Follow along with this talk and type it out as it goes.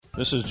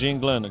This is Gene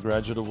Glenn, a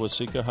graduate of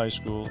Waseca High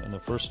School and the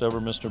first ever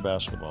Mr.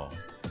 Basketball.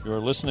 You are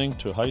listening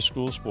to High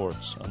School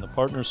Sports on the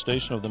partner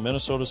station of the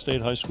Minnesota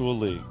State High School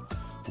League.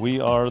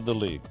 We are the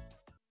league.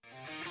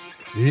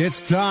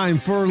 It's time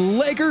for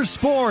Lakers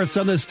Sports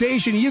on the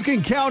station you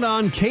can count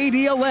on,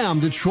 KDLM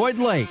Detroit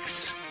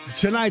Lakes.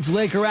 Tonight's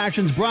Laker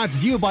action's brought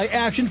to you by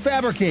Action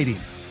Fabricating,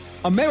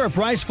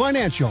 Ameriprise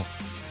Financial,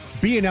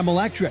 B&M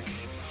Electric,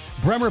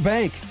 Bremer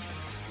Bank,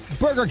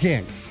 Burger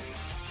King,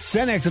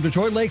 Cenex of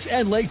Detroit Lakes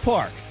and Lake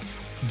Park,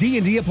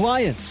 D&D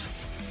Appliance,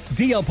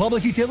 DL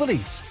Public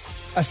Utilities,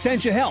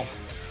 Essentia Health,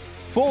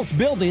 Foltz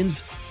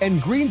Buildings,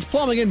 and Greens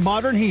Plumbing and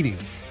Modern Heating.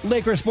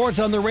 Laker Sports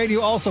on the radio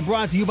also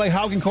brought to you by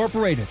Haug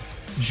Incorporated,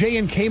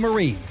 J&K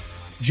Marine,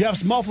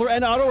 Jeff's Muffler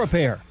and Auto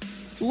Repair,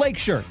 Lake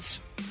Shirts,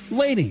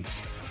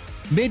 Ladies,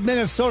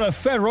 Mid-Minnesota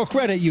Federal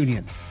Credit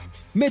Union,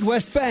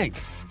 Midwest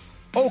Bank,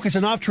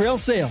 Okeson Off-Trail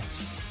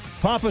Sales,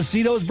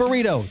 Papacitos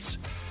Burritos,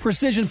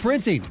 Precision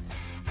Printing,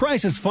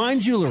 Price's Fine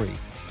Jewelry,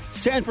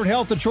 Sanford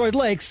Health Detroit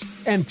Lakes,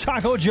 and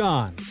Taco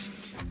John's.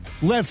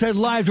 Let's head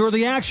live to where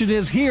the action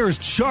is. Here's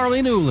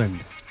Charlie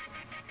Newland.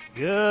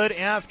 Good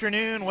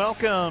afternoon.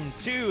 Welcome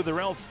to the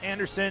Ralph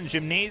Anderson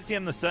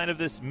Gymnasium, the site of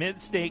this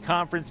Mid-State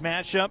Conference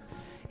matchup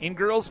in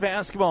girls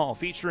basketball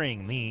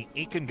featuring the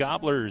Aiken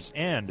Gobblers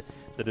and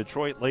the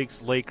Detroit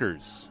Lakes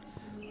Lakers.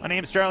 My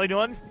name is Charlie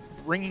Newland,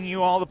 bringing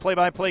you all the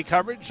play-by-play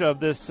coverage of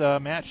this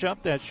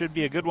matchup. That should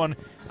be a good one.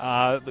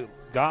 The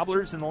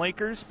Gobblers and the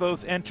Lakers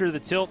both enter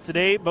the tilt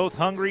today, both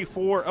hungry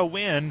for a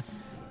win.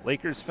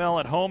 Lakers fell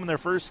at home in their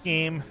first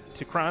game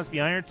to Crosby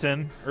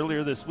Ironton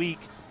earlier this week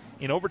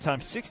in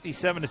overtime,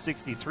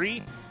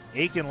 67-63.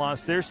 Aiken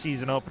lost their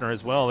season opener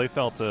as well. They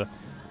fell to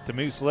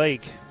Moose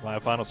Lake by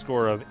a final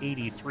score of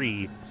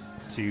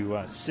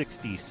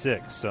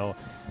 83-66. So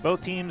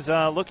both teams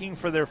looking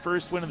for their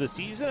first win of the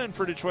season, and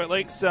for Detroit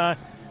Lakes, their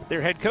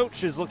head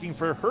coach is looking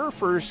for her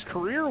first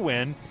career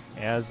win,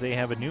 as they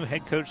have a new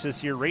head coach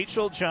this year.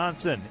 Rachel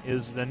Johnson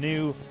is the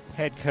new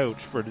head coach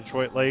for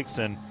Detroit Lakes,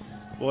 and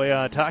boy,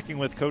 talking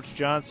with Coach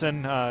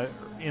Johnson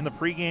in the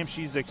pregame,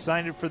 she's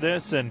excited for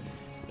this, and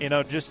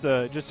just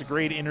a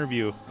great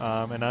interview,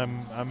 and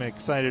I'm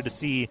excited to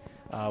see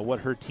what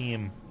her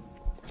team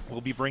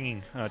will be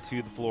bringing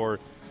to the floor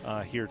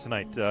here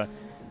tonight.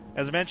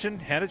 As I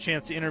mentioned, had a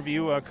chance to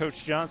interview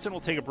Coach Johnson.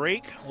 We'll take a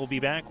break. We'll be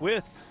back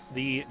with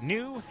the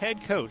new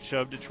head coach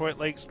of Detroit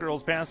Lakes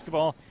girls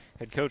basketball,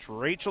 head coach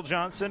Rachel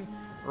Johnson.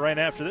 Right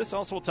after this,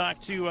 also we'll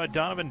talk to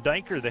Donovan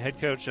Dyker, the head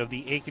coach of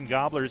the Aiken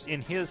Gobblers,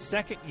 in his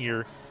second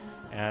year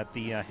at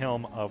the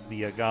helm of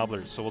the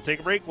Gobblers. So we'll take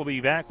a break. We'll be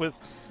back with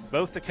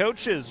both the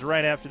coaches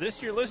right after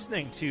this. You're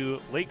listening to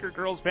Laker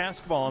girls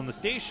basketball on the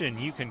station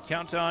you can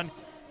count on,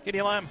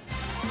 KDLM.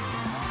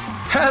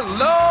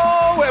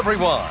 Hello,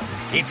 everyone.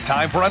 It's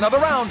time for another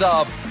round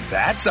of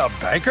That's a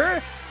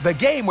Banker, the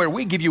game where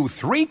we give you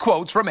 3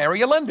 quotes from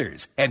area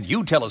lenders, and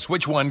you tell us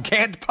which one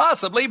can't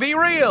possibly be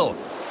real.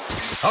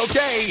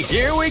 Okay,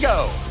 here we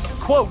go.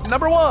 Quote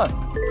number 1.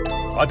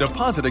 A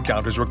deposit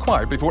account is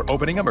required before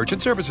opening a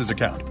merchant services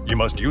account. You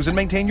must use and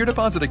maintain your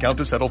deposit account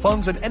to settle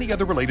funds and any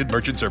other related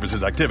merchant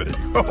services activity.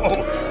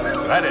 Oh,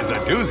 that is a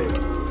doozy.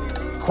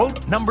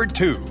 Quote number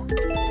 2.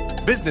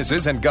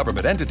 Businesses and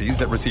government entities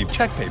that receive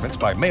check payments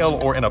by mail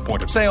or in a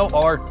point of sale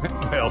are,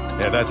 well,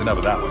 yeah, that's enough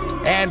of that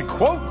one. And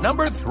quote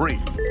number 3.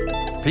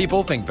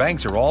 People think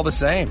banks are all the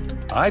same.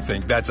 I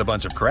think that's a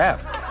bunch of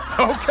crap.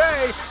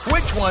 Okay,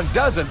 which one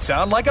doesn't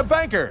sound like a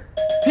banker?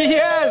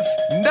 Yes,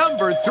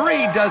 number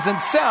 3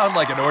 doesn't sound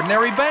like an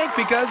ordinary bank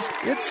because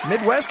it's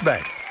Midwest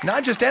Bank.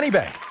 Not just any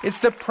bank. It's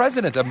the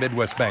president of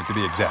Midwest Bank, to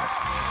be exact.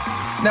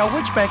 Now,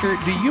 which banker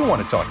do you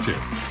want to talk to?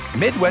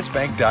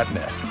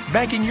 MidwestBank.net.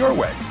 Banking your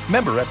way.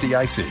 Member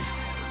FDIC.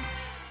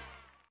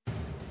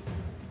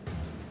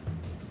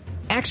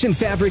 Action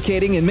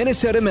Fabricating and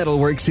Minnesota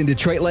Metalworks in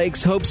Detroit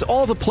Lakes hopes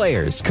all the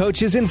players,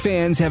 coaches, and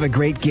fans have a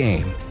great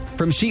game.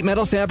 From sheet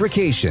metal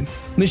fabrication,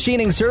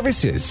 machining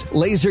services,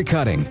 laser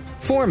cutting,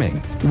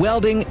 forming,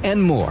 welding,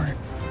 and more.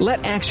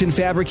 Let Action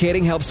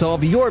Fabricating help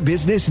solve your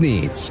business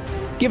needs.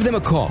 Give them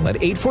a call at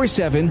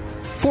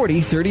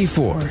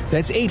 847-4034.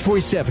 That's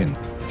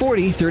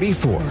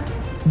 847-4034.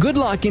 Good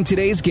luck in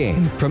today's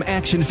game from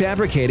Action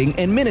Fabricating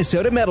and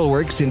Minnesota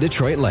Metalworks in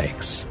Detroit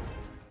Lakes.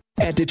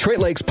 At Detroit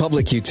Lakes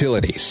Public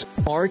Utilities,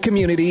 our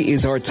community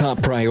is our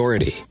top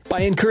priority.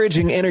 By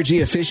encouraging energy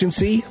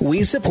efficiency,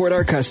 we support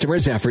our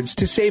customers' efforts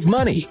to save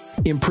money,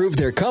 improve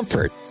their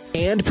comfort,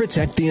 and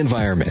protect the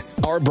environment.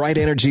 Our Bright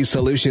Energy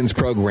Solutions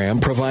program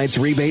provides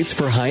rebates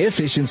for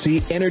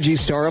high-efficiency Energy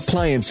Star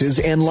appliances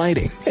and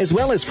lighting, as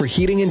well as for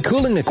heating and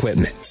cooling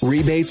equipment.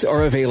 Rebates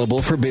are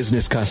available for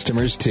business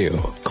customers, too.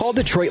 Call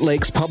Detroit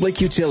Lakes Public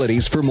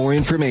Utilities for more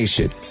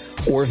information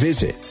or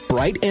visit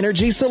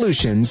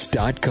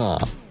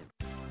brightenergysolutions.com.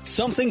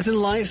 Some things in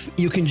life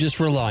you can just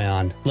rely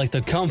on, like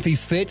the comfy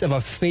fit of a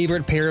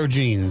favorite pair of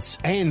jeans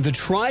and the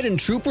tried and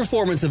true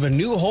performance of a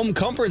new home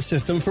comfort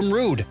system from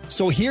Ruud.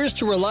 So here's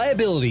to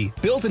reliability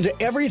built into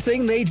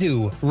everything they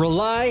do.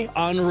 Rely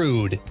on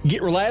Ruud.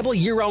 Get reliable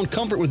year-round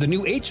comfort with the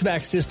new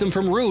HVAC system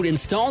from Ruud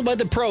installed by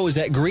the pros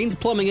at Greens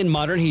Plumbing and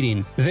Modern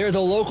Heating. They're the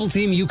local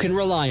team you can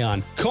rely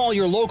on. Call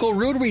your local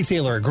Ruud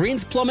retailer,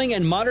 Greens Plumbing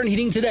and Modern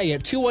Heating, today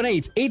at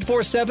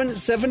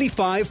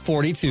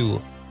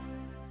 218-847-7542.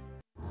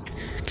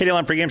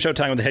 KDLM pregame show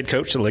time with the head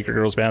coach of the Laker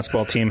girls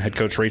basketball team, head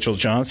coach Rachel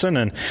Johnson.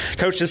 And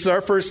Coach, this is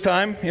our first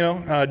time,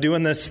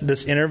 doing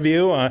this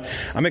interview.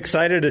 I'm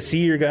excited to see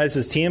your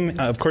guys' team.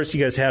 Of course,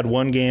 you guys had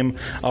one game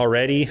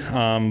already,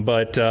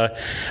 so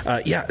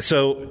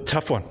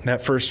tough one,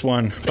 that first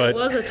one. But it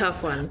was a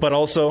tough one. But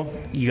also,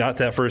 you got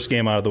that first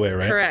game out of the way,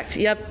 right? Correct.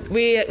 Yep.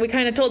 We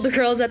kind of told the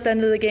girls at the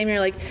end of the game,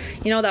 you're like,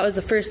 that was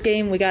the first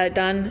game, we got it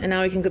done, and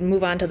now we can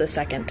move on to the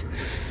second.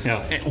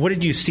 Yeah. What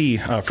did you see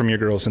from your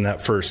girls in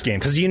that first game?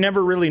 Because you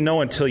never really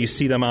know until you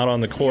see them out on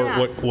the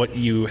court what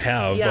you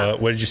have. Yeah.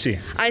 What did you see?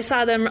 I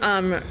saw them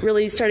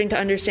really starting to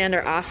understand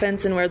our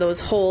offense and where those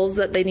holes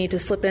that they need to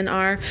slip in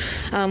are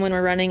when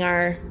we're running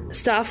our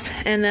stuff.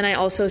 And then I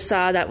also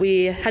saw that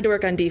we had to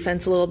work on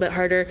defense a little bit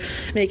harder,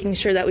 making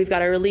sure that we've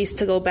got a release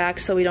to go back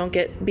so we don't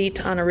get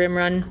beat on a rim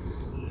run.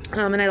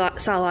 And I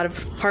saw a lot of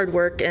hard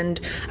work, and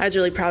I was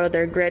really proud of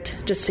their grit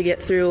just to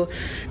get through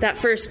that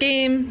first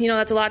game.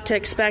 That's a lot to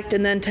expect,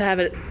 and then to have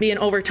it be in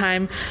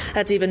overtime,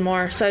 that's even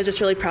more. So I was just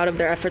really proud of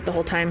their effort the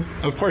whole time.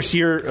 Of course,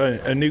 you're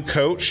a new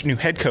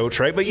head coach,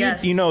 right? But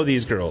yes. you know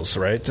these girls,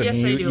 right? Yes,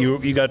 I do.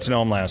 You got to know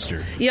them last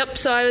year. Yep,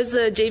 so I was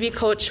the JV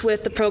coach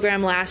with the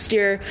program last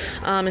year,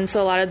 and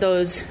so a lot of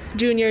those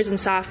juniors and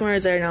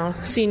sophomores are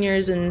now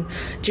seniors and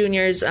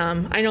juniors.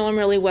 I know them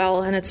really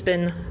well, and it's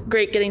been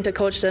great getting to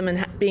coach them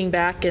and being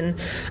back and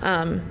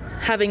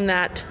having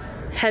that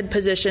head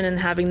position and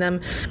having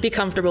them be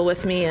comfortable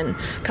with me and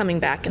coming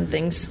back and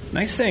things.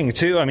 Nice thing,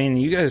 too. I mean,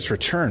 you guys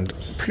returned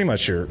pretty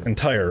much your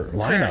entire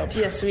lineup. Correct.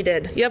 Yes, we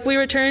did. Yep, we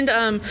returned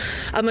a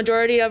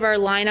majority of our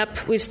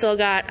lineup. We've still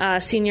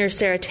got senior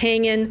Sarah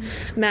Tangen,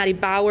 Maddie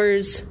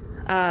Bowers,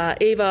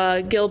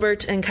 Ava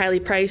Gilbert, and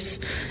Kylie Price.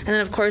 And then,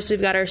 of course,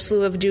 we've got our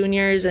slew of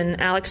juniors and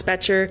Alex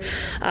Betcher,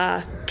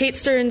 Kate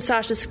Stern,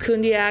 Sasha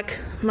Sekundiak,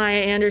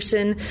 Maya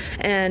Anderson,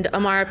 and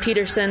Amara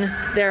Peterson.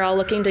 They're all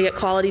looking to get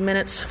quality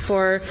minutes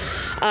for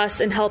us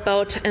and help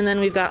out. And then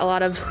we've got a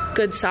lot of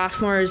good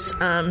sophomores,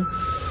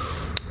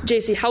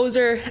 JC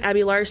Hauser,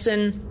 Abby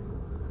Larson,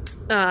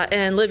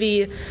 and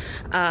Livy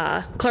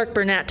Clark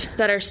Burnett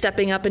that are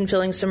stepping up and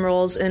filling some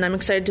roles, and I'm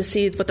excited to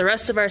see what the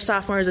rest of our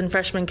sophomores and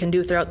freshmen can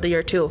do throughout the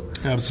year too.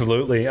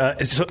 Absolutely.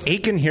 So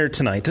Aiken here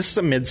tonight. This is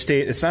a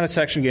mid-state. It's not a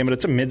section game, but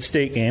it's a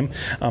mid-state game.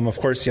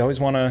 Of course, you always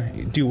want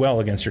to do well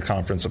against your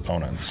conference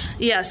opponents.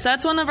 Yes,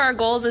 that's one of our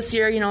goals this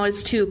year,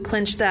 is to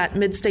clinch that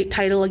mid-state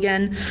title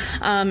again.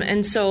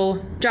 And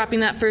so dropping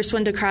that first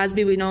one to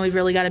Crosby, we know we've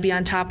really got to be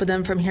on top of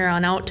them from here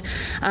on out.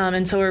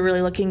 And so we're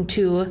really looking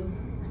to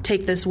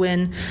take this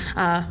win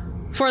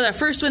for that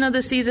first win of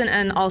the season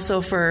and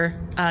also for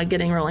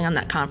getting rolling on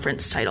that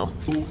conference title.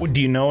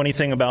 Do you know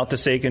anything about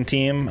this Aiken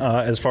team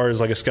as far as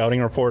like a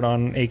scouting report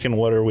on Aiken?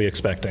 What are we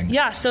expecting?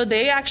 Yeah, so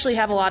they actually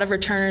have a lot of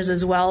returners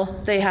as well.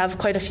 They have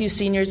quite a few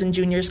seniors and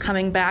juniors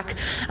coming back.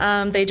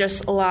 They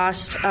just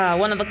lost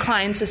one of the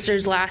Klein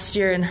sisters last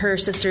year, and her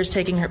sister's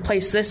taking her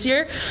place this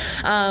year.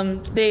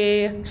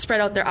 They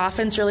spread out their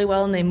offense really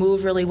well, and they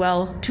move really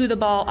well to the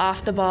ball,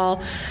 off the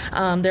ball.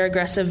 They're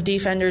aggressive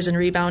defenders and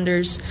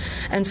rebounders,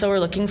 and so we're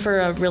looking for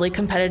a really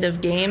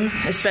competitive game,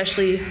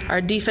 especially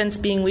our defense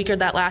being weaker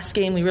that last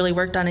game. We really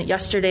worked on it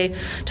yesterday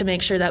to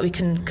make sure that we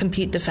can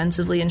compete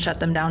defensively and shut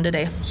them down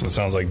today. So it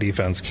sounds like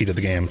defense key to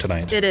the game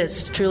tonight. It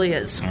is, truly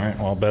is. All right,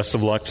 well, best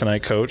of luck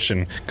tonight, Coach,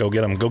 and go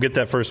get them. Go get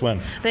that first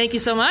win. Thank you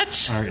so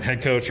much. All right,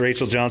 head coach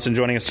Rachel Johnson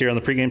joining us here on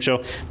the pregame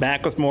show.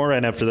 Back with more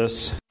right after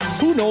this.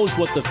 Who knows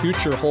what the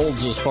future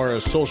holds as far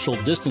as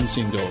social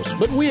distancing goes,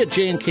 but we at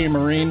J&K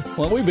Marine,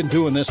 well, we've been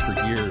doing this for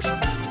years.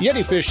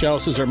 Yeti fish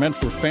houses are meant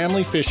for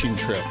family fishing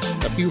trips,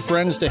 a few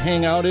friends to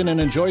hang out in and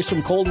enjoy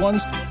some cold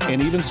ones,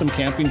 and even some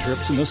camping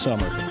trips in the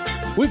summer.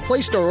 We've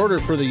placed our order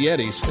for the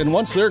Yetis, and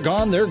once they're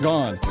gone, they're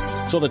gone.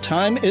 So the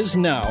time is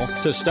now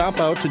to stop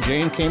out to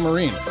J&K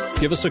Marine.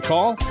 Give us a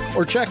call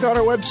or check out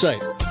our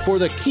website for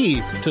the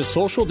key to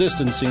social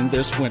distancing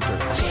this winter.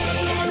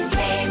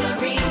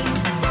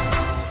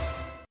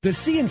 The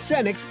C in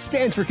Cenex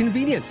stands for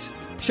convenience.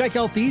 Check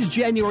out these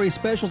January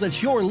specials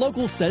at your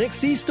local Cenex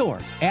C-store.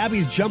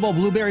 Abby's Jumbo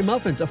Blueberry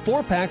Muffins, a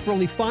 4-pack for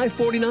only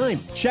 $5.49.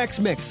 Chex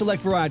Mix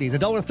select varieties,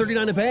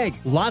 $1.39 a bag.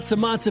 Lots of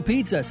Matzo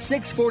Pizza,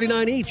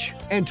 $6.49 each.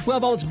 And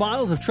 12-ounce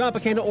bottles of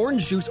Tropicana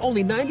orange juice,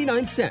 only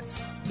 99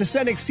 cents. The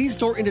Cenex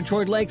C-store in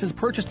Detroit Lakes has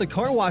purchased the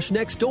car wash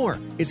next door.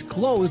 It's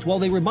closed while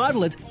they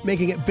remodel it,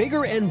 making it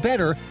bigger and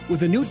better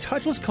with a new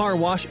touchless car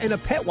wash and a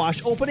pet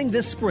wash opening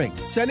this spring.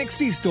 Cenex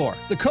C-store,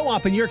 the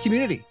co-op in your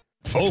community.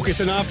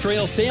 Okeson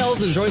Off-Trail Sales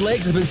in Detroit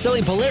Lakes has been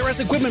selling Polaris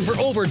equipment for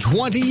over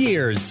 20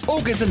 years.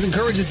 Okeson's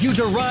encourages you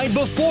to ride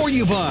before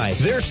you buy.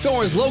 Their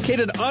store is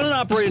located on an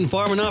operating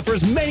farm and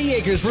offers many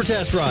acres for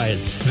test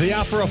rides. They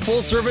offer a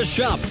full-service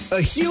shop,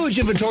 a huge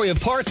inventory of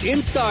parts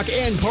in stock,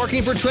 and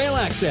parking for trail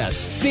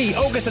access. See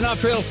Okeson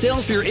Off-Trail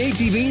Sales for your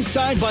ATV,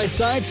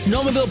 side-by-side,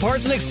 snowmobile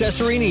parts, and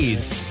accessory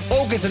needs.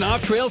 Okeson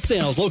Off-Trail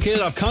Sales,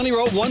 located off County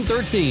Road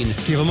 113.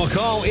 Give them a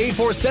call,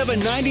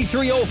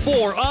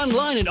 847-9304,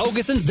 online at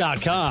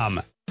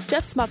okesons.com.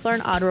 Jeff's Muffler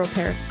and Auto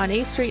Repair on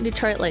 8th Street in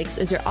Detroit Lakes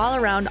is your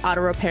all-around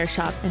auto repair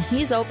shop, and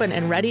he's open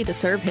and ready to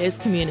serve his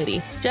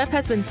community. Jeff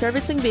has been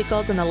servicing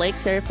vehicles in the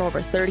Lakes area for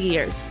over 30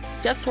 years.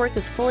 Jeff's work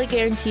is fully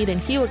guaranteed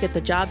and he will get the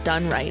job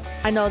done right.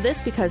 I know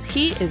this because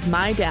he is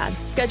my dad.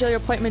 Schedule your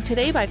appointment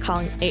today by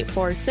calling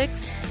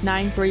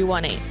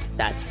 846-9318.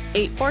 That's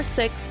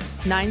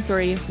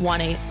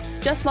 846-9318.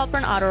 Jeff's Muffler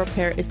and Auto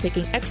Repair is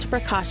taking extra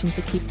precautions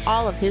to keep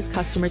all of his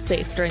customers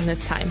safe during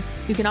this time.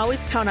 You can always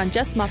count on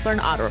Jeff's Muffler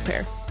and Auto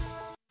Repair.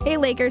 Hey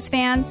Lakers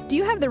fans, do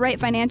you have the right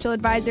financial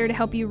advisor to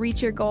help you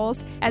reach your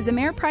goals? As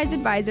Ameriprise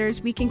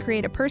Advisors, we can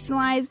create a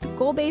personalized,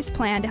 goal-based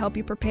plan to help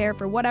you prepare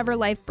for whatever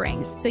life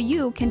brings, so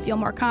you can feel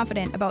more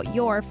confident about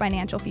your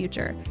financial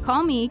future.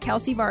 Call me,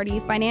 Kelsey Vardy,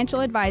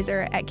 Financial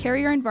Advisor at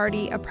Carrier &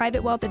 Vardy, a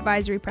private wealth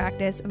advisory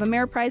practice of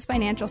Ameriprise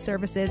Financial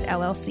Services,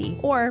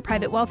 LLC, or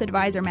Private Wealth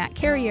Advisor Matt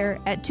Carrier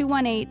at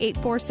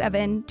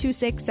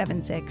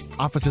 218-847-2676.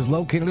 Office is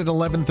located at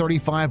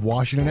 1135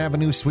 Washington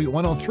Avenue, Suite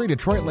 103,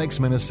 Detroit Lakes,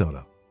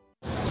 Minnesota.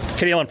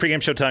 KDLM pregame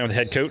showtime with the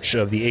head coach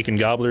of the Aiken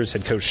Gobblers,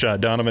 head coach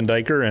Donovan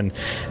Diker. And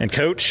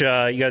Coach, you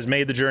guys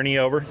made the journey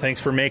over. Thanks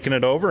for making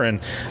it over,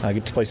 and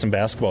get to play some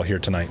basketball here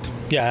tonight.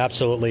 Yeah,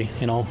 absolutely.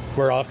 You know,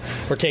 we're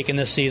taking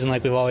this season,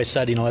 like we've always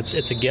said, you know,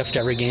 it's a gift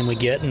every game we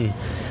get, and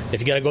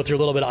if you got to go through a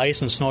little bit of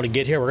ice and snow to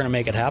get here, we're going to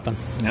make it happen.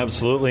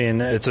 Absolutely,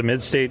 and it's a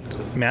mid-state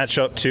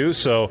matchup too,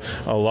 so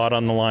a lot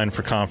on the line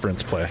for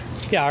conference play.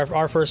 Yeah,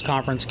 our first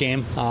conference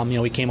game,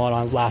 we came out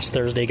on last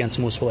Thursday against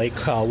Moose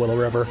Lake, Willow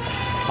River,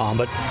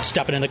 but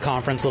stepping into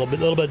conference, a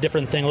little bit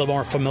different thing, a little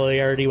more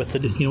familiarity with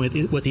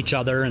with each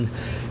other, and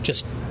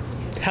just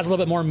has a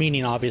little bit more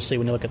meaning, obviously,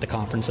 when you look at the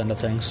conference end of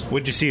things. What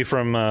did you see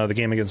from the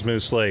game against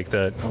Moose Lake?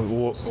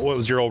 What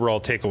was your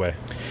overall takeaway?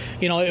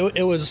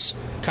 It was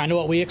kind of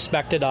what we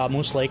expected.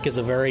 Moose Lake is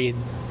a very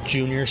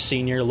junior,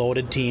 senior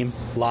loaded team,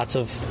 lots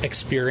of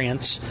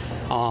experience.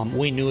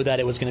 We knew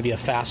that it was going to be a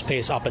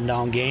fast-paced,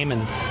 up-and-down game,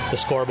 and the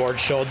scoreboard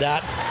showed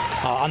that.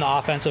 On the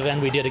offensive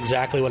end, we did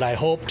exactly what I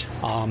hoped,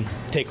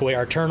 take away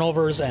our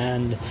turnovers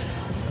and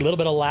a little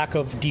bit of lack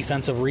of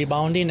defensive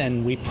rebounding,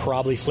 and we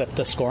probably flipped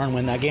the score and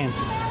win that game.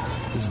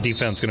 Is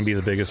defense going to be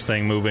the biggest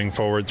thing moving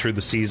forward through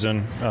the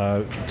season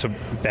to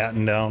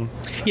batten down?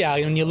 Yeah,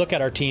 when you look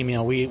at our team,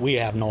 we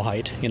have no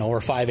height. We're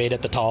 5'8"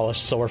 at the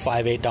tallest, so we're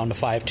 5'8" down to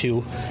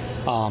 5'2".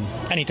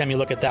 Anytime you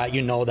look at that,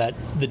 you know that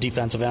the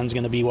defensive end is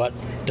going to be what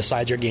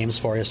decides your games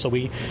for you. So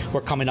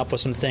we're coming up with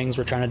some things.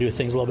 We're trying to do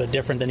things a little bit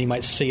different than you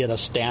might see at a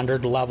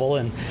standard level,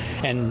 and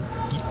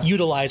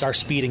utilize our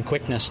speed and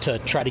quickness to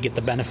try to get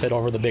the benefit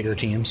over the bigger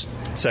teams.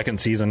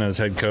 Second season as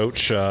head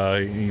coach,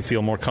 you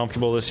feel more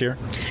comfortable this year?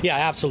 Yeah,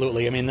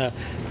 absolutely. I mean, the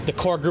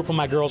core group of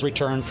my girls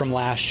returned from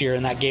last year,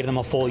 and that gave them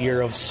a full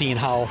year of seeing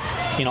how,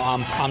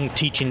 I'm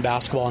teaching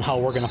basketball and how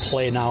we're going to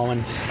play now,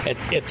 and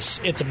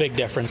it's a big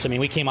difference. I mean,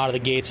 we came out of the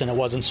gates, and it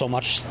wasn't so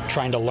much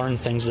trying to learn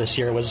things this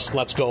year. It was,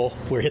 let's go.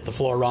 We hit the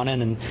floor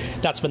running, and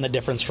that's been the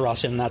difference for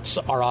us, and that's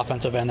our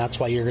offensive end. That's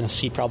why you're going to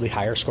see probably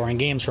higher scoring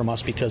games from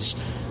us, because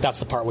that's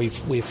the part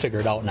we've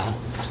figured out now.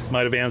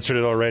 Might have answered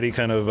it already,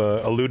 kind of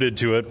alluded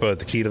to it, but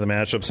the key to the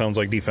matchup sounds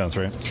like defense,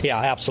 right? Yeah,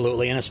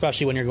 absolutely, and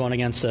especially when you're going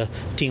against a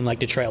team like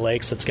Detroit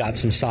Lakes that's got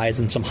some size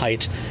and some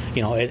height.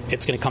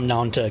 It's going to come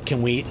down to,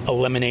 can we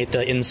eliminate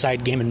the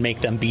inside game and make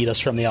them beat us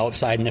from the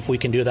outside? And if we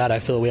can do that, I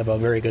feel we have a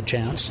very good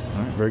chance.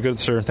 All right, very good,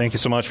 sir. Thank you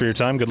so much for your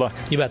time. Good luck.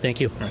 You bet. Thank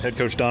you. All right, head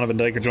coach Donovan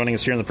Diker joining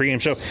us here on the pregame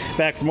show.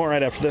 Back for more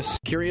right after this.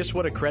 Curious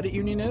what a credit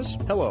union is?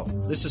 Hello,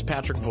 this is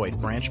Patrick Voigt,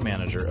 branch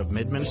manager of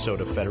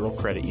Mid-Minnesota Federal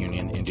Credit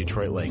Union in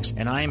Detroit Lakes,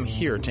 and I am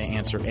here to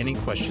answer any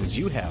questions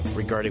you have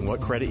regarding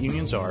what credit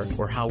unions are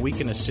or how we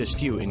can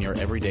assist you in your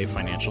everyday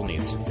financial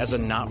needs. As a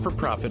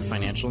not-for-profit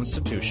financial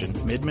institution,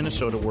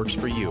 Mid-Minnesota works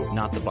for you,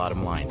 not the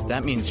bottom line.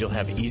 That means you'll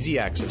have easy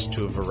access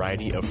to a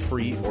variety of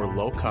free or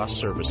low-cost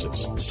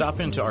services. Stop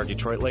into our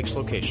Detroit Lakes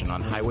location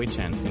on Highway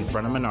 10 in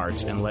front of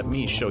Menards and let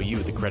me show you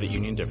the credit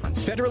union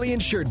difference. Federally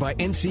insured by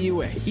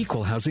NCUA,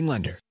 Equal Housing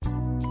Lender.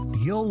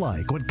 You'll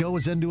like what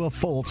goes into a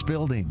Foltz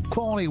building.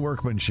 Quality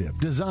workmanship,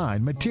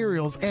 design,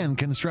 materials, and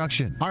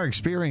construction. Our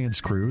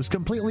experienced crews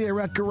completely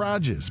erect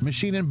garages,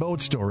 machine and boat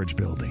storage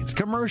buildings,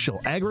 commercial,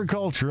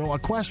 agricultural,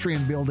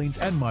 equestrian buildings,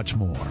 and much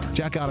more.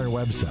 Check out our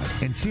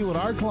website and see what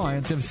our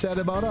clients have said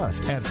about us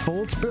at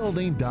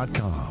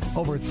FoltzBuilding.com.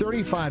 Over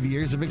 35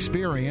 years of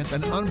experience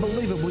and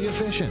unbelievably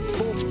efficient.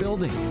 Foltz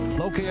Buildings,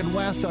 located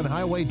west on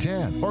Highway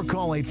 10, or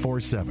call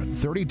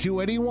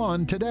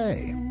 847-3281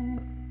 today.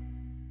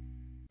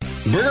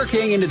 Burger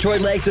King in Detroit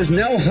Lakes is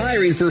now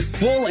hiring for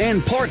full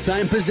and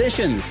part-time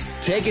positions.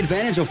 Take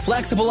advantage of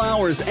flexible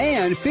hours,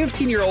 and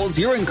 15-year-olds,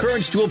 you're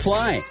encouraged to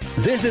apply.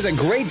 This is a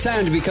great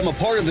time to become a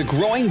part of the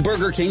growing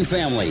Burger King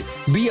family.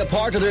 Be a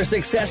part of their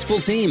successful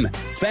team.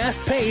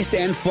 Fast-paced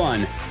and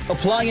fun.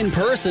 Apply in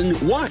person.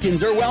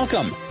 Walk-ins are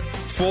welcome.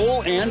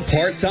 Full and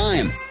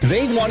part-time.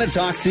 They want to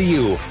talk to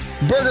you.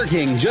 Burger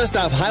King, just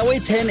off Highway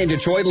 10 in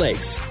Detroit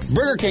Lakes.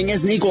 Burger King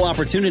is an equal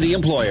opportunity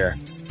employer.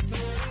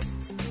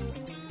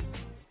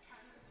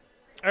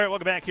 All right,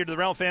 welcome back here to the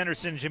Ralph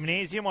Anderson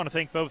Gymnasium. I want to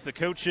thank both the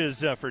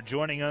coaches for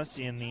joining us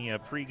in the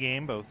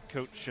pregame, both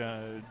Coach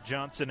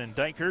Johnson and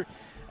Diker.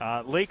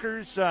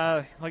 Lakers,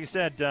 like I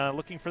said,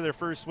 looking for their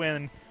first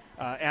win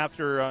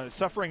after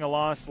suffering a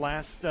loss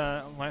last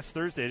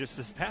Thursday, just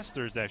this past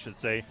Thursday, I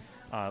should say,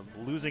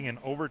 losing in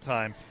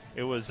overtime.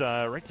 It was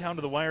right down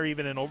to the wire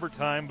even in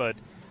overtime, but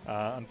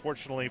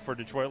unfortunately for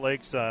Detroit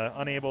Lakes,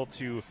 unable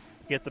to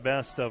get the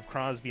best of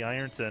Crosby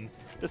Ironton,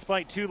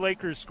 despite two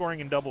Lakers scoring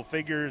in double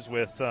figures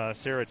with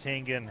Sarah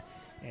Tangen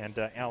and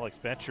Alex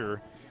Betcher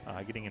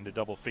getting into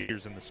double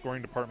figures in the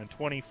scoring department.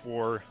 20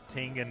 for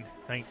Tangen,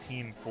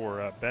 19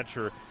 for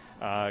Betcher.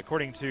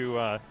 According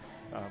to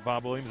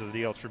Bob Williams of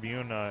the DL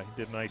Tribune,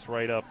 he did a nice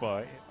write-up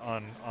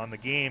on the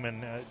game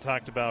and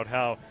talked about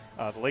how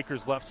the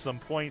Lakers left some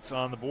points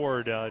on the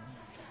board,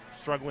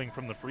 struggling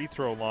from the free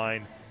throw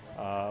line.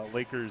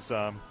 Lakers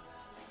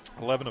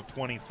 11 of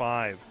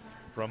 25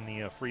 from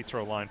the free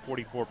throw line,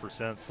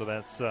 44%, so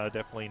that's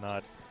definitely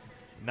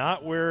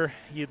not where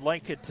you'd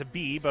like it to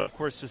be. But of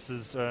course, this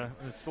is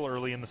it's still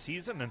early in the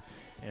season,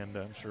 and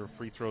I'm sure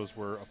free throws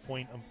were a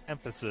point of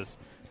emphasis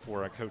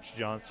for Coach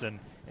Johnson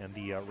and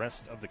the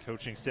rest of the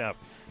coaching staff.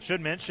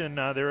 Should mention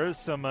there is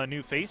some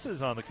new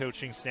faces on the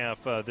coaching staff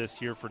this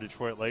year for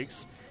Detroit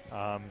Lakes.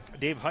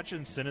 Dave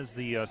Hutchinson is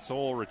the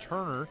sole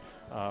returner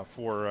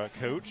for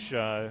Coach,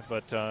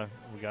 but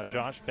we got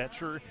Josh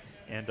Betcher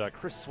and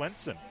Chris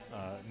Swenson,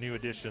 new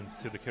additions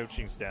to the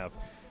coaching staff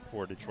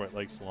for Detroit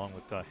Lakes, along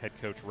with head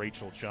coach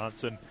Rachel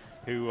Johnson,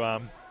 who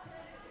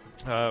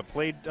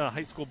played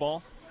high school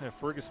ball at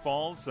Fergus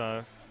Falls,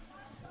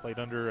 played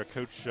under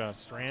Coach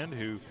Strand,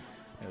 who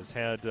has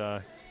had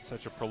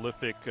such a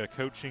prolific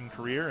coaching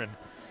career,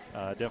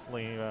 and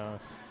definitely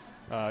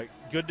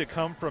good to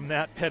come from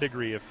that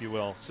pedigree, if you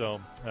will. So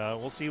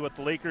we'll see what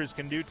the Lakers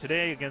can do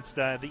today against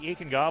the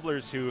Aiken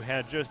Gobblers, who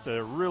had just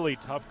a really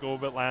tough go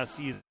of it last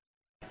season.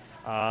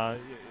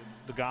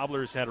 The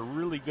Gobblers had a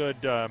really good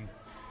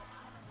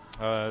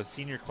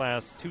senior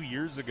class 2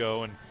 years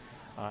ago, and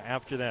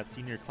after that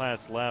senior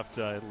class left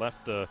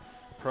the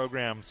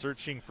program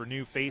searching for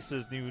new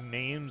faces, new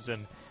names,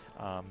 and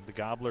the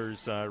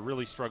Gobblers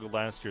really struggled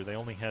last year. They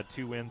only had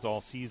 2 wins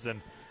all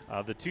season.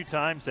 The 2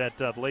 times that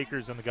the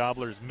Lakers and the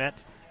Gobblers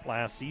met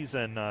last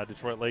season,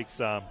 Detroit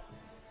Lakes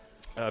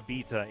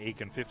beat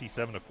Aiken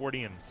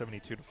 57-40 and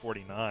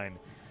 72-49.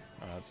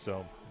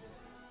 So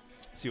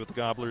see what the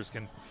Gobblers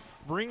can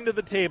bring to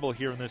the table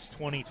here in this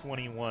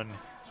 2021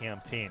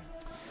 campaign.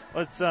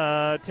 Let's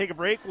take a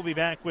break. We'll be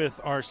back with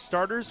our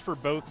starters for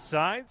both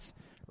sides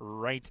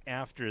right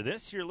after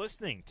this. You're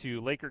listening to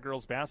Laker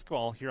Girls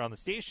Basketball here on the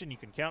station. You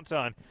can count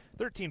on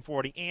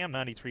 1340 AM,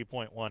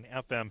 93.1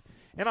 FM,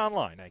 and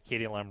online at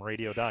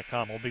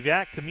KDLMradio.com. We'll be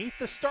back to meet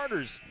the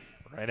starters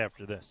right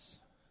after this.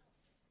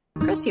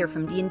 Chris here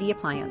from D&D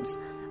Appliance.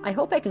 I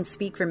hope I can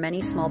speak for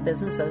many small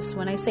businesses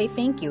when I say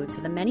thank you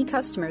to the many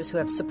customers who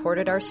have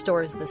supported our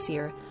stores this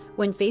year.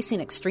 When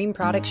facing extreme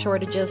product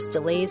shortages,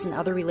 delays, and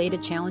other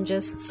related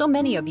challenges, so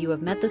many of you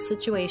have met this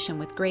situation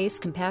with grace,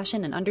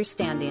 compassion, and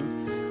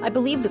understanding. I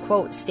believe the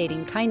quote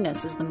stating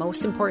kindness is the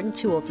most important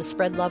tool to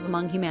spread love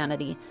among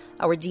humanity.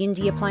 Our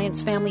D&D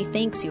Appliance family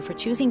thanks you for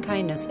choosing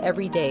kindness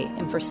every day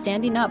and for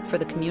standing up for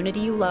the community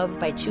you love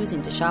by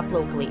choosing to shop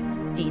locally.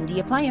 D&D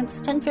Appliance,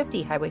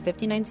 1050 Highway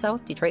 59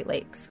 South, Detroit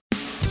Lakes.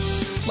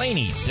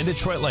 Laney's in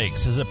Detroit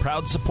Lakes is a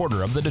proud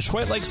supporter of the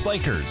Detroit Lakes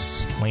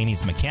Lakers.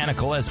 Laney's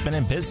Mechanical has been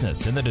in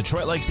business in the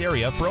Detroit Lakes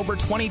area for over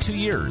 22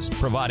 years,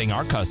 providing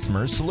our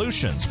customers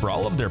solutions for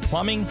all of their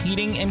plumbing,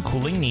 heating, and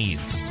cooling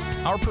needs.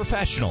 Our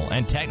professional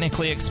and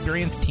technically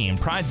experienced team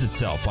prides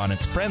itself on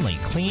its friendly,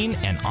 clean,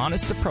 and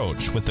honest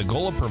approach with the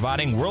goal of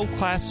providing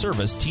world-class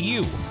service to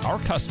you, our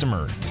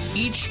customer,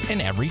 each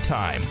and every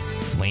time.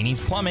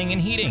 Laney's Plumbing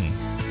and Heating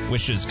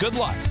wishes good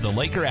luck to the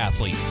Laker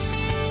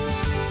athletes.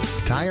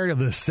 Tired of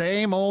the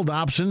same old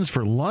options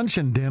for lunch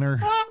and dinner?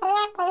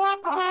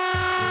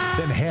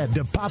 Then head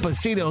to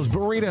Pappasito's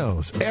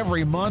Burritos.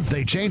 Every month,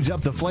 they change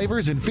up the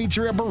flavors and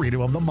feature a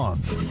burrito of the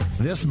month.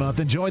 This month,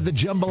 enjoy the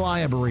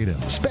Jambalaya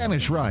Burrito,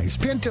 Spanish rice,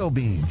 pinto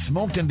beans,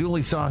 smoked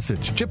andouille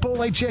sausage,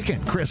 chipotle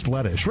chicken, crisp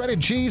lettuce,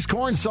 shredded cheese,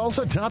 corn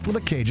salsa topped with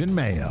a Cajun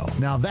mayo.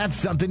 Now that's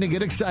something to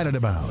get excited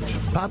about.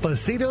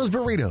 Pappasito's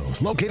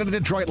Burritos, located in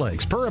Detroit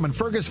Lakes, Perham, and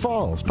Fergus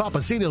Falls.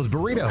 Pappasito's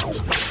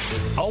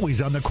Burritos,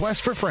 always on the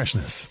quest for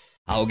freshness.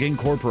 Haug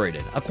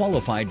Incorporated, a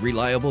qualified,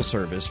 reliable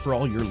service for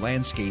all your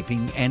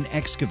landscaping and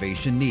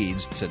excavation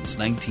needs since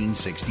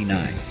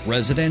 1969.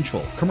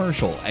 Residential,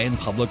 commercial, and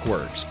public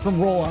works,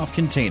 from roll-off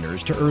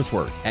containers to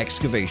earthwork,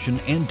 excavation,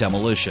 and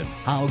demolition.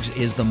 Haug's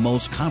is the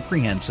most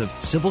comprehensive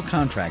civil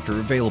contractor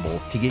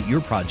available to get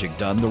your project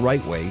done the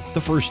right way the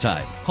first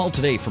time. Call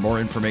today for more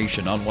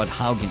information on what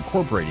Haug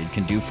Incorporated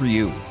can do for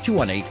you.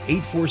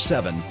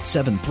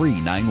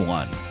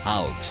 218-847-7391.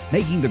 Haug's,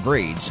 making the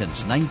grade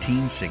since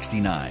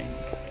 1969.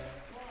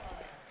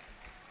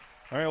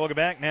 All right, welcome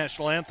back.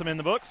 National Anthem in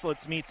the books.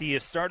 Let's meet the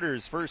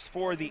starters. First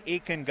for the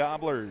Aitkin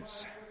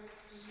Gobblers.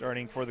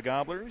 Starting for the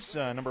Gobblers,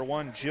 number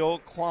 1, Jill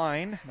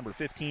Klein. Number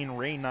 15,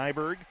 Ray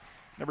Nyberg.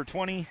 Number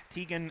 20,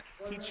 Tegan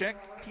Pisek.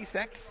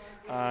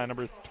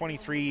 Number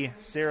 23,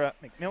 Sarah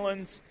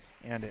McMillans.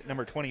 And at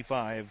number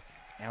 25,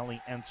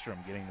 Allie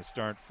Enstrom getting the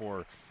start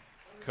for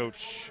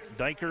Coach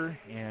Diker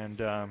and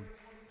the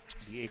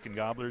Aitkin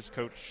Gobblers.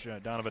 Coach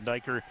Donovan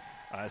Diker.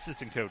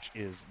 Assistant coach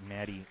is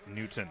Maddie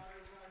Newton.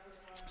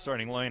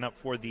 Starting lineup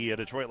for the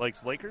Detroit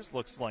Lakes Lakers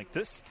looks like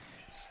this.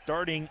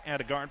 Starting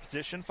at a guard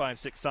position,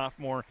 5'6"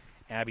 sophomore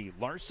Abby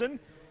Larson.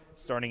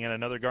 Starting at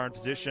another guard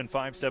position,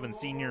 5'7"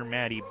 senior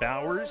Maddie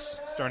Bowers.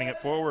 Starting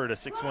at forward, a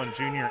 6'1"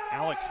 junior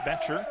Alex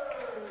Betcher.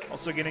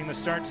 Also getting the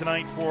start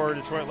tonight for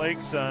Detroit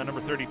Lakes,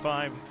 number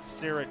 35,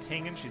 Sarah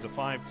Tangen. She's a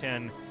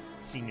 5'10"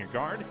 senior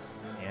guard.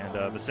 And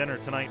the center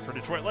tonight for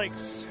Detroit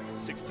Lakes,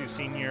 6'2"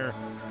 senior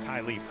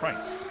Kylie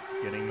Price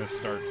getting the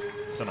start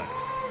tonight.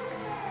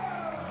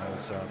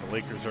 The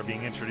Lakers are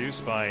being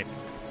introduced by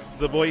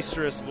the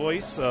boisterous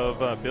voice of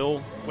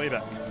Bill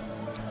Waybeck.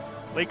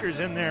 Lakers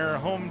in their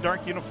home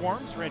dark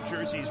uniforms, red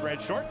jerseys,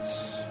 red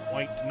shorts,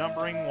 white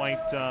numbering, white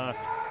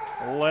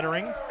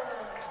lettering.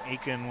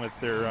 Aitkin with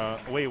their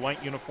away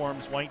white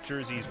uniforms, white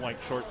jerseys, white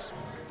shorts,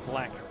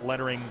 black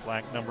lettering,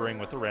 black numbering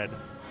with the red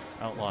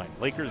outline.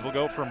 Lakers will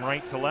go from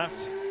right to left.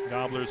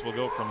 Gobblers will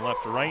go from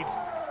left to right.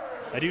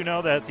 I do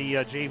know that the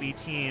JV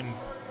team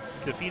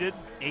defeated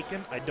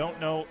Aitkin. I don't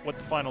know what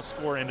the final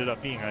score ended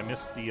up being. I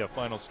missed the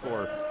final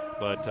score,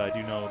 but I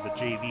do know the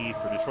JV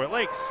for Detroit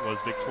Lakes was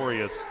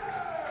victorious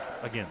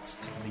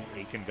against the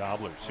Aitkin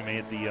Gobblers, who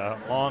made the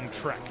long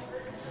trek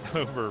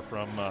over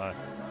from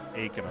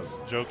Aitkin. I was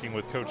joking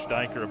with Coach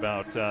Diker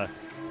about the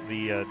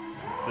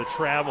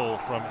travel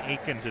from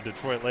Aitkin to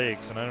Detroit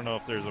Lakes, and I don't know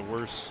if there's a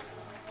worse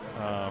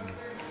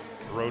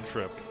road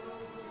trip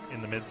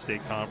in the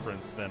Mid-State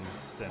Conference than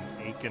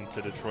Aitkin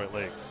to Detroit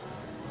Lakes.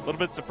 A little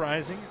bit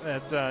surprising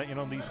that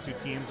these two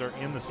teams are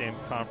in the same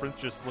conference.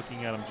 Just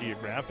looking at them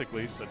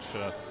geographically, such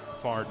a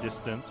far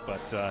distance. But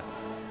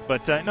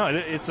no,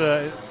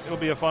 it'll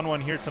be a fun one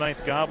here tonight.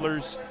 The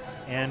Gobblers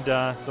and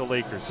the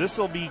Lakers. This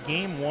will be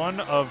game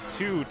 1 of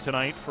 2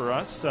 tonight for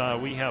us.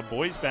 We have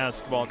boys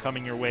basketball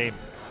coming your way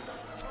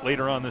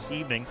later on this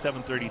evening.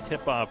 7:30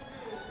 tip-off.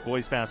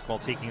 Boys basketball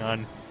taking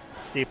on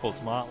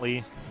Staples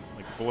Motley.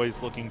 Like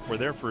boys looking for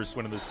their first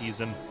win of the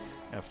season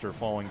after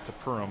falling to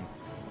Perham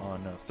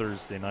on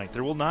Thursday night.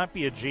 There will not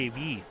be a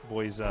JV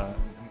boys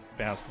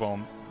basketball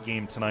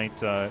game tonight.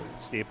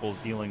 Staples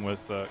dealing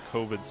with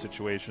COVID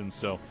situation,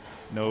 so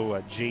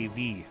no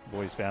JV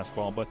boys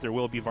basketball, but there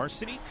will be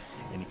varsity,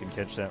 and you can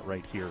catch that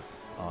right here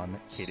on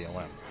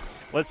KDLM.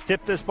 Let's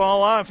tip this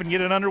ball off and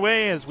get it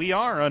underway, as we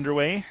are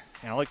underway.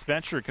 Alex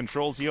Betcher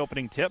controls the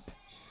opening tip.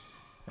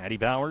 Maddie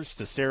Bowers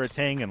to Sarah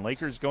Tang, and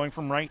Lakers going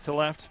from right to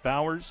left.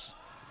 Bowers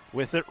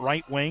with it,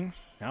 right wing.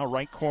 Now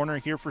right corner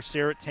here for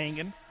Sarah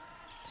Tangen.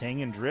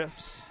 Tangen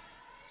drifts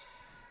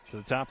to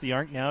the top of the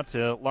arc now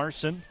to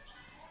Larson.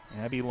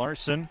 Abby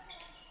Larson,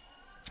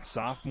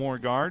 sophomore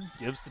guard,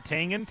 gives to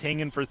Tangen.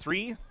 Tangen for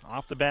 3,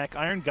 off the back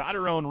iron, got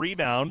her own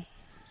rebound.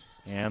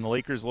 And the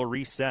Lakers will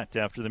reset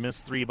after the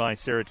missed 3 by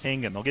Sarah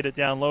Tangen. They'll get it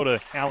down low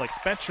to Alex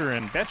Betcher,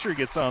 and Betcher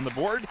gets on the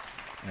board.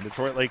 And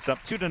Detroit Lakes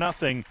up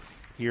 2-0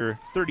 here,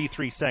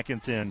 33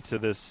 seconds into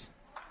this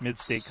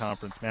Mid-State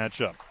Conference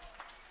matchup.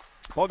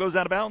 Ball goes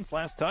out of bounds,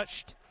 last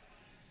touched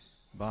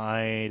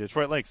by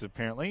Detroit Lakes,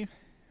 apparently.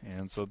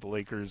 And so the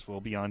Lakers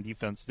will be on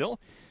defense still.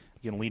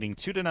 Again, leading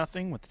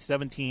 2-0 with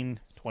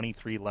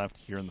 17:23 left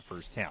here in the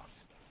first half.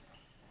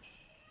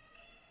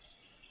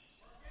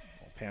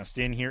 Passed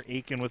in here,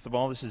 Aitkin with the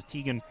ball. This is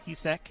Tegan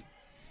Pisek.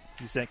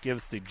 Pisek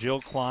gives to Jill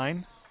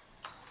Klein.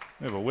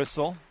 We have a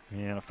whistle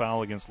and a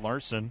foul against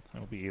Larson. That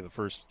will be the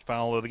first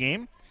foul of the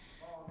game.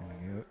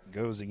 And it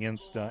goes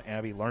against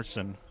Abby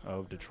Larson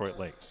of Detroit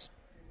Lakes.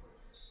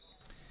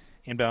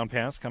 Inbound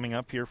pass coming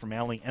up here from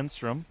Allie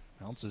Enstrom.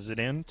 Bounces it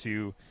in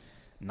to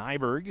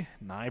Nyberg.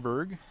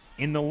 Nyberg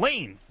in the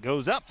lane.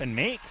 Goes up and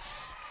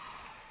makes.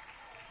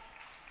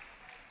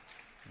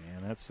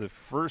 And that's the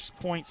first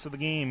points of the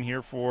game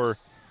here for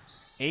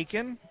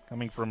Aitkin,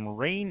 coming from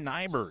Ray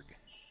Nyberg.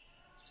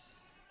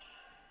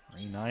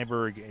 Ray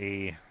Nyberg,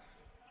 a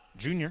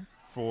junior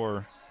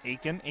for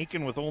Aitkin.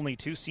 Aitkin with only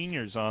 2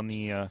 seniors on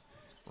the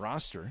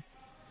roster.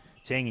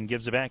 Tangen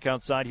gives it back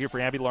outside here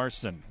for Abby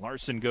Larson.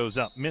 Larson goes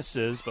up,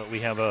 misses, but we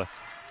have a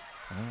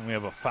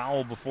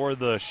foul before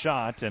the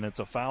shot, and it's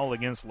a foul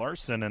against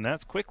Larson, and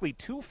that's quickly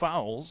 2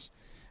 fouls,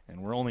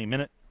 and we're only a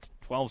minute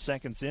 12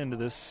 seconds into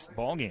this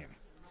ball game.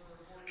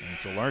 And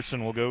so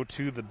Larson will go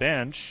to the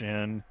bench,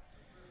 and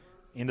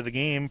into the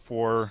game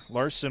for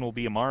Larson will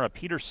be Amara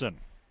Peterson.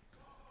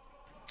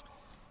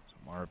 So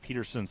Amara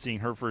Peterson seeing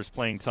her first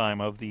playing time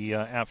of the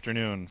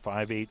afternoon,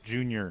 5'8"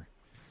 junior.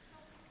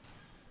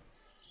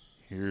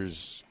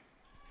 Here's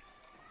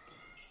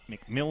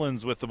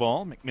McMillans with the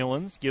ball.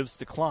 McMillans gives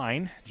to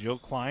Klein. Jill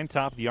Klein,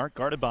 top of the arc,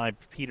 guarded by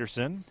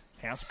Peterson.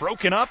 Pass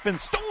broken up and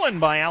stolen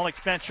by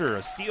Alex Betcher.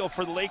 A steal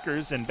for the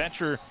Lakers, and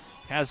Betcher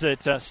has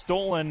it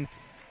stolen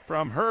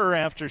from her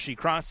after she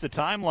crossed the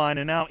timeline.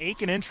 And now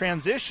Aiken in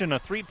transition. A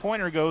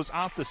three-pointer goes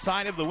off the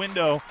side of the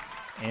window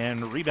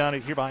and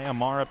rebounded here by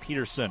Amara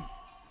Peterson.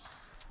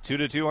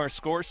 2-2 our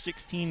score,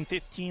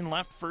 16:15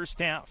 left first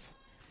half.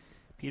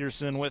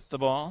 Peterson with the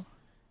ball.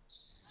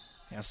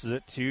 Passes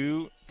it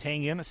to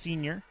Tangen, a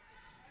senior.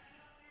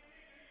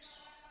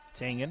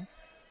 Tangen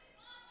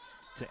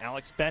to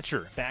Alex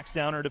Betcher. Backs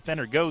down her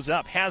defender. Goes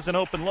up. Has an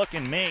open look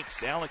and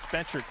makes. Alex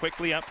Betcher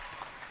quickly up.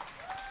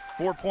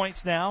 4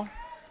 points now.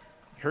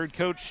 Heard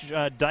Coach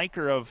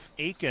Diker of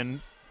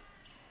Aiken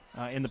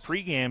in the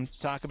pregame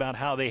talk about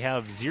how they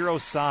have zero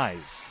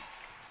size.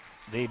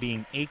 They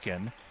being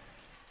Aiken.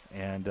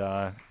 And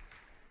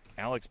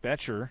Alex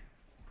Betcher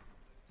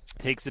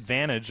takes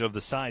advantage of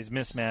the size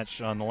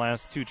mismatch on the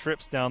last two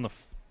trips down the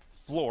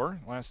floor.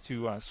 Last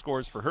two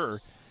scores for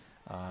her.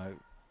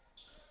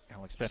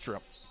 Alex Betcher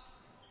up,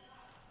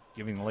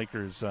 giving the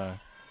Lakers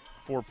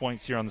 4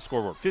 points here on the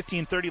scoreboard.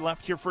 15:30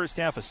 left here first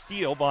half. A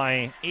steal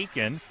by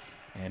Aiken.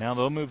 And now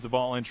they'll move the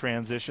ball in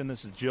transition.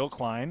 This is Jill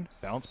Klein.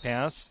 Bounce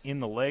pass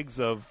in the legs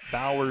of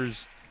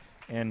Bowers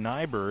and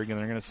Nyberg. And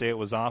they're going to say it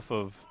was off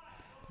of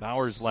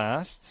Bowers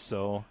last.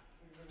 So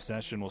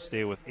possession will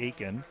stay with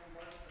Aiken.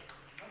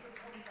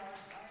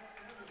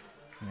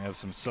 We have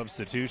some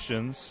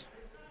substitutions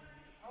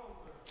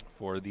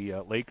for the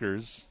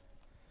Lakers.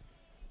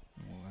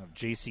 We'll have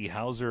J.C.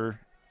 Hauser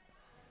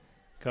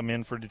come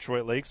in for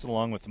Detroit Lakes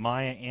along with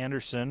Maya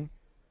Anderson.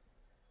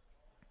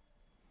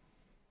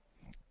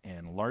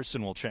 And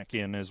Larson will check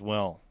in as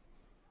well.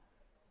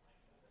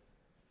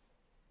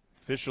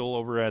 Official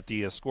over at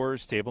the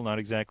scorers table, not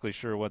exactly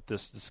sure what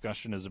this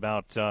discussion is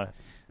about. Got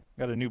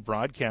a new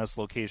broadcast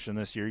location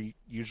this year,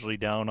 usually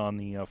down on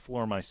the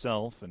floor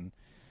myself, and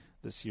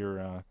this year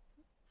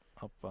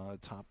up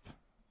top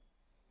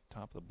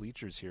of the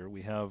bleachers here.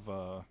 We have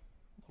a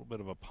little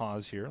bit of a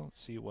pause here.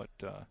 Let's see what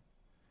they're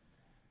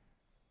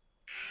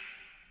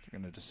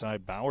going to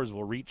decide. Bowers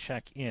will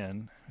recheck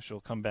in. She'll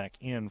come back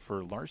in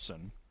for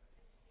Larson.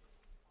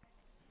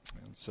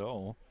 And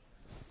so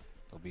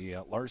it'll be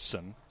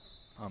Larson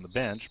on the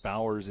bench.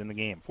 Bowers in the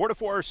game.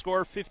 4-4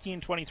 score,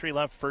 15:23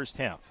 left first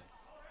half.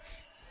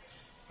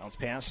 Bounce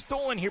pass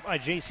stolen here by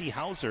J.C.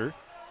 Hauser.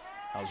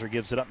 Hauser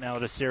gives it up now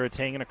to Sarah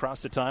Tangen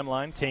across the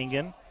timeline.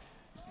 Tangen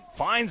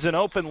finds an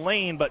open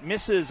lane but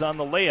misses on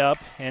the layup.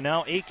 And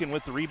now Aiken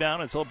with the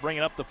rebound as he'll bring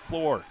it up the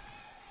floor.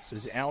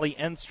 This is Allie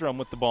Enstrom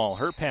with the ball.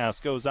 Her pass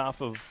goes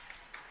off of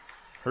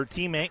her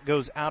teammate,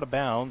 goes out of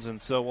bounds, and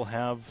so we'll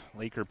have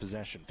Laker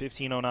possession.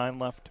 15:09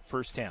 left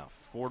first half.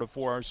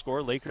 4-4 our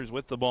score. Lakers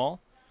with the ball,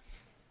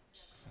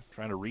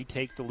 trying to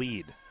retake the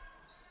lead.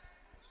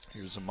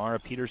 Here's Amara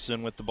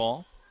Peterson with the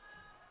ball.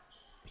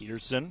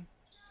 Peterson,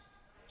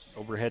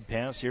 overhead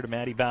pass here to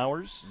Maddie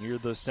Bowers near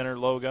the center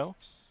logo.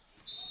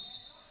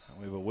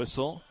 We have a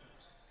whistle.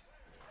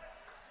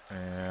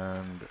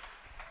 And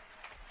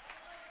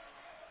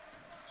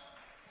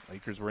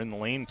Lakers were in the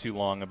lane too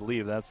long, I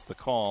believe. That's the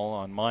call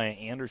on Maya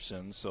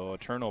Anderson, so a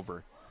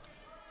turnover.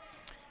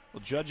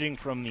 Well, judging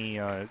from the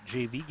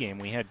JV game,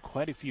 we had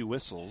quite a few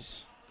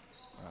whistles.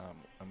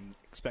 I'm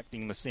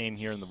expecting the same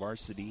here in the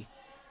varsity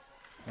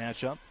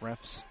matchup.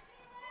 Refs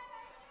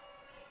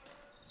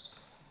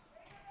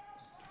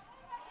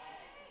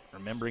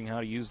remembering how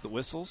to use the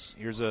whistles.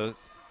 Here's a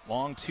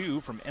long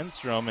two from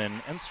Enstrom,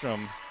 and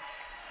Enstrom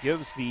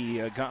gives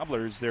the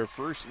Gobblers their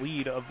first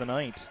lead of the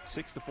night.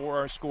 6-4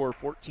 our score,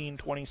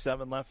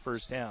 14:27 left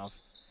first half.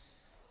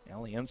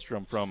 Allie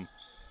Enstrom from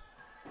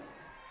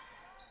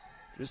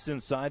just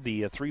inside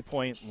the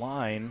three-point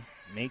line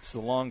makes the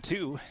long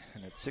two,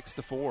 and it's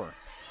 6-4.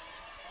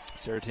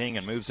 Sarah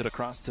Tangen moves it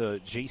across to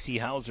J.C.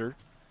 Hauser.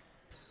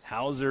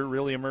 Hauser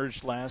really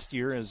emerged last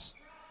year as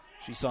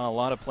she saw a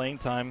lot of playing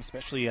time,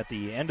 especially at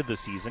the end of the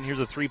season. Here's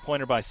a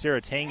three-pointer by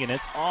Sarah Tangen.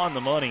 It's on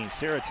the money.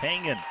 Sarah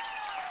Tangen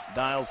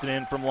dials it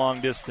in from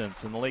long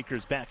distance, and the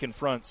Lakers back in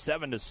front,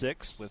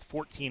 7-6, with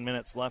 14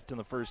 minutes left in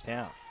the first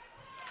half.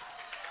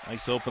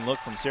 Nice open look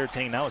from Sarah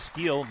Tangen. Now a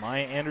steal.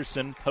 Maya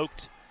Anderson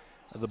poked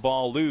the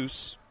ball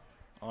loose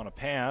on a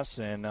pass,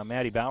 and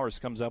Maddie Bowers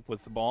comes up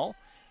with the ball.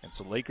 And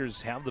so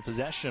Lakers have the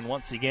possession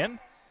once again,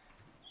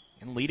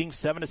 and leading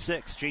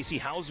 7-6. J.C.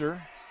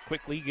 Hauser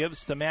quickly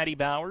gives to Maddie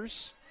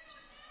Bowers.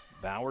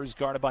 Bowers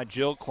guarded by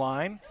Jill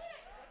Klein.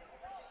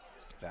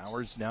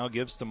 Bowers now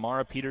gives to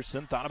Mara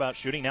Peterson. Thought about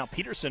shooting. Now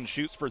Peterson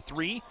shoots for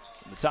three.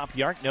 From the top of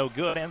the arc, no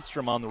good.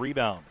 Enstrom on the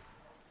rebound.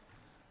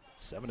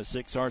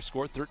 7-6 our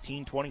score,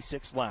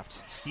 13:26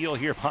 left. Steal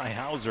here by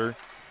Hauser.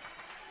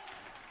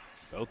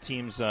 Both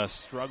teams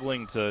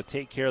struggling to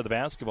take care of the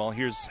basketball.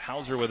 Here's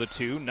Hauser with a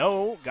 2.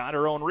 No. Got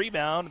her own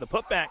rebound. The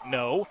putback,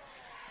 no.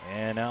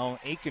 And now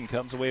Aiken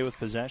comes away with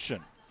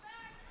possession.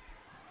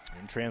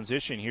 In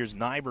transition, here's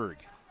Nyberg.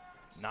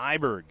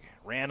 Nyberg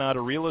ran out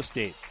of real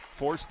estate.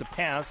 Forced the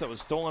pass that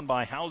was stolen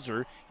by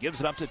Hauser.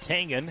 Gives it up to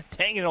Tangen.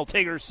 Tangen will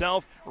take it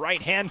herself.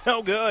 Right hand,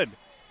 no good.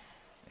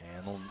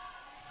 And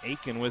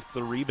Aiken with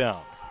the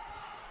rebound.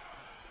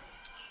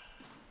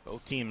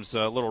 Both teams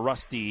a little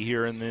rusty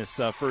here in this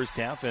first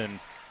half, and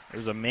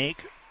there's a make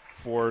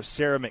for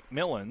Sarah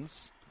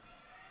McMillans.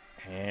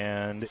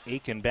 And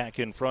Aiken back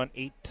in front,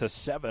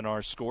 8-7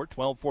 our score,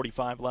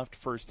 12:45 left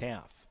first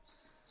half.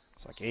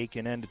 Looks like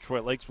Aiken and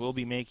Detroit Lakes will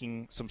be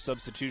making some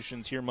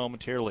substitutions here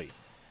momentarily.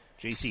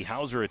 J.C.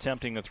 Hauser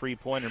attempting a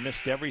three-pointer,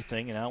 missed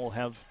everything, and now we'll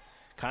have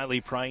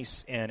Kylie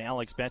Price and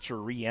Alex Betcher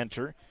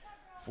re-enter.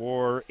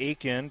 For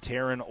Aiken,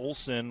 Taryn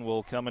Olson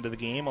will come into the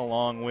game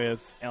along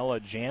with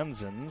Ella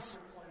Jansens.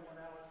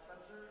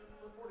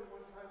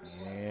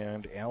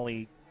 And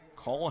Allie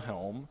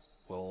Kohlhelm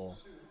will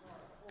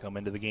come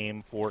into the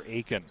game for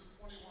Aiken.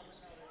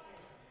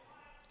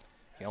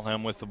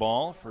 Kohlhelm with the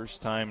ball.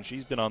 First time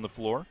she's been on the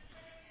floor.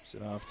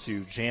 Sit off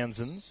to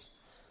Jansens.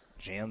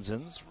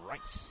 Jansens,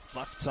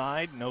 left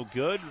side, no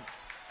good.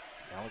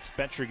 Alex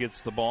Betcher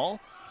gets the ball.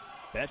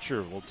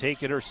 Betcher will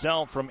take it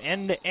herself from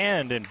end to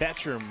end, and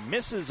Betcher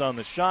misses on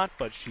the shot,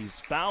 but she's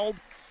fouled,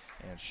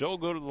 and she'll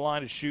go to the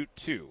line to shoot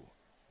 2.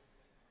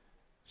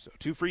 So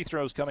 2 free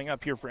throws coming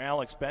up here for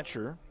Alex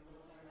Betcher.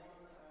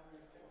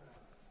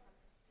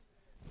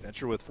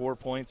 Betcher with 4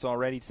 points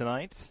already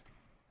tonight.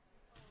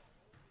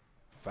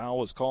 Foul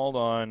was called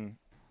on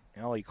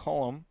Allie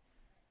Cullum.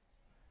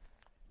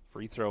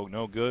 Free throw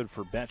no good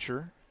for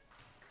Betcher.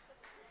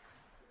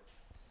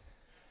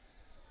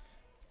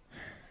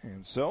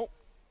 And so,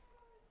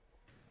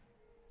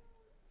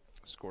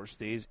 score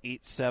stays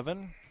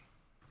 8-7.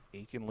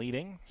 Aiken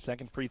leading.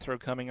 Second free throw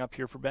coming up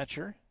here for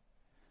Betcher.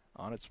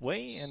 On its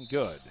way and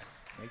good.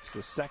 Makes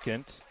the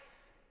second,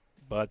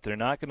 but they're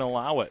not going to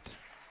allow it.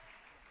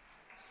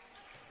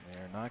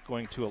 They're not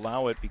going to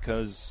allow it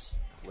because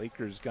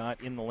Lakers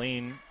got in the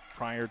lane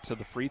prior to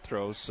the free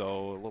throw,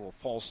 so a little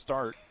false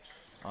start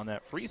on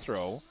that free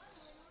throw.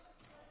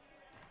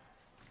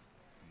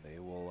 They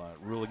will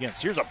rule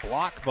against. Here's a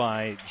block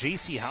by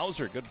J.C.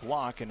 Hauser. Good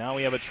block, and now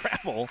we have a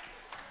travel.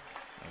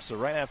 So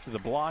right after the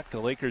block, the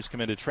Lakers come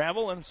into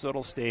travel, and so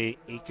it'll stay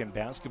Aiken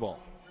basketball.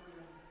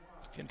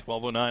 Again,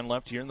 12:09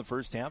 left here in the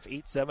first half.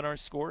 8-7 our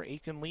score.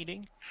 Aiken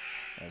leading.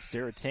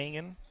 Sarah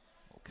Tangen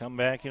will come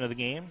back into the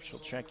game. She'll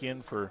check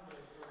in for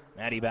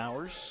Maddie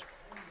Bowers.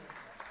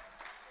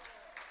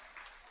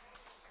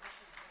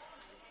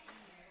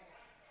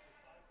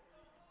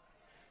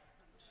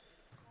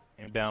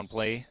 Inbound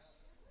play.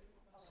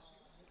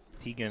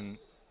 Tegan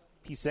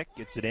Pisek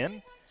gets it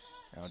in.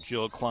 Now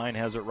Jill Klein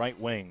has it right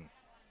wing.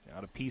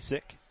 Out of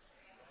Pisek.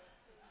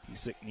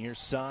 Pisek near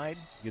side.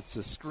 Gets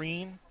a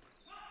screen.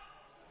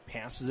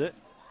 Passes it.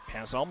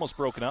 Pass almost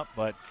broken up,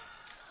 but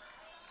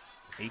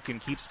Aiken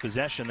keeps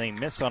possession. They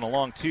miss on a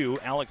long 2.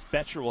 Alex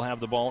Betcher will have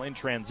the ball in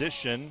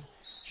transition.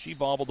 She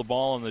bobbled the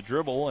ball on the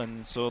dribble,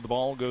 and so the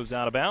ball goes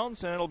out of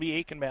bounds, and it'll be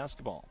Aiken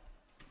basketball.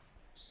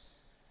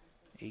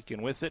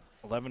 Aiken with it.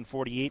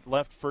 11:48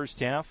 left first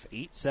half.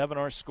 8-7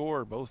 our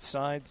score. Both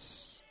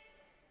sides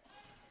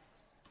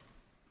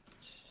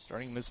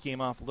starting this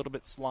game off a little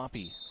bit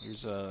sloppy.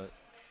 Here's a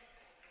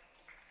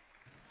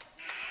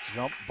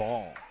jump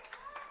ball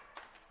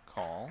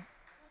call.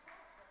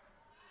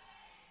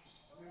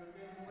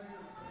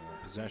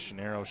 Possession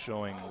arrow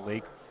showing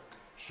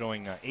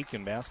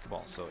Aiken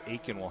basketball. So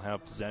Aiken will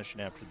have possession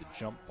after the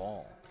jump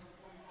ball.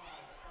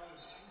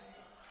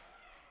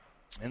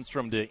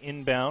 Enstrom to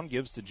inbound,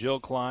 gives to Jill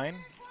Klein.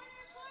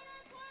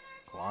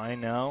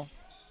 Klein now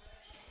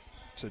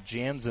to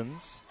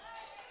Jansens.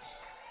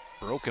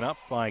 Broken up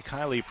by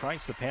Kylie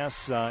Price. The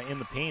pass in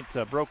the paint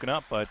broken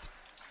up, but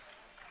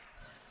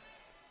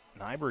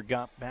Nyberg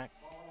got back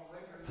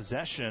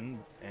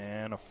possession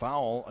and a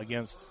foul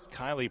against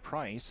Kylie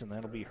Price, and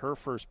that'll be her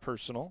first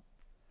personal.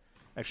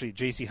 Actually,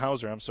 J.C.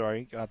 Hauser,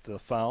 got the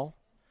foul.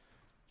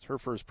 It's her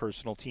first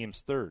personal,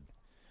 team's third.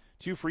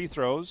 2 free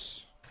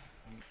throws.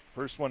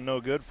 First one no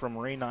good from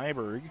Ray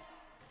Nyberg.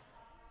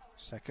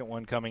 Second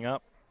one coming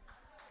up.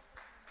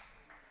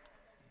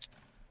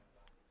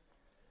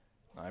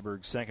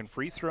 Nyberg's second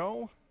free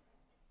throw.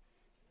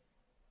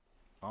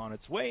 On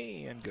its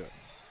way and good.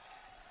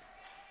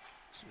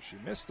 So she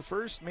missed the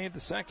first, made the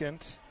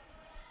second.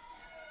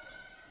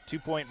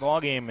 2-point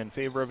ball game in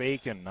favor of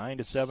Aiken.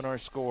 9-7 our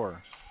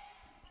score.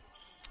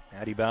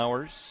 Maddie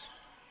Bowers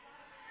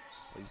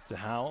plays to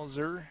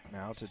Hauser.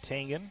 Now to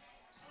Tangen.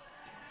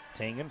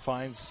 Tangen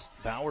finds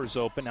Bowers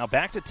open. Now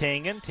back to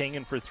Tangen.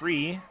 Tangen for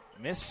 3.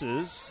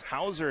 Misses.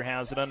 Hauser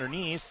has it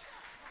underneath.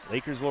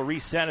 Lakers will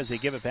reset as they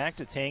give it back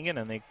to Tangen,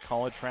 and they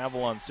call a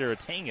travel on Sarah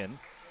Tangen.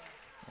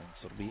 And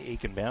so it'll be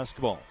Aiken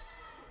basketball.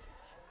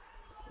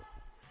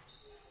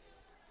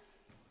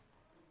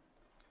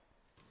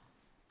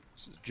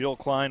 This is Jill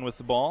Klein with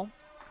the ball.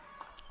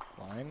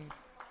 Klein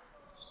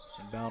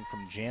inbound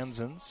from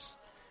Jansens.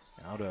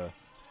 Now to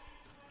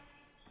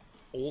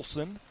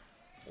Olsen.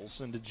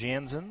 Olsen to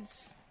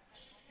Janssens.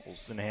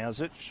 Olsen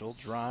has it. She'll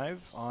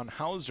drive on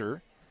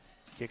Hauser.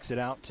 Kicks it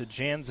out to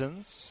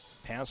Janssens.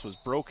 Pass was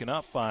broken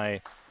up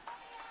by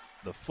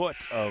the foot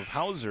of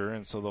Hauser,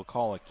 and so they'll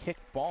call a kick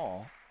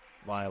ball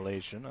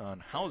violation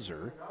on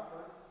Hauser.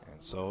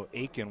 And so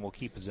Aiken will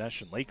keep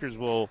possession. Lakers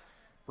will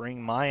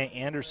bring Maya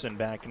Anderson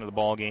back into the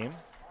ball game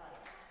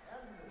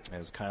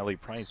as Kylie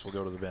Price will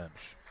go to the bench.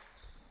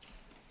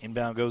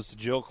 Inbound goes to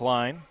Jill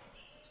Klein.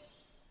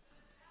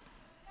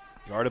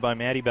 Guarded by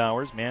Maddie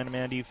Bowers.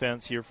 Man-to-man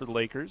defense here for the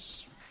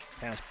Lakers.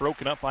 Pass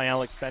broken up by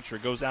Alex Betcher.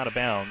 Goes out of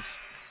bounds.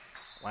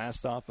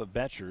 Last off of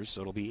Betcher,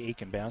 so it'll be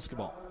Aiken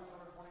basketball.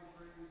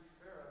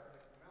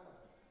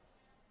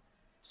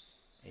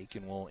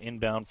 Aiken will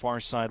inbound far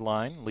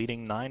sideline,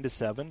 leading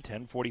 9-7,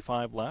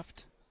 10:45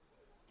 left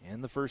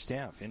in the first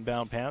half.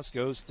 Inbound pass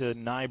goes to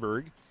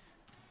Nyberg.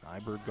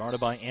 Nyberg guarded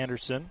by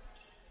Anderson.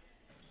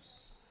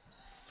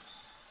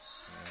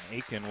 And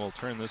Aiken will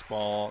turn this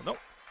ball. Nope.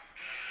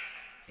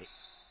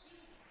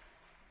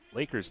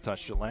 Lakers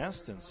touched it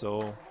last, and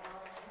so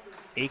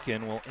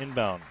Aiken will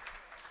inbound.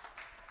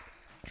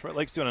 Detroit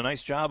Lakes doing a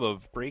nice job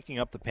of breaking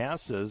up the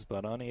passes,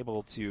 but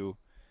unable to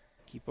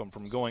keep them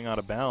from going out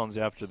of bounds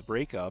after the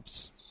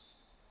breakups.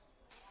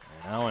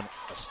 And now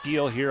a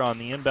steal here on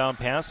the inbound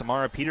pass.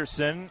 Amara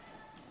Peterson.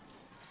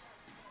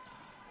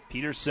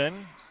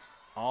 Peterson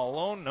all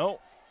alone.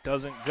 No,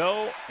 doesn't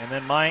go. And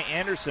then Maya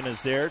Anderson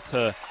is there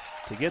to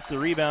get the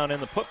rebound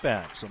and the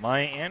putback. So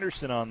Maya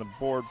Anderson on the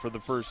board for the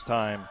first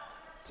time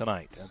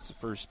tonight. That's the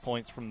first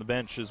points from the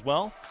bench as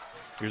well.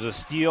 Here's a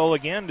steal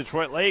again.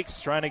 Detroit Lakes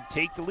trying to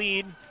take the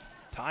lead.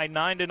 Tied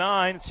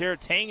 9-9. Sarah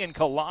Tangen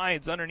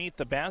collides underneath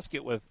the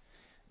basket with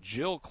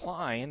Jill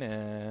Klein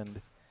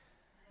and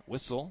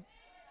whistle.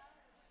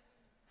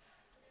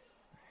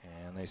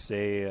 And they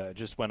say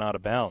just went out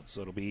of bounds.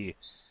 So it'll be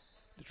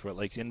Detroit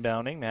Lakes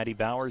inbounding. Maddie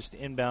Bowers to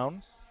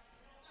inbound.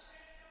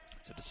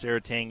 So to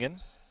Sarah Tangen.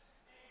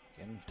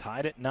 Again,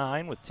 tied at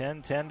 9 with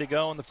 10:10 to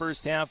go in the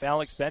first half.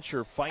 Alex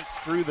Betcher fights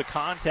through the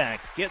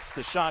contact, gets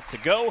the shot to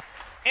go,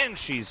 and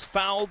she's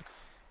fouled.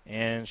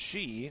 And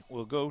she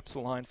will go to the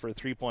line for a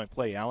three-point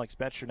play. Alex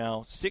Betcher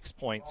now 6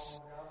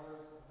 points.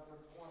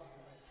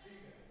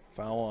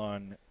 Foul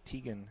on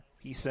Tegan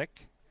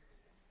Pisek.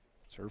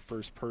 It's her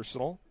first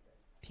personal.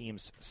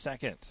 Team's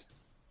second.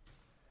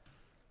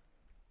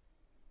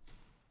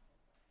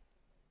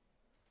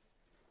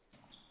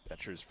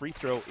 Betcher's free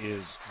throw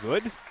is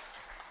good. And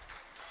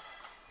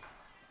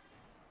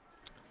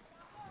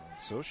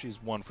so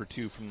she's 1 for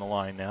 2 from the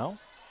line now.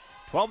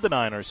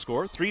 12-9 our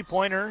score.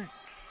 Three-pointer,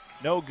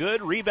 no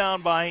good.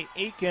 Rebound by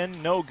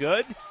Aiken, no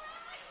good.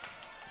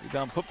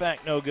 Rebound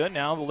putback, no good.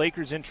 Now the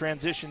Lakers in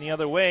transition the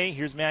other way.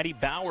 Here's Maddie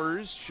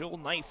Bowers. She'll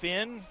knife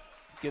in.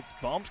 Gets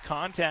bumped.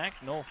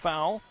 Contact. No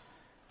foul.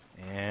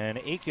 And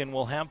Aiken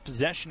will have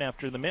possession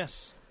after the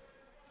miss.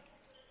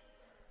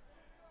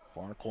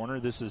 Far corner.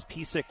 This is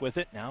Pisek with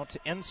it. Now to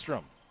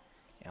Enstrom.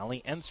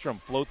 Allie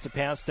Enstrom floats a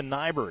pass to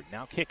Nyberg.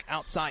 Now kick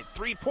outside.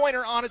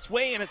 Three-pointer on its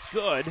way, and it's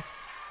good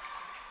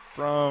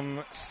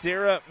from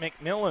Sarah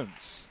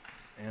McMillans.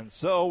 And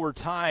so we're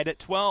tied at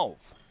 12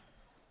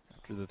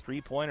 after the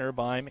three-pointer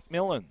by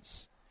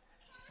McMillans.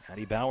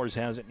 Maddie Bowers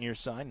has it near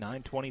side.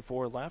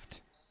 9:24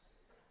 left.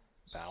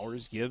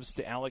 Bowers gives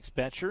to Alex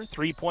Betcher.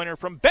 Three-pointer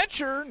from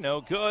Betcher.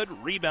 No good.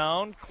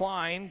 Rebound.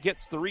 Klein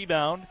gets the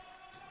rebound.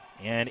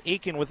 And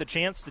Aiken with a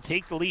chance to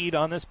take the lead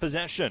on this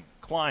possession.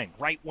 Klein,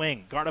 right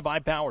wing, guarded by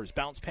Bowers.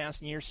 Bounce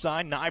pass near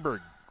side.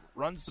 Nyberg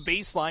runs the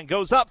baseline,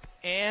 goes up,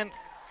 and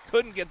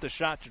couldn't get the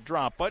shot to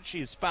drop, but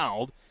she's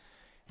fouled.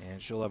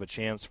 And she'll have a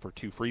chance for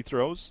 2 free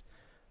throws.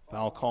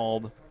 Foul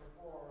called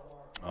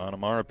on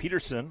Amara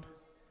Peterson.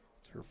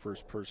 It's her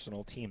first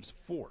personal, team's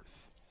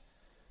 4th.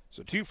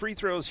 So 2 free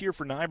throws here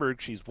for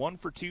Nyberg. She's 1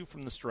 for 2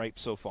 from the stripe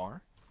so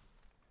far.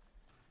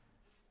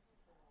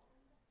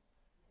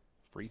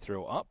 Free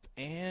throw up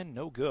and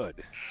no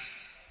good.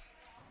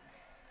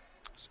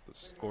 So the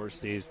score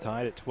stays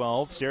tied at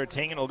 12. Sarah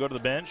Tangen will go to the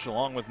bench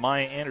along with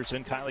Maya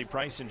Anderson, Kylie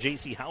Price, and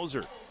J.C.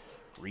 Hauser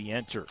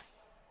re-enter.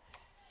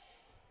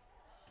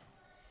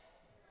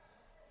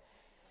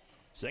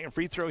 Second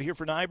free throw here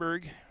for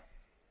Nyberg.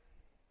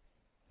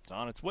 It's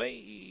on its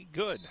way.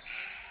 Good.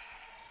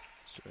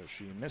 So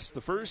she missed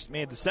the first,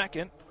 made the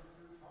second.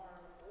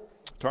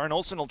 Taryn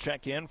Olsen will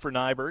check in for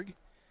Nyberg.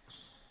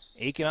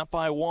 Aiken up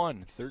by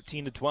 1,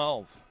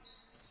 13-12.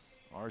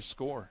 Our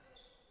score.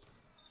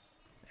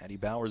 Maddie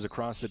Bowers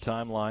across the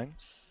timeline.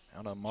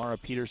 Out on Mara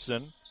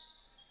Peterson.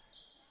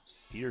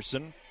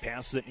 Peterson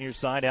passes it near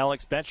side.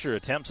 Alex Betcher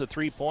attempts a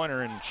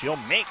three-pointer, and she'll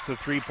make the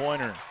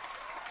three-pointer.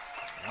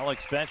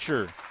 Alex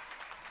Betcher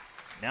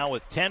now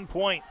with 10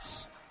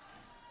 points.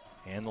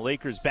 And the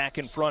Lakers back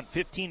in front,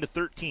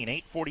 15-13.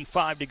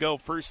 8:45 to go,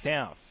 first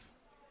half.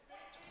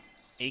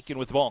 Aiken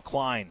with the ball.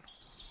 Klein.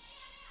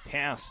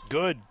 Pass,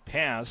 good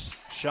pass.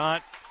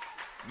 Shot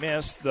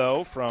missed,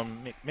 though,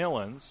 from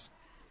McMillans.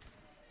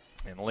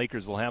 And the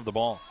Lakers will have the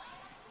ball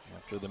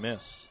after the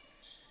miss.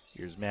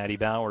 Here's Maddie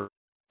Bauer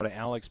to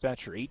Alex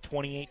Betcher.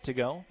 8:28 to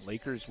go.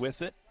 Lakers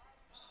with it.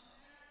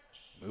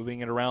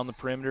 Moving it around the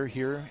perimeter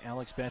here,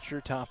 Alex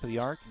Betcher, top of the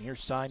arc. Near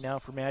side now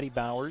for Maddie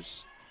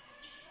Bowers.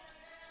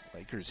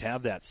 Lakers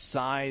have that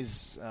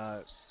size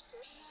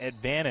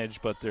advantage,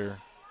 but they're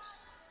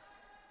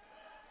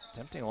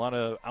attempting a lot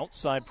of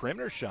outside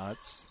perimeter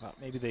shots.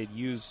 Thought maybe they'd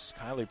use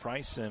Kylie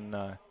Price and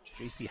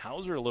J.C.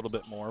 Hauser a little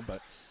bit more,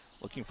 but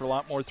looking for a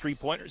lot more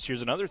three-pointers.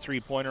 Here's another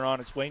three-pointer on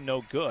its way,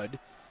 no good.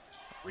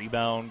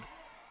 Rebound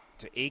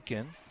to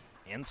Aiken.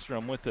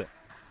 Enstrom with it.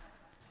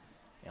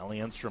 Ellie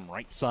Enstrom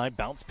right side,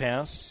 bounce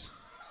pass.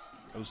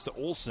 Goes to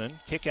Olsen.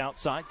 Kick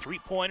outside,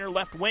 three-pointer,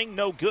 left wing,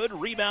 no good.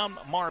 Rebound,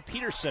 Amara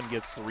Peterson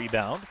gets the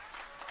rebound.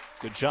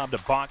 Good job to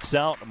box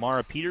out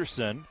Amara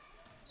Peterson.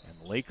 And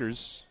the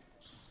Lakers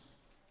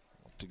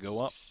want to go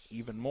up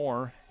even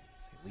more.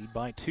 They lead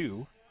by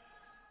 2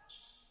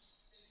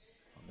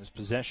 on this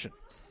possession.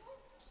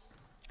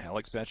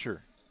 Alex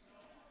Betcher,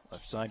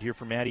 left side here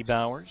for Maddie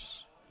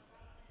Bowers.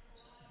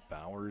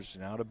 Bowers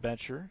now to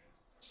Betcher.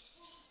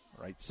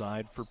 Right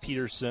side for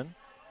Peterson.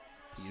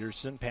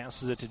 Peterson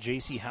passes it to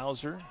J.C.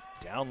 Hauser.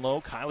 Down low,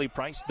 Kylie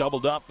Price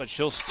doubled up, but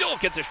she'll still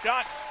get the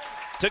shot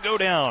to go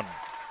down.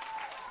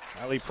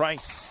 Kylie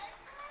Price,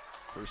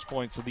 first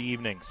points of the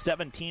evening.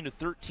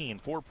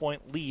 17-13,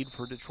 4-point lead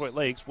for Detroit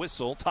Lakes.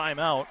 Whistle,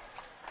 timeout,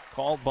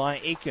 called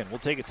by Aiken. We'll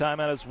take a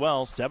timeout as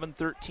well.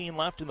 7:13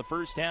 left in the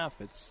first half.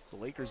 It's the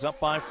Lakers up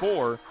by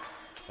 4.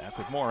 Back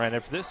with more right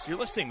after this. You're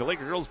listening to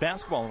Laker Girls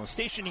Basketball on the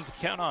station you can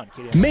count on.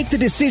 Make the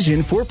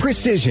decision for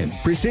Precision.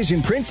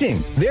 Precision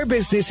Printing. Their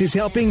business is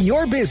helping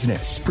your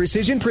business.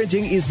 Precision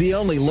Printing is the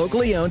only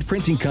locally owned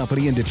printing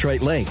company in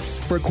Detroit Lakes.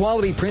 For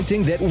quality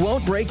printing that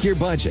won't break your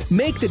budget,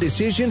 make the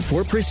decision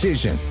for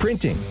Precision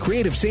Printing.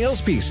 Creative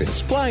sales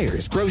pieces,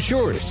 flyers,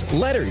 brochures,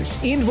 letters,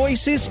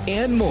 invoices,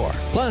 and more.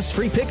 Plus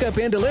free pickup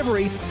and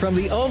delivery from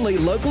the only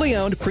locally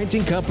owned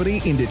printing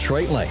company in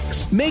Detroit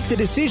Lakes. Make the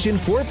decision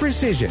for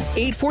Precision.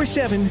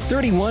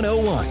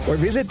 847-3101 or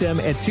visit them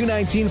at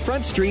 219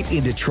 Front Street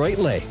in Detroit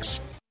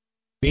Lakes.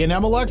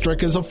 B&M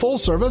Electric is a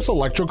full-service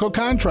electrical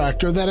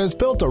contractor that has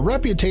built a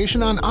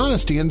reputation on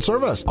honesty and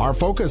service. Our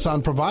focus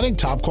on providing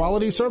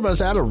top-quality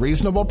service at a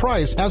reasonable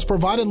price has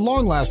provided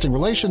long-lasting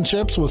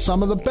relationships with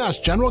some of the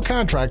best general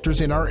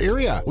contractors in our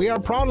area. We are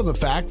proud of the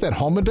fact that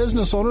home and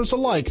business owners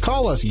alike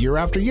call us year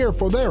after year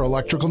for their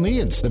electrical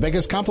needs. The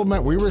biggest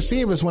compliment we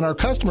receive is when our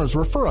customers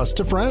refer us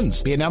to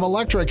friends. B&M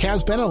Electric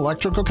has been an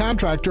electrical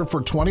contractor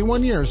for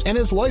 21 years and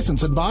is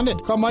licensed and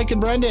bonded. Call Mike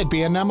and Brenda at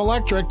B&M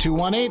Electric,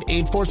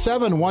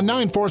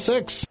 218-847-1946. All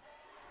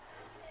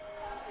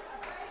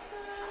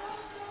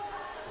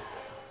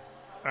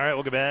right,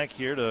 we'll go back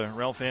here to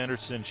Ralph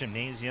Anderson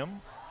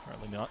Gymnasium.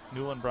 Charlie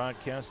Newland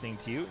broadcasting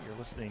to you. You're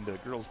listening to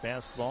girls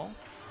basketball.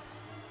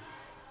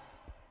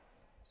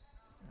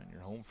 And you're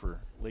home for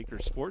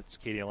Lakers sports,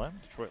 KDLM,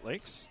 Detroit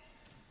Lakes.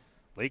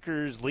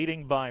 Lakers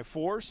leading by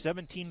 4,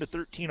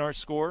 17-13 our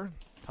score.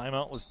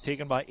 Timeout was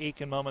taken by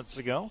Aiken moments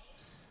ago.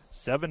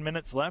 7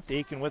 minutes left,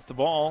 Aiken with the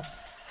ball.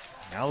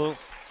 Now they'll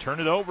turn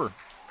it over.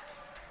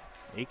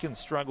 Aiken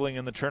struggling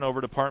in the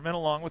turnover department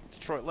along with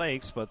Detroit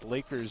Lakes, but the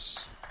Lakers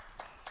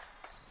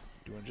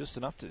doing just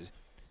enough to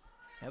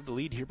have the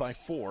lead here by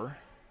 4.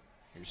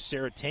 Here's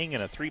Sarah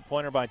Tangen, a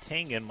three-pointer by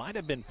Tangen. Might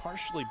have been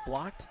partially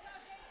blocked.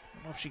 I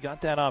don't know if she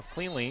got that off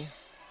cleanly.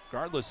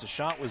 Regardless, the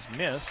shot was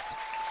missed.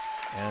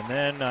 And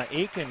then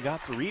Aiken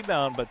got the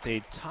rebound, but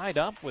they tied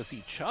up with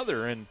each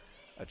other, and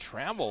a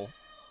travel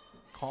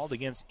called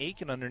against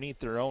Aiken underneath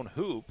their own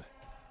hoop.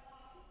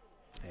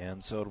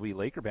 And so it'll be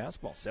Laker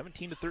basketball.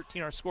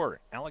 17-13 our score.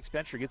 Alex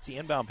Betcher gets the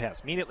inbound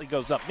pass. Immediately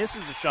goes up.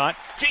 Misses a shot.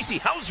 J.C.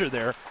 Hauser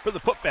there for the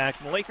putback.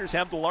 And the Lakers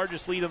have the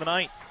largest lead of the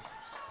night.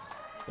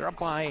 They're up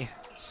by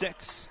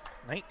 6.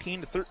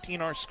 19-13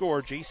 our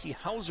score. J.C.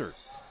 Hauser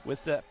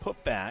with that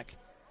putback.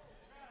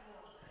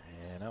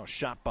 And that was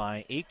shot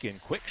by Aiken.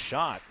 Quick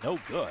shot. No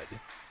good.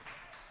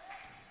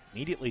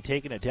 Immediately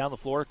taking it down the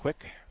floor.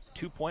 Quick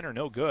two-pointer.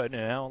 No good.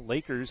 And now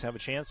Lakers have a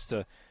chance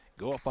to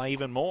go up by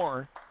even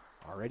more.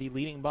 Already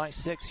leading by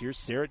 6. Here's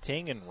Sarah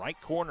Tangen, right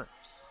corner.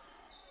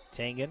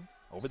 Tangen,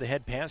 over the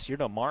head pass here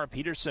to Amara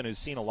Peterson, who's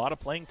seen a lot of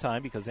playing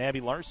time because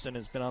Abby Larson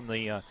has been on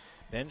the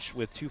bench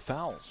with 2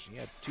 fouls. She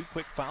had 2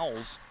 quick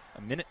fouls,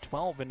 a minute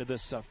 12 into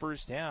this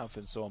first half,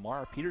 and so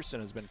Amara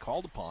Peterson has been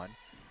called upon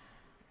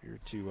here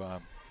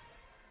to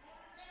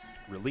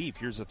relieve.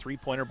 Here's a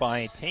three-pointer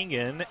by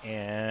Tangen,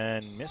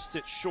 and missed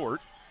it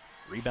short.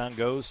 Rebound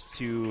goes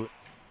to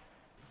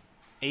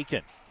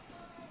Aiken.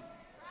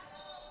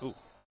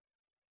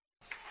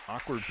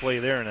 Awkward play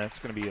there, and that's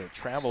going to be a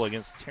travel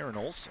against Taryn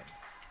Olsen.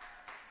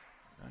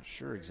 Not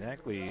sure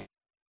exactly.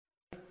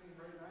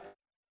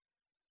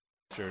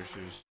 Sure,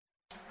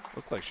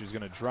 looked like she was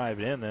going to drive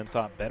it in, then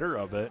thought better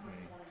of it,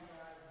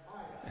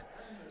 and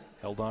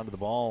held on to the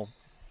ball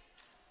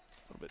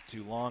a little bit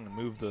too long and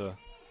moved the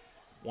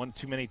one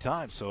too many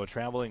times. So a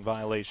traveling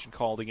violation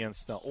called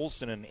against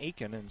Olsen and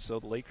Aiken, and so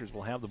the Lakers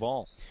will have the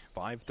ball.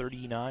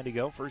 5:39 to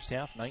go, first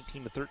half,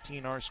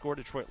 19-13 our score.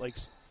 Detroit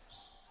Lakes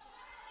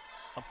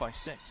up by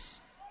 6.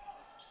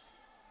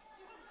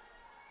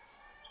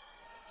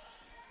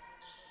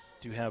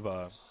 Do have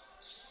a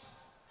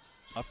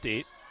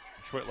update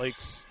Detroit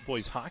Lakes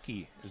boys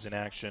hockey is in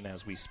action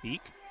as we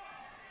speak.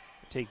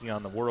 Taking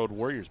on the World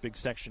Warriors, big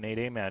Section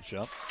 8A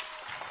matchup.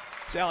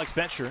 It's Alex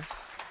Betcher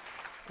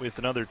with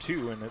another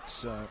 2, and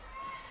it's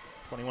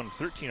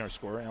 21-13 our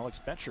score. Alex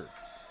Betcher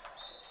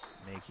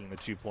making the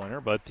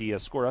 2-pointer, but the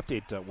score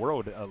update,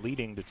 Warroad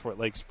leading Detroit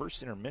Lakes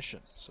first intermission.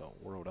 So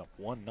Warroad up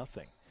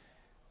 1-0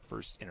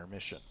 first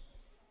intermission.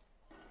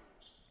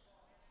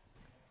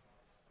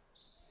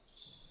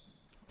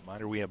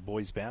 Reminder, we have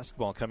boys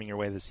basketball coming your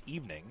way this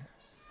evening.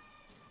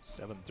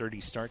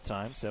 7:30 start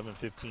time,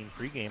 7:15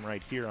 pregame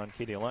right here on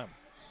KDLM.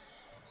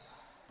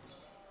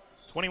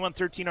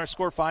 21-13 our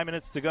score, 5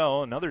 minutes to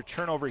go. Another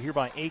turnover here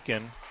by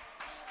Aiken.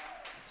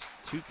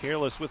 Too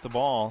careless with the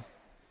ball.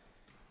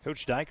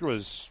 Coach Dyker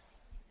was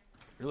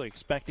really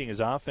expecting his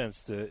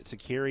offense to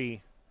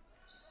carry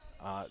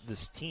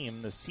this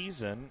team this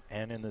season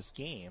and in this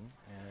game,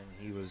 and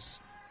he was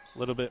a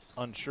little bit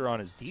unsure on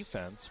his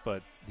defense,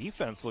 but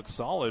defense looks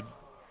solid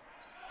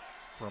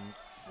from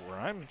where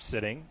I'm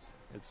sitting.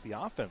 It's the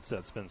offense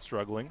that's been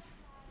struggling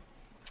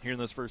here in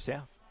this first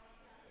half.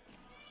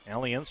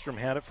 Allie Enstrom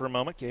had it for a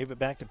moment, gave it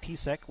back to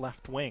Pisek,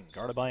 left wing,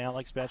 guarded by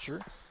Alex Betcher.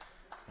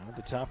 Out at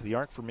the top of the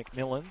arc for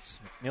McMillans.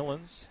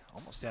 McMillans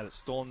almost had it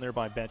stolen there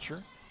by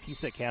Betcher.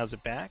 Pisek has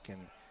it back,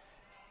 and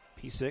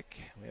Pisek,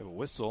 we have a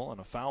whistle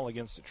and a foul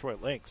against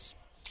Detroit Lakes.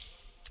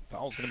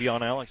 Foul's going to be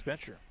on Alex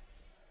Betcher.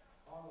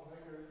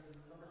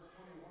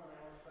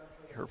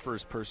 Her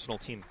first personal,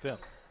 team 5th.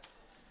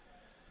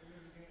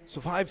 So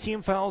 5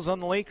 team fouls on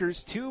the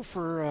Lakers, 2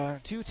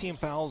 team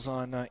fouls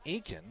on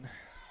Aiken.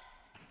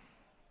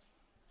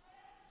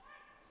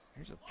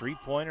 Here's a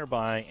 3-pointer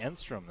by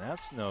Enstrom.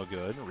 That's no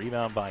good.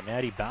 Rebound by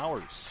Maddie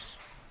Bowers.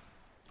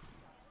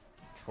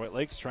 Detroit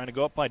Lakes trying to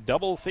go up by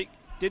double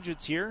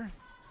digits here.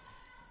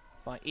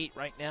 By 8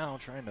 right now,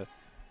 trying to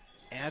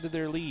add to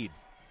their lead.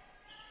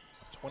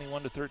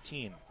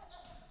 21-13.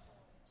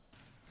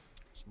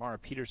 Mara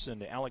Peterson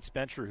to Alex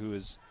Betcher, who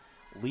is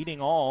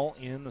leading all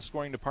in the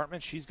scoring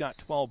department. She's got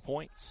 12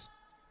 points.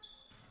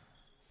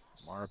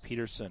 Mara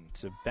Peterson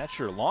to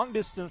Betcher. Long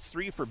distance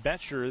 3 for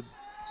Betcher.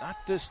 Not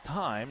this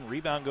time.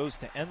 Rebound goes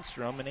to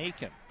Enstrom and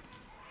Aiken.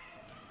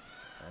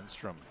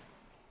 Enstrom.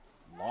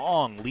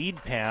 Long lead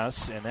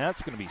pass, and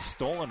that's going to be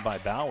stolen by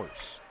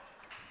Bowers.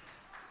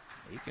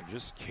 Aiken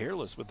just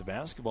careless with the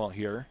basketball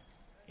here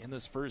in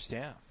this first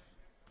half.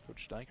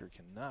 Coach Dyker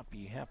cannot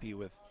be happy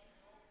with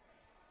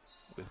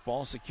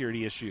ball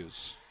security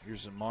issues.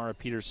 Here's Mara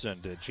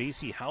Peterson to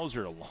J.C.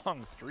 Hauser,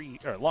 long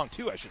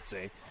 2, I should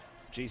say.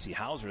 J.C.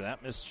 Hauser,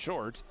 that missed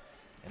short.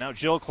 And now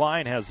Jill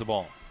Klein has the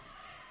ball.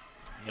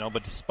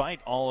 But despite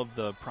all of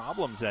the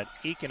problems that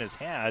Aiken has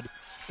had,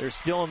 they're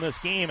still in this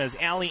game as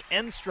Allie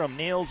Enstrom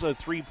nails a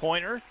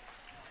 3-pointer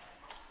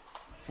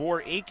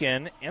for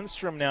Aiken.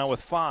 Enstrom now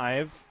with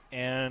 5,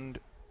 and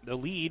the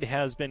lead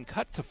has been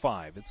cut to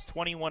 5. It's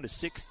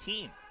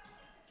 21-16.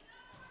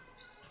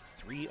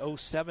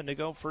 3:07 to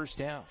go first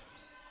half.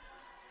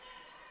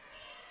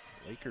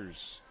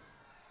 Lakers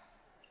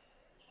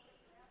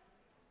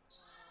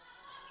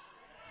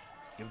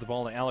give the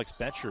ball to Alex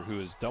Betcher, who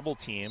is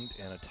double-teamed,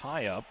 and a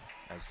tie-up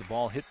as the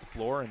ball hit the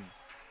floor, and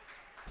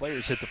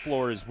players hit the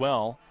floor as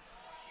well.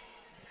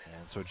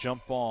 And so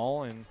jump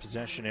ball and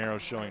possession arrow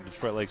showing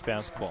Detroit Lakes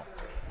basketball.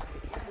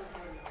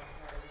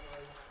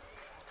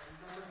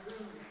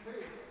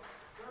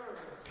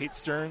 Kate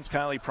Stearns,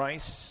 Kylie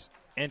Price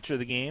enter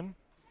the game.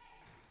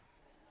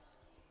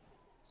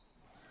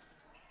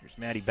 Here's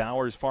Maddie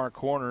Bowers, far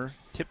corner.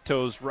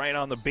 Tiptoes right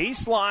on the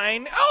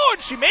baseline. Oh,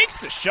 and she makes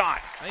the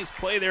shot. Nice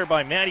play there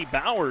by Maddie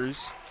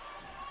Bowers.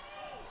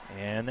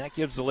 And that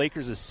gives the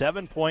Lakers a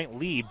 7-point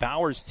lead.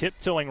 Bowers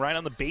tiptoeing right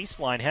on the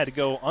baseline. Had to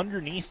go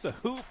underneath the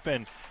hoop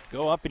and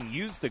go up and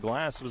use the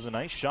glass. It was a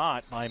nice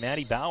shot by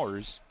Maddie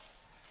Bowers.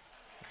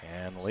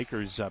 And the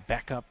Lakers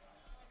back up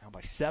now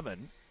by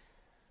 7.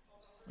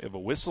 We have a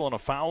whistle and a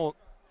foul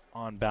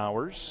on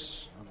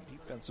Bowers on the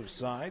defensive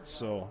side,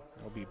 so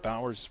it'll be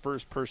Bowers'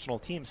 first personal,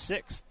 team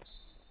 6th.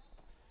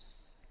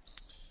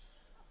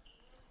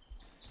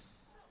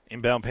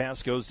 Inbound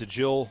pass goes to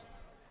Jill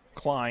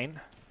Klein.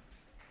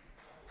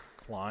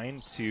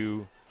 Klein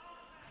to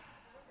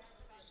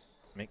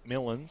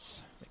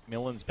McMillans.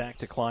 McMillans back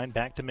to Klein,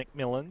 back to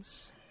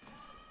McMillans.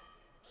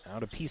 Now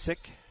to Pisek.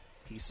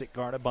 Pisek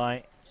guarded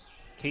by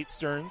Kate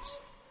Stearns.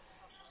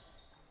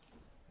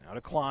 Now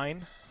to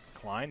Klein.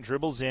 Klein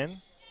dribbles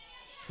in.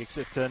 Kicks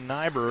it to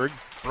Nyberg.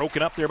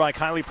 Broken up there by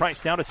Kylie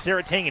Price. Now to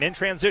Sarah Tangen in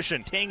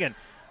transition. Tangen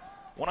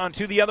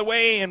 1-on-2 the other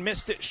way and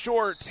missed it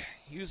short.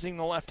 Using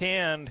the left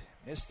hand.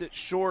 Missed it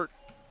short.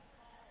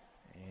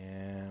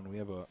 And we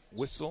have a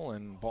whistle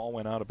and ball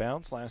went out of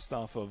bounds. Last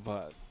off of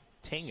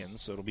Tangen,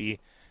 so it'll be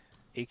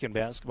Aiken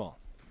basketball.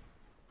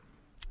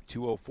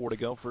 2:04 to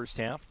go first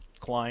half.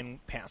 Klein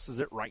passes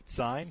it right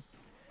side.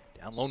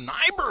 Down low,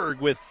 Nyberg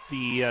with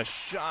the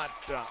shot.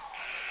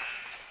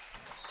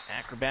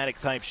 Acrobatic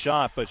type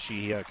shot, but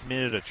she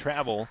committed a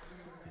travel,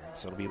 and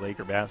so it'll be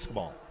Laker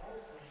basketball.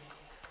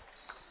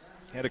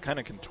 Had to kind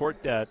of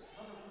contort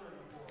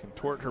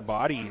her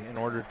body in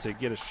order to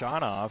get a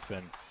shot off,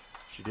 and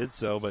She did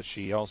so, but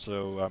she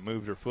also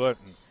moved her foot,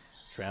 and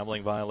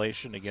traveling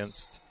violation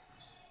against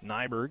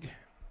Nyberg.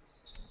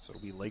 So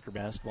it'll be Laker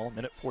basketball.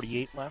 Minute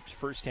 48 left,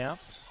 first half.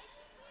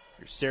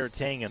 Here's Sarah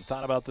Tangen.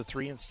 Thought about the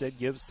three, instead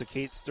gives to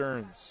Kate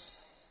Stearns.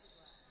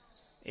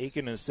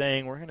 Aiken is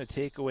saying, we're going to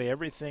take away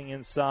everything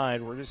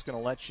inside. We're just going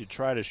to let you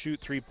try to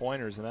shoot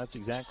three-pointers, and that's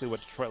exactly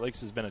what Detroit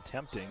Lakes has been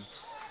attempting.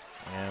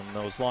 And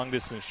those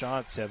long-distance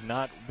shots have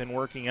not been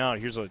working out.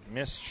 Here's a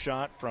missed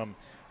shot from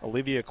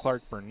Olivia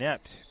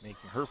Clark-Burnett,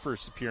 making her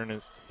first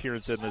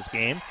appearance in this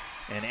game.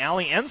 And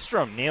Allie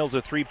Enstrom nails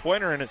a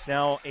three-pointer, and it's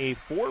now a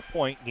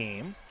 4-point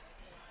game.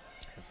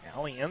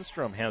 Allie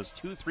Enstrom has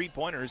 2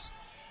 3-pointers.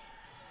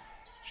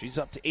 She's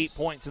up to 8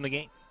 points in the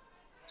game.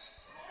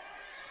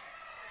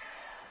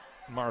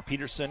 Mara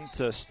Peterson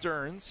to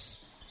Stearns.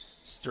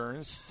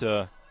 Stearns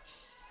to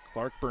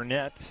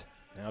Clark-Burnett.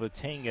 Now to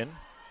Tangen.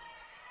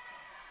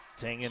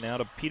 Tangen now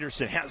to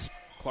Peterson. Has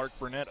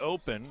Clark-Burnett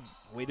open.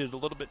 Waited a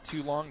little bit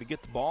too long to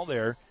get the ball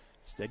there.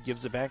 Instead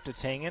gives it back to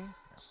Tangen.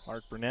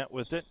 Clark-Burnett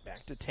with it.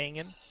 Back to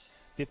Tangen.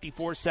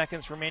 54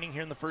 seconds remaining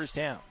here in the first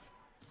half.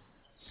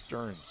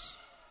 Stearns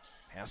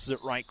passes it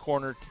right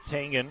corner to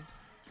Tangen.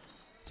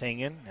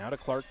 Tangen now to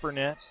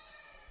Clark-Burnett.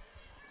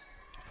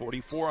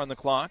 44 on the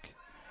clock.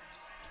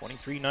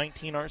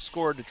 23-19 our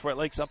score. Detroit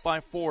Lakes up by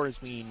 4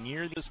 as we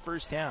near this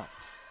first half.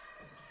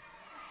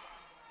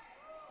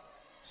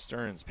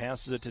 Stearns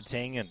passes it to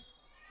Tangen.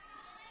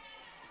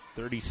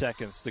 30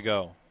 seconds to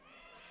go.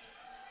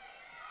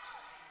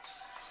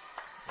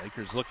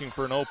 Lakers looking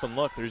for an open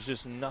look. There's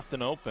just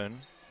nothing open.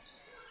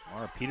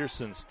 Mara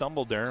Peterson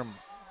stumbled there.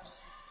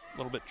 A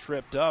little bit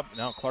tripped up.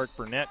 Now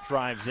Clark-Burnett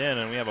drives in,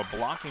 and we have a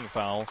blocking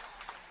foul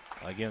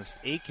against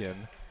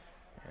Aiken.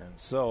 And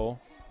so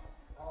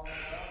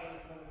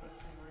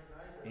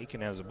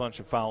Aiken has a bunch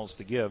of fouls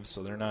to give,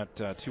 so they're not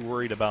too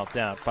worried about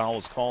that. Foul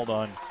is called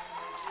on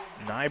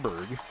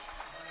Nyberg.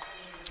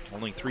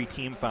 Only 3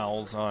 team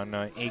fouls on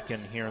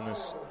Aiken here in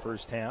this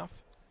first half.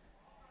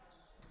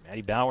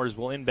 Maddie Bowers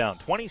will inbound.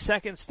 20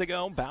 seconds to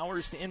go.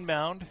 Bowers to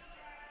inbound.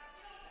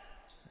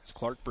 As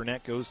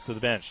Clark-Burnett goes to the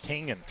bench.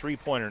 Tangen,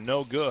 three-pointer,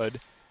 no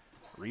good.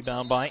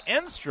 Rebound by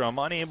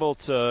Enstrom, unable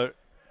to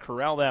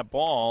corral that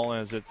ball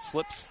as it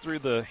slips through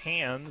the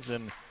hands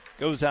and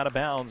goes out of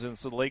bounds. And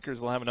so the Lakers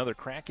will have another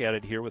crack at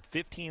it here with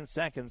 15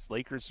 seconds.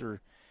 Lakers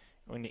are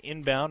going to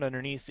inbound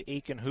underneath the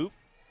Aiken hoop.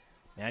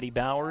 Maddie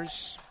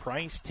Bowers,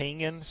 Price,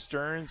 Tangen,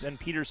 Stearns, and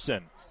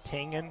Peterson.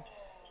 Tangen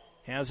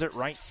has it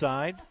right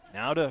side.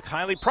 Now to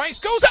Kylie Price.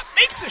 Goes up,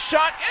 makes a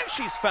shot, and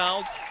she's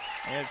fouled.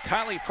 And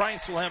Kylie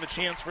Price will have a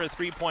chance for a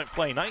 3-point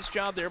play. Nice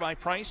job there by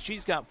Price.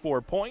 She's got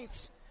 4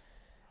 points.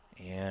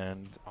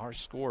 And our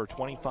score,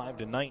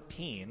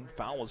 25-19.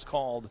 Foul was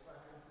called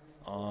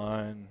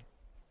on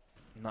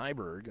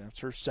Nyberg. That's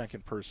her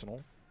second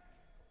personal.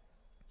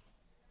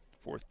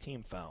 4th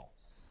team foul.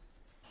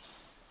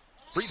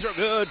 Free throw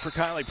good for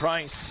Kylie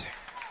Price.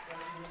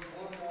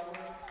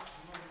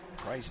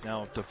 Price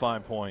now up to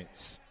 5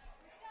 points.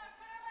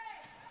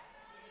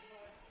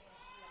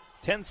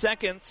 10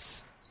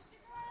 seconds.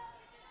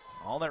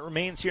 All that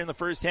remains here in the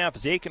first half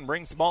as Aiken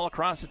brings the ball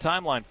across the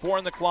timeline. 4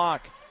 on the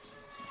clock.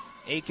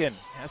 Aiken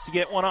has to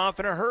get one off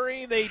in a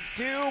hurry. They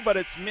do, but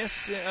it's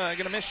going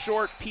to miss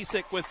short.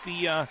 Pisak with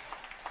the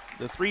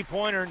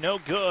three-pointer, no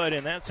good,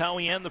 and that's how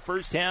we end the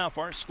first half.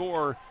 Our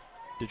score,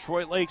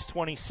 Detroit Lakes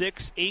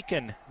 26,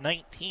 Aiken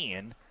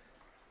 19.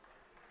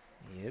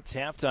 It's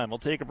halftime. We'll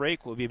take a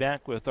break. We'll be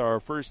back with our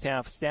first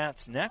half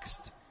stats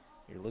next.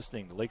 You're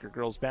listening to Laker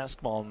Girls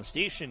Basketball on the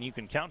station you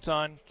can count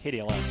on,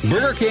 KDLM.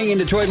 Burger King in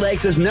Detroit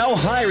Lakes is now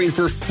hiring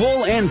for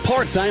full and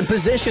part-time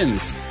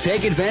positions.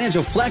 Take advantage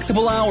of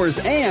flexible hours,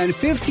 and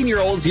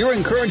 15-year-olds, you're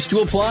encouraged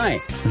to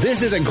apply.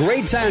 This is a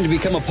great time to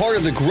become a part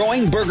of the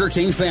growing Burger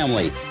King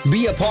family.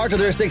 Be a part of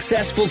their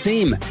successful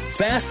team.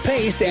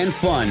 Fast-paced and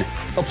fun.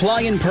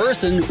 Apply in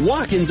person.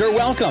 Walk-ins are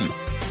welcome.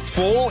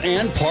 Full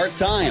and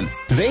part-time.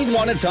 They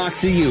want to talk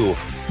to you.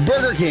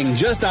 Burger King,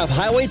 just off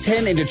Highway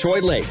 10 in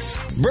Detroit Lakes.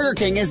 Burger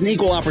King is an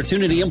equal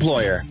opportunity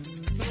employer.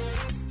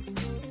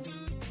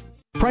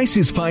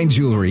 Price's Fine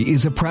Jewelry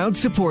is a proud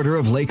supporter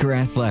of Laker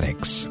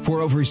Athletics.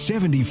 For over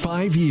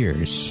 75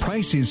 years,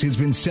 Price's has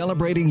been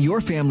celebrating your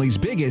family's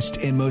biggest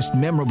and most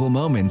memorable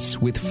moments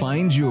with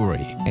fine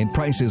jewelry. And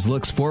Price's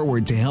looks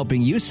forward to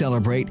helping you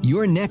celebrate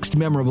your next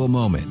memorable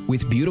moment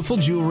with beautiful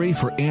jewelry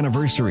for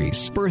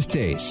anniversaries,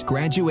 birthdays,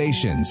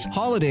 graduations,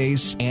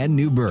 holidays, and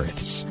new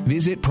births.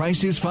 Visit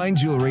Price's Fine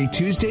Jewelry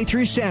Tuesday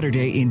through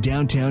Saturday in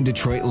downtown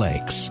Detroit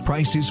Lakes.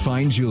 Price's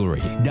Fine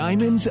Jewelry,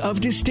 diamonds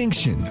of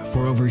distinction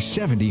for over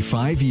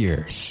 75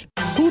 years.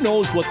 Who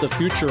knows what the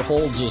future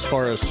holds as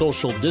far as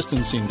social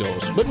distancing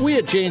goes, but we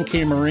at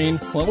J&K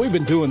Marine, well, we've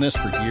been doing this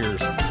for years.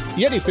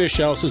 Yeti fish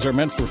houses are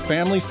meant for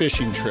family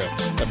fishing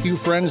trips, a few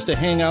friends to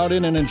hang out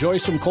in and enjoy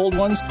some cold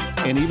ones,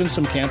 and even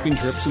some camping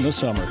trips in the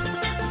summer.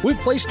 We've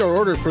placed our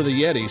order for the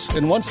Yetis,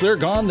 and once they're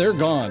gone, they're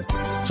gone.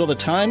 So the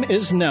time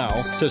is now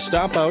to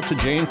stop out to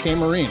J&K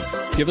Marine.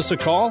 Give us a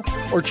call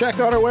or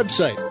check out our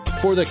website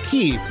for the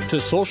key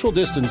to social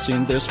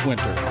distancing this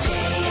winter.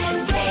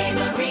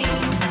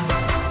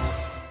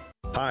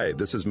 Hi,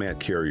 this is Matt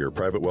Carrier,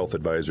 Private Wealth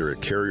Advisor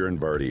at Carrier &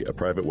 Vardy, a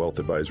private wealth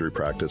advisory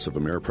practice of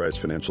Ameriprise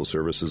Financial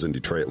Services in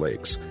Detroit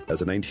Lakes.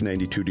 As a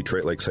 1992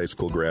 Detroit Lakes High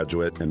School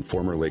graduate and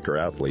former Laker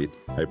athlete,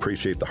 I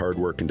appreciate the hard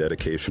work and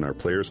dedication our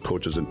players,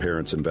 coaches, and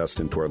parents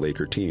invest into our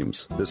Laker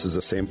teams. This is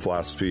the same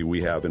philosophy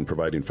we have in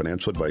providing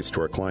financial advice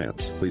to our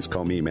clients. Please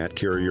call me, Matt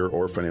Carrier,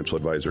 or financial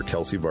advisor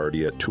Kelsey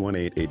Vardy at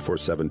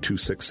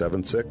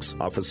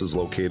 218-847-2676. Office is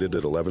located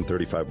at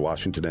 1135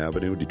 Washington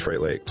Avenue, Detroit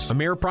Lakes.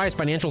 Ameriprise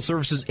Financial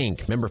Services,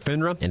 Inc., member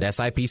FINRA and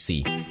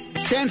SIPC.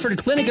 Sanford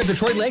Clinic of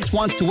Detroit Lakes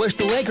wants to wish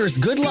the Lakers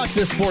good luck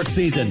this sports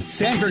season.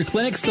 Sanford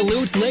Clinic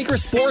salutes Laker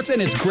sports and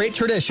its great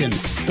tradition.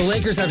 The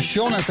Lakers have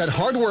shown us that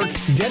hard work,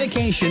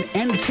 dedication,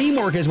 and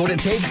teamwork is what it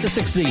takes to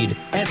succeed.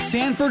 At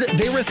Sanford,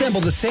 they resemble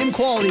the same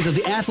qualities of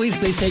the athletes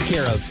they take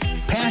care of: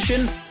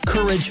 passion,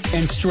 courage,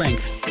 and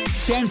strength.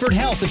 Sanford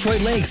Health,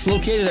 Detroit Lakes,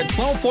 located at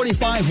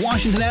 1245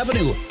 Washington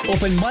Avenue.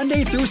 Open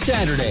Monday through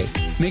Saturday.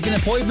 Make an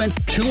appointment,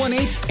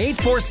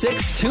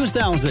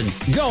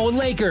 218-846-2000. Go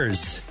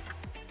Lakers!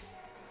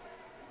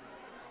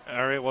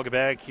 All right, welcome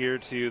back here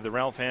to the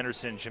Ralph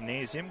Anderson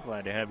Gymnasium.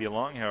 Glad to have you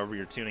along, however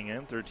you're tuning in.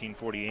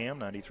 1340 AM,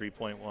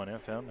 93.1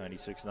 FM,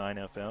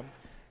 96.9 FM,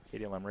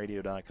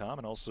 KDLMradio.com,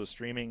 and also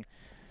streaming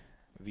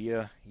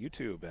via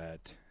YouTube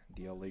at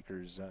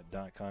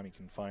dllakers.com. You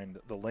can find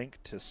the link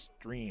to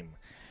stream.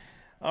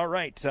 All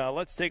right,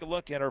 let's take a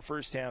look at our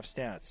first half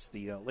stats.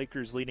 The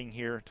Lakers leading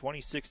here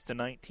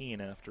 26-19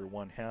 after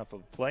one half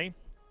of play.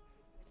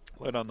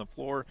 Led on the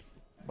floor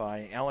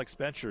by Alex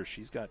Bencher.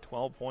 She's got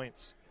 12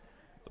 points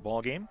the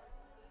ball game.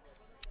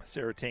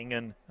 Sarah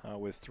Tingen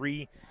with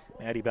 3,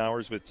 Maddie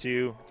Bowers with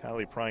 2,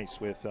 Kylie Price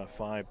with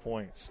 5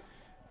 points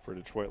for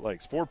Detroit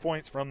Lakes. 4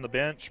 points from the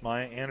bench,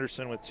 Maya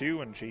Anderson with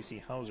 2, and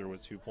J.C. Hauser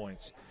with 2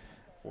 points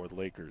for the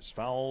Lakers.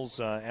 Fouls,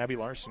 Abby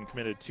Larson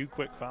committed 2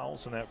 quick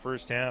fouls in that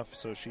first half,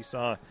 so she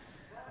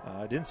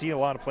didn't see a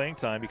lot of playing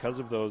time because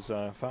of those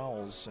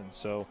fouls, and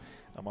so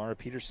Amara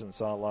Peterson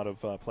saw a lot of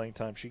playing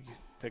time. She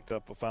picked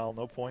up a foul.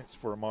 No points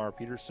for Amara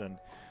Peterson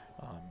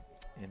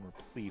in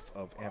relief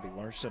of Abby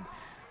Larson.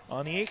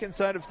 On the Aiken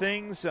side of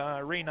things,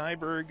 Ray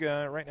Nyberg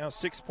right now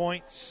 6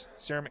 points.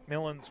 Sarah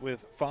McMillans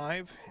with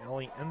 5.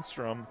 Ellie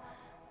Enstrom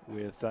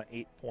with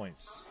 8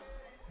 points.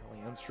 Ellie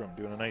Enstrom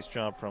doing a nice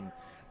job from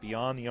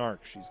beyond the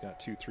arc. She's got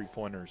 2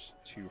 3-pointers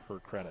to her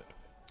credit.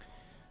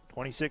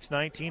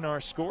 26-19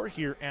 our score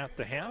here at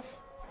the half.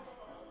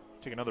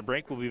 Take another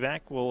break. We'll be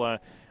back. We'll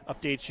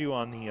update you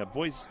on the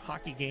boys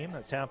hockey game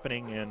that's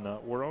happening in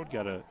Warroad.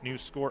 Got a new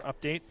score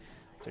update.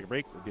 Take a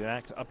break. We'll be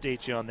back to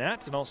update you on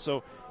that, and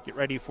also get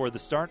ready for the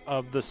start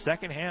of the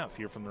second half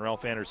here from the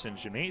Ralph Anderson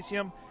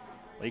Gymnasium.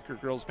 Laker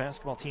girls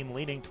basketball team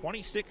leading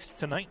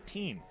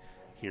 26-19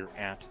 here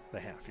at the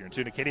half. You're in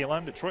tune to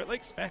KDLM Detroit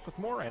Lakes. Back with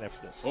more right after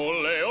this.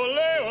 Ole, ole,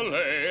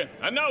 ole.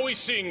 And now we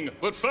sing,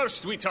 but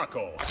first we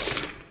taco.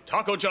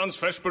 Taco John's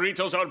fresh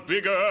burritos are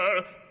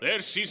bigger, their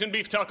seasoned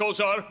beef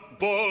tacos are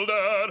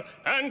bolder,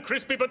 and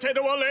crispy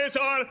potato oles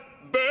are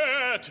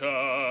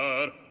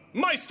better.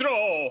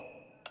 Maestro!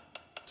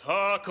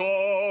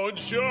 Taco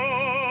John's!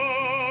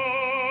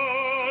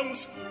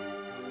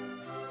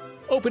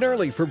 Open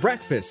early for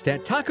breakfast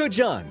at Taco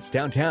John's,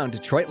 downtown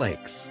Detroit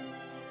Lakes.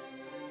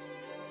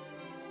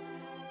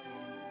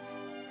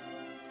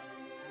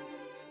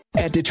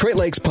 At Detroit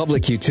Lakes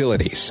Public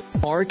Utilities,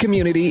 our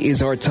community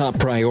is our top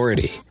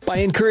priority. By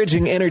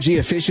encouraging energy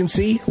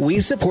efficiency,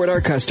 we support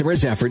our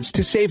customers' efforts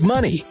to save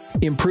money,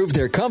 improve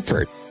their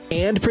comfort,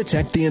 and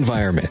protect the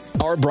environment.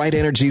 Our Bright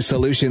Energy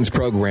Solutions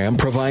program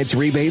provides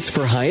rebates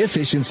for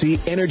high-efficiency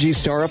Energy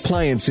Star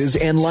appliances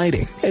and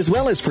lighting, as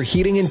well as for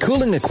heating and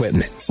cooling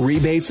equipment.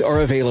 Rebates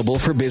are available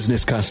for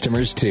business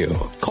customers, too.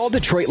 Call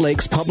Detroit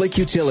Lakes Public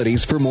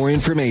Utilities for more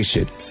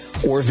information,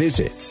 or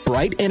visit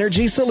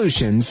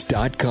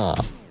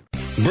BrightEnergySolutions.com.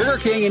 Burger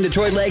King in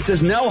Detroit Lakes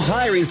is now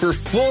hiring for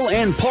full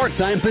and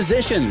part-time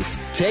positions.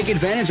 Take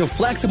advantage of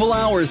flexible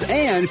hours,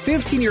 and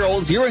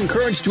 15-year-olds, you're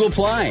encouraged to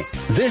apply.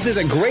 This is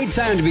a great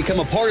time to become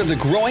a part of the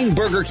growing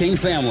Burger King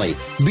family.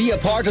 Be a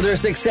part of their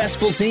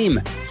successful team.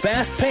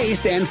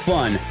 Fast-paced and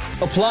fun.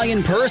 Apply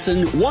in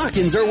person.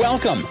 Walk-ins are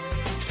welcome.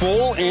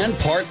 Full and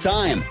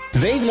part-time.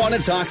 They want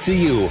to talk to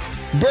you.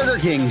 Burger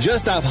King,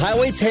 just off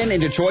Highway 10 in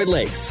Detroit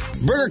Lakes.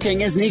 Burger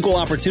King is an equal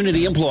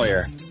opportunity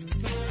employer.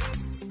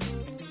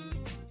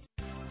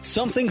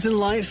 Some things in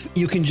life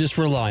you can just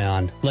rely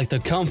on, like the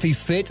comfy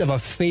fit of a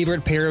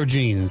favorite pair of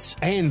jeans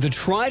and the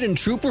tried and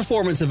true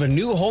performance of a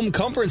new home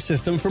comfort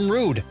system from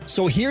Ruud.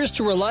 So here's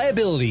to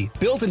reliability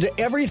built into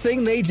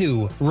everything they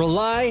do.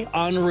 Rely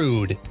on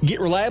Ruud. Get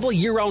reliable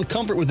year-round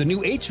comfort with the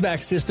new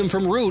HVAC system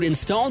from Ruud,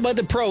 installed by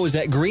the pros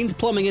at Greens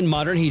Plumbing and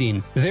Modern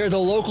Heating. They're the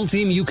local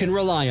team you can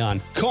rely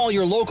on. Call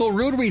your local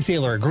Ruud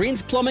retailer,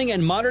 Greens Plumbing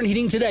and Modern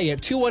Heating, today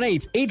at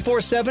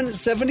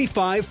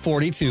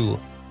 218-847-7542.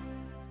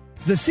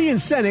 The C in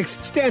Cenex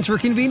stands for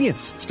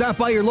convenience. Stop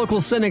by your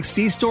local Cenex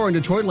C-store in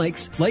Detroit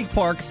Lakes, Lake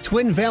Park,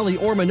 Twin Valley,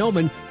 or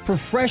Monoman for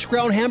fresh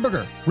ground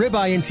hamburger,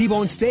 ribeye, and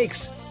T-bone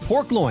steaks.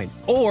 pork loin,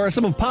 or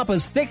some of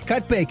Papa's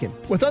thick-cut bacon.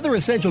 With other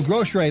essential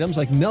grocery items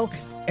like milk,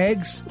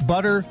 eggs,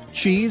 butter,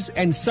 cheese,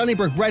 and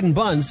Sunnybrook bread and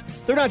buns,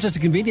 they're not just a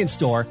convenience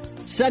store.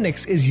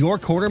 Senex is your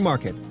corner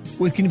market,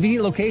 with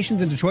convenient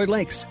locations in Detroit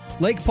Lakes,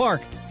 Lake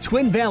Park,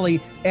 Twin Valley,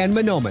 and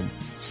Monoman.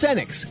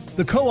 Senex,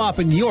 the co-op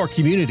in your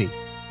community.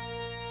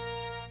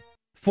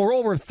 For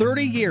over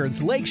 30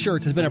 years, Lake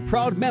Shirts has been a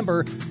proud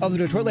member of the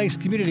Detroit Lakes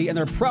community, and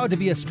they're proud to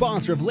be a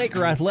sponsor of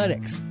Laker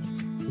Athletics.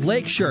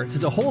 Lake Shirts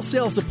is a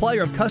wholesale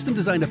supplier of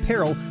custom-designed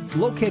apparel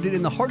located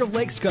in the heart of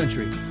Lakes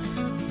Country.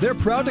 They're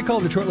proud to call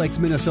Detroit Lakes,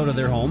 Minnesota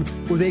their home,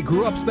 where they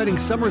grew up spending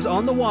summers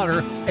on the water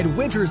and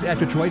winters at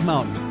Detroit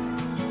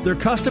Mountain. Their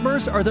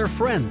customers are their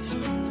friends.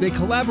 They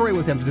collaborate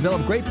with them to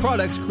develop great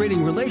products,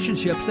 creating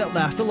relationships that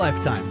last a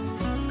lifetime.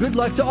 Good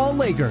luck to all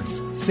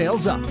Lakers.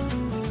 Sales up.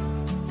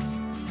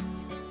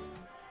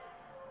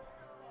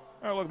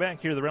 All right, welcome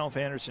back here to the Ralph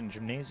Anderson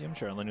Gymnasium.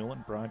 Charlie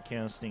Newland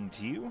broadcasting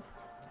to you.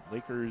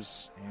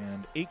 Lakers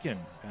and Aiken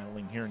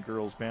battling here in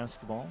girls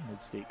basketball.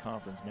 Mid-state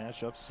conference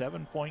matchup.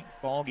 7-point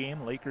ball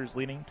game. Lakers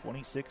leading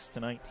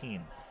 26-19.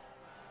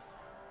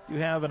 You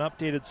have an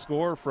updated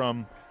score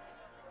from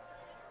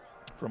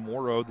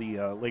Warroad.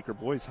 The Laker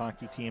boys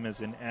hockey team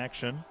is in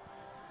action.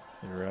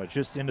 They're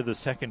just into the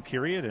second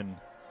period, and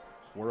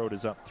Warroad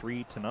is up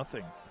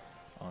 3-0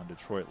 on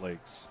Detroit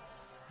Lakes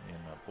in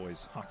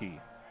boys hockey.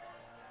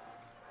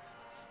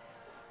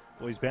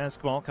 Boys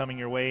basketball coming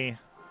your way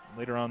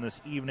later on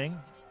this evening.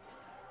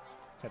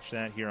 Catch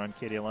that here on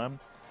KDLM.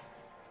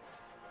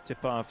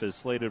 Tip-off is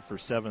slated for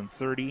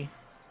 7:30.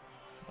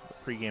 The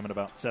pregame at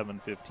about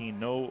 7:15.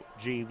 No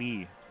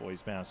JV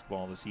boys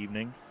basketball this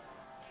evening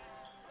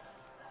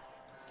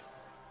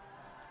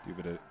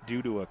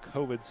due to a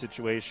COVID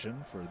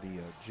situation for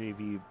the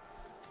JV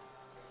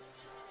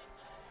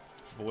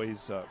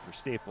boys for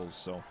Staples.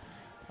 So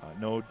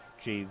no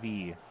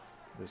JV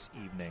this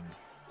evening.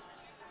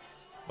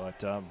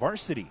 But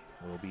varsity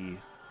will be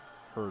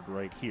heard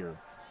right here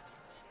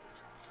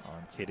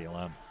on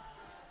KDLM.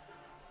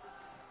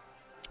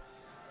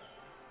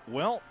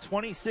 Well,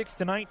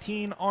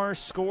 26-19 our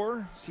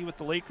score. See what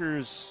the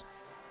Lakers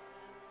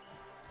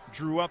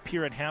drew up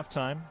here at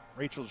halftime.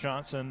 Rachel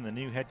Johnson, the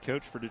new head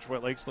coach for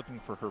Detroit Lakes, looking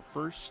for her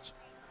first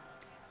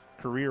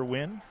career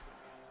win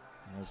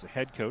as a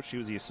head coach. She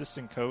was the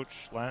assistant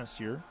coach last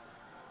year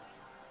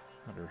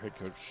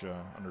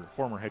under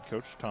former head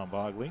coach Tom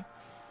Bogley.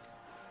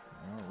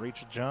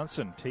 Rachel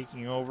Johnson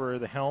taking over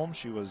the helm.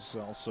 She was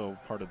also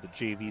part of the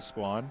JV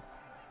squad.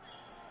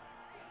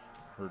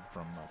 Heard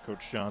from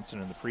Coach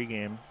Johnson in the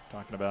pregame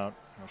talking about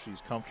how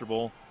she's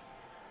comfortable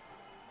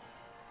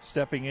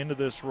stepping into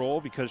this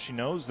role because she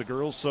knows the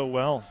girls so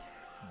well,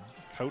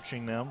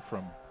 coaching them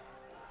from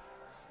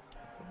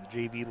the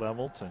JV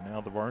level to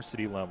now the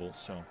varsity level.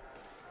 So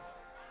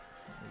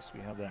at least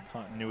we have that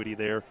continuity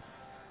there.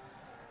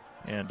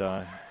 And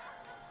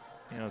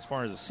as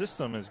far as the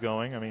system is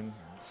going, I mean,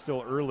 it's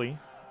still early,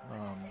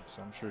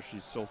 so I'm sure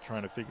she's still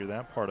trying to figure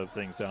that part of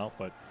things out.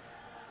 But,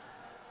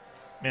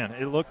 man,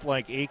 it looked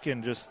like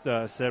Aiken just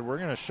said, we're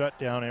going to shut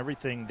down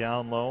everything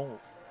down low,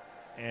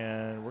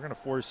 and we're going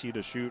to force you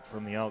to shoot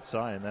from the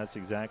outside. And that's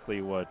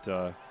exactly what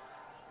the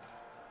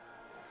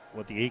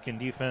Aiken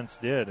defense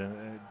did.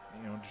 And,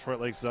 Detroit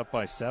Lakes is up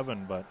by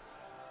 7, but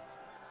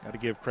got to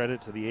give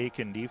credit to the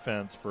Aiken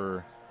defense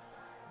for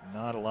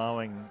not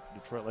allowing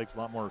Detroit Lakes a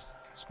lot more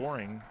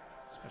scoring,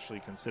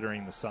 especially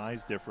considering the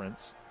size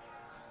difference.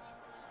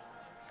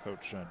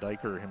 Coach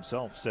Diker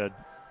himself said,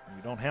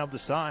 we don't have the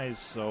size,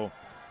 so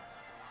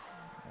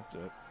we have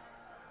to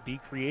be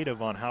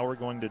creative on how we're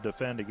going to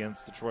defend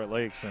against Detroit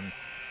Lakes. And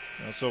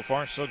so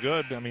far, so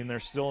good. I mean, they're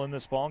still in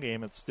this ball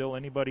game. It's still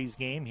anybody's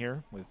game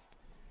here with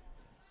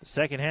the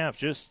second half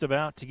just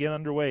about to get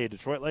underway.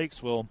 Detroit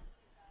Lakes will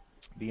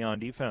be on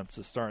defense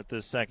to start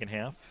this second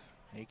half.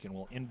 Aiken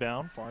will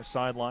inbound, far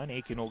sideline.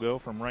 Aiken will go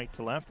from right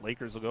to left.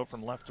 Lakers will go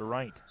from left to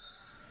right.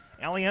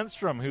 Allie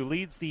Enstrom, who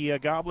leads the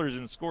Gobblers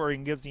in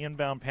scoring, gives the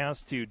inbound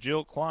pass to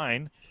Jill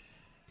Klein.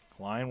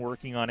 Klein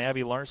working on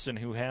Abby Larson,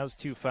 who has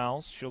 2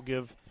 fouls. She'll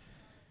give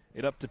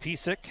it up to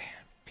Piesick.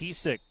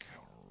 Piesick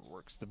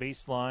works the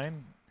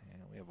baseline,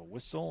 and we have a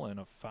whistle and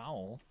a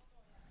foul.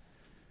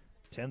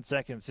 10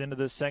 seconds into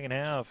this second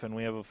half, and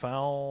we have a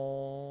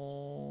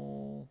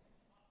foul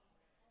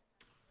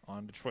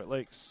on Detroit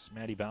Lakes.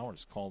 Maddie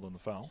Bowers called on the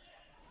foul.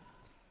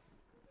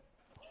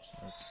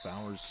 That's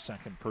Bowers'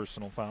 second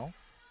personal foul.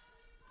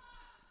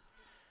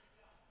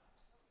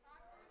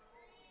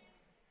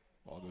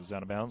 Ball goes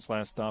out of bounds,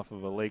 last off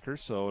of a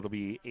Lakers, so it'll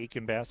be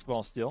Aiken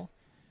basketball still.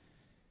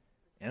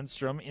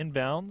 Enstrom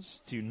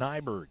inbounds to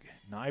Nyberg.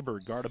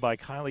 Nyberg guarded by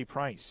Kylie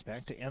Price.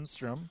 Back to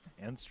Enstrom.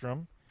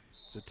 Enstrom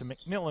sent to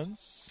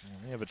McMillans.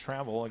 And they have a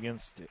travel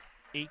against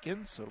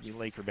Aiken, so it'll be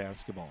Laker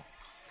basketball.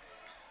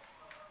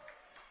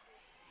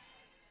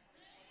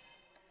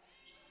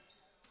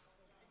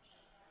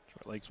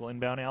 Detroit Lakes will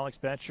inbound Alex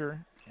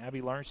Betcher,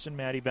 Abby Larson,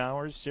 Maddie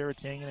Bowers, Sarah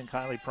Tangen, and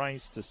Kylie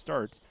Price to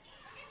start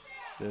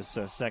this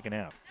second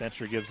half.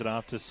 Betcher gives it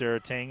off to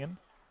Sarah Tangen.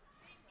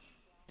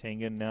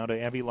 Tangen now to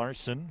Abby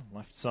Larson,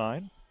 left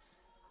side.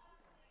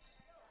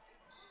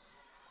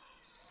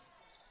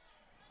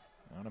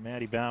 On to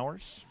Maddie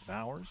Bowers.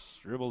 Bowers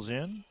dribbles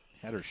in.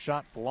 Had her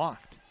shot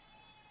blocked.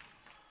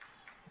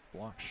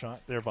 Block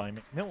shot there by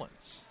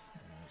McMillans.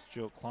 As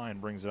Joe Klein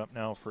brings it up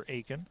now for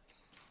Aiken.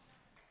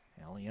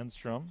 Allie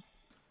Enstrom.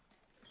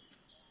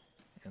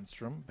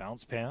 Enstrom,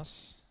 bounce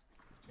pass.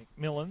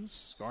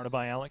 McMillans, guarded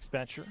by Alex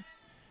Betcher.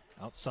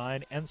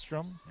 Outside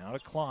Enstrom, now to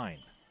Klein.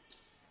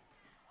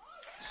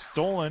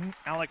 Stolen,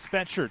 Alex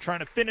Betcher trying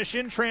to finish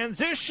in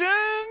transition,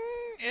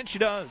 and she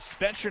does.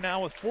 Betcher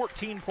now with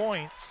 14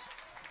 points.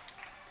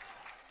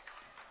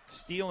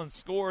 Steal and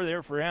score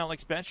there for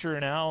Alex Betcher.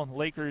 Now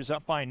Lakers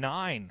up by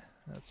 9.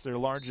 That's their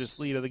largest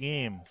lead of the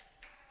game.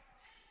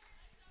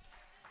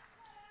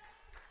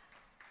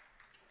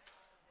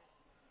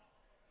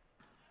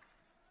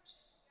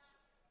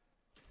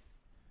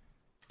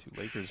 Two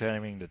Lakers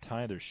having to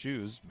tie their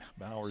shoes,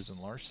 Bowers and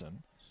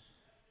Larson.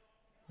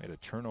 Made a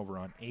turnover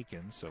on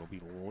Aiken, so it'll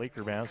be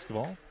Laker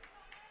basketball.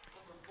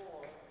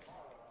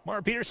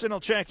 Mara Peterson will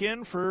check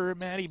in for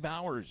Maddie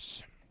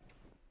Bowers.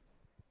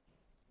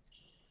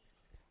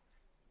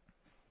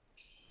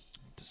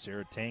 To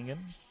Sarah Tangen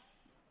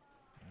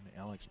and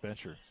Alex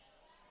Betcher.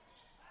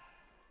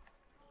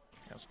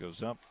 Pass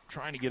goes up,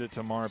 trying to get it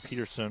to Mara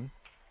Peterson.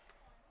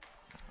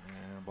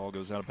 And the ball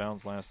goes out of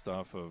bounds last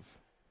off of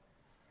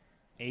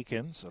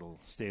Aiken, so it'll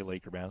stay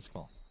Laker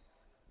basketball.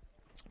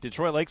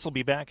 Detroit Lakes will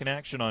be back in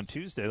action on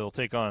Tuesday. They'll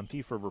take on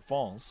Thief River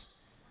Falls.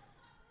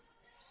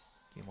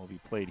 Game will be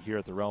played here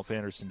at the Ralph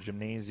Anderson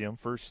Gymnasium.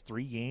 First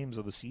 3 games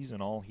of the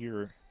season all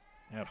here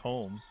at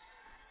home.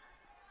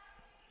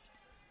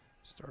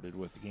 Started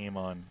with the game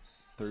on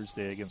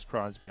Thursday against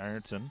Crosby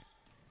Ironton.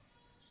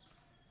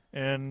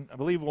 And I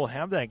believe we'll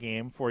have that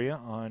game for you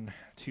on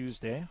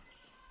Tuesday.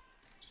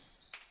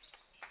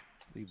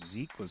 I believe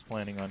Zeke was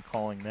planning on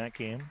calling that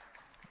game.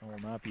 I will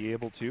not be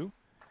able to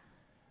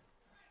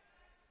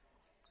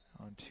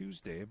on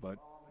Tuesday, but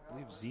I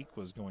believe Zeke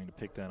was going to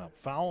pick that up.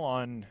 Foul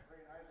on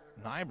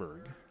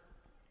Nyberg.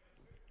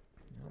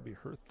 That'll be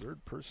her 3rd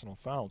personal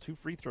foul. 2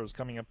 free throws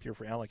coming up here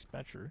for Alex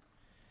Betcher.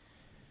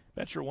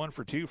 Betcher 1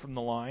 for 2 from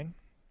the line.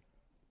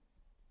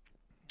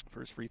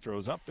 First free throw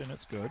is up, and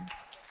it's good.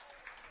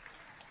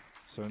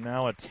 So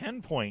now a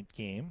 10-point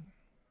game.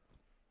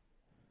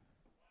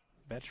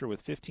 Betcher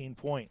with 15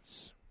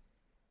 points.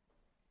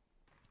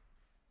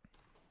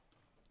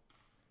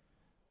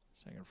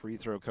 Second free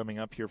throw coming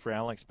up here for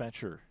Alex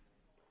Betcher.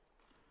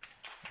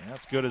 And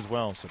that's good as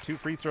well. So 2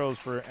 free throws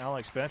for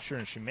Alex Betcher,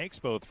 and she makes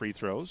both free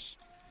throws.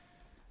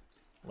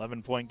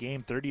 11-point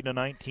game,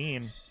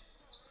 30-19.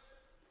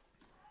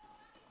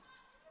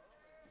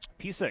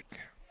 Pisak,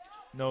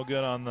 no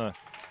good on the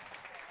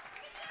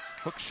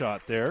hook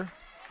shot there.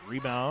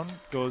 Rebound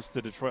goes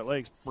to Detroit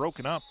Lakes.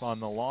 Broken up on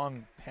the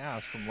long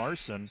pass from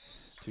Larson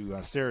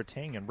to Sarah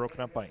Tangen.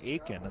 Broken up by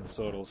Aiken, and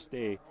so it'll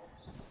stay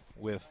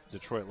with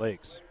Detroit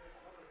Lakes.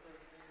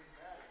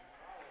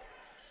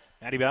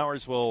 Maddie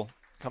Bowers will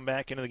come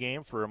back into the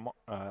game for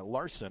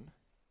Larson.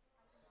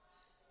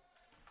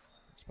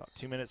 It's about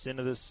 2 minutes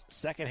into this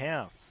second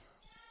half.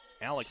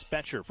 Alex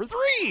Betcher for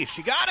 3.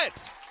 She got it.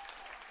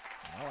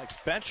 Alex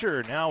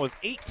Betcher now with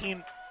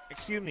 19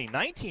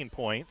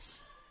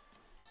 points.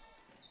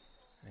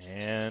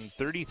 And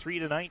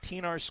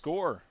 33-19 our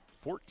score.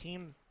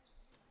 14-point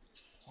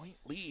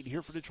lead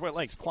here for Detroit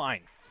Lakes.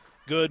 Klein,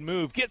 good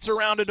move. Gets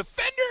around a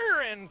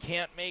defender and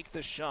can't make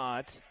the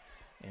shot.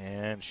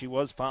 And she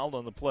was fouled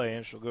on the play,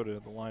 and she'll go to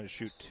the line to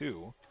shoot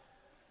 2.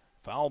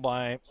 Foul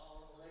by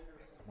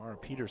Mara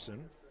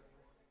Peterson.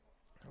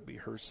 That'll be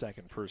her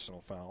 2nd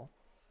personal foul.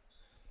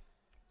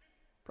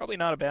 Probably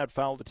not a bad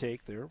foul to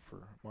take there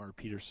for Mara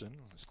Peterson,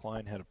 as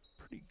Klein had a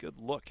pretty good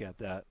look at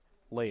that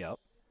layup.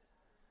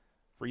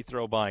 Free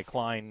throw by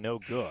Klein, no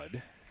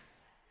good.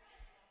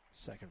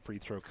 Second free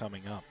throw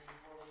coming up.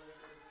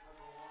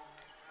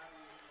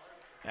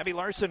 Abby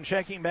Larson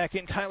checking back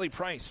in. Kylie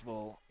Price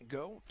will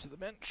go to the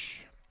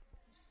bench.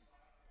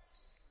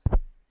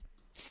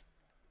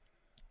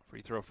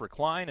 Free throw for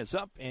Klein is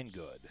up and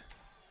good.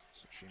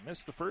 So she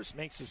missed the first,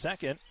 makes the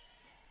second.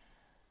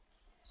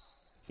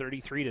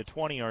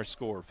 33-20 our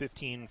score.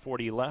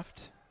 15:40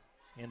 left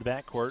in the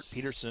backcourt.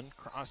 Peterson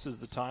crosses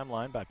the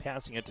timeline by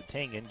passing it to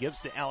Tangen. Gives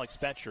to Alex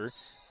Betcher.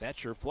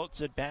 Betcher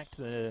floats it back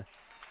to the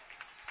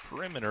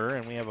perimeter,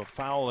 and we have a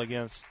foul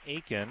against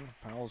Aiken.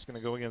 Foul is going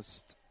to go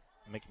against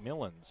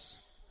McMillans.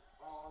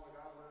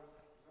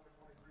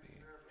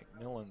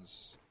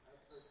 McMillans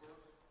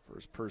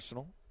first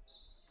personal.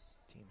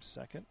 Team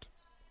second.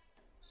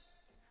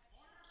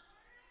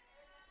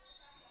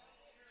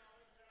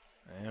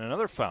 And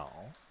another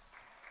foul.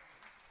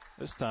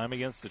 This time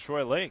against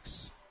Detroit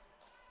Lakes.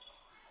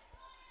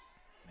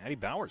 Maddie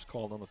Bowers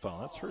called on the foul.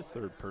 That's her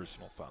 3rd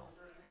personal foul.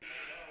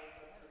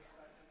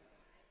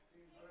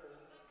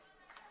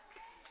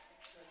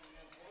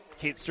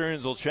 Kate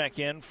Stearns will check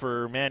in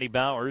for Maddie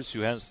Bowers, who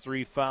has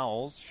 3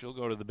 fouls. She'll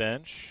go to the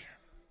bench.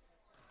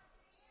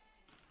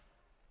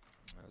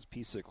 As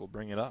Pisak will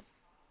bring it up.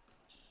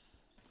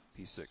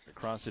 Pisak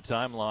across the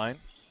timeline.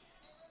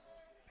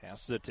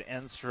 Passes it to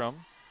Enstrom.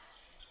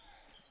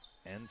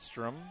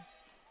 Enstrom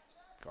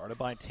guarded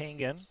by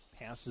Tangen.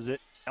 Passes it,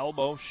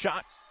 elbow,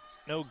 shot,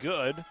 no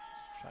good.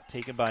 Shot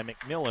taken by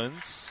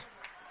McMillans.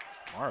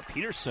 Mara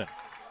Peterson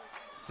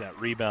is that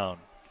rebound.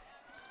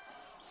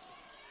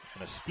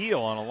 And a steal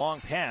on a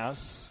long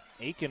pass.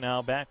 Aiken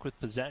now back with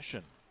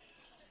possession.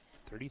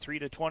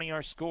 33-20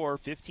 our score.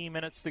 15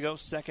 minutes to go,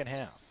 second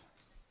half.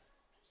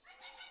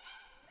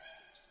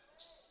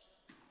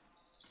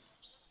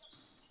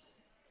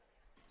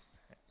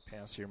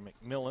 Pass here,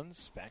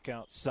 McMillans back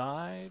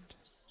outside.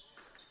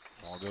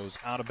 Ball goes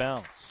out of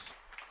bounds.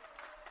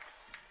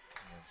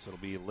 And so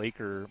it'll be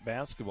Laker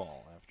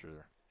basketball after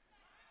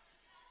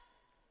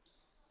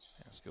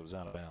pass goes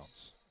out of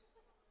bounds.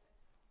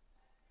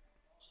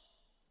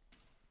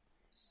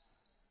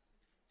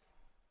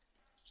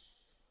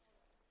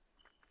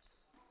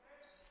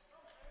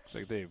 Looks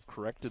like they've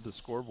corrected the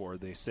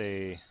scoreboard. They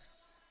say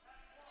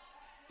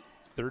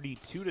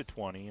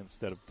 32-20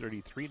 instead of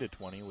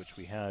 33-20, which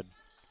we had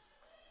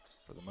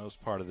for the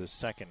most part of this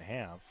second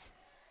half.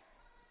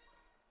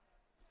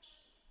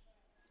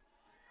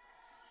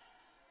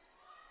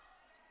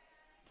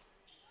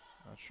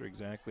 Not sure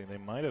exactly. They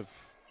might have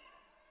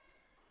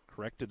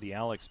corrected the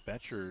Alex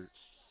Betcher.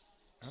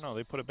 I don't know.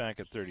 They put it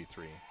back at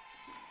 33. I was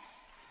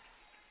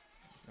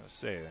going to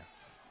say,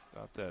 I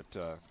thought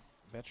that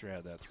Betcher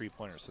had that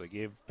three-pointer, so they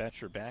gave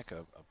Betcher back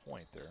a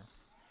point there.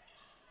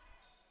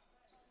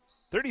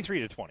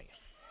 33-20.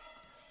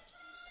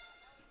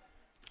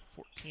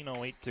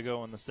 14:08 to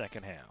go in the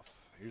second half.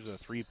 Here's a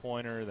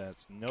three-pointer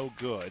that's no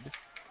good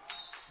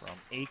from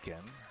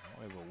Aiken.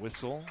 We have a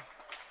whistle.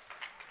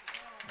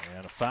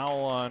 And a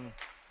foul on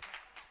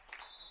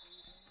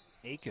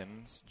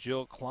Aiken's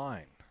Jill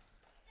Klein.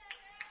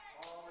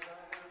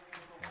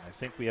 And I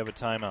think we have a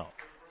timeout.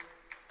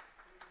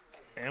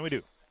 And we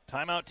do.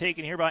 Timeout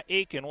taken here by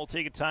Aiken. We'll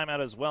take a timeout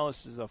as well.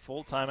 This is a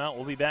full timeout.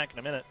 We'll be back in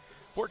a minute.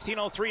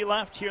 14:03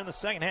 left here in the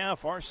second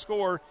half. Our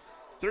score,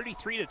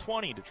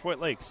 33-20. Detroit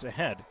Lakes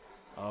ahead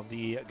of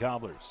the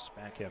Gobblers.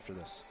 Back after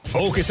this.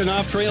 Okeson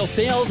Off-Trail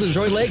Sales in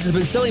Detroit Lakes has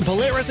been selling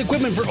Polaris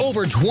equipment for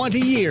over 20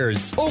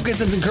 years.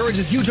 Okeson's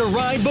encourages you to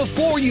ride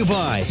before you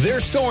buy.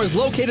 Their store is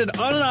located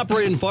on an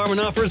operating farm and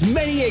offers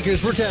many acres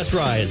for test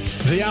rides.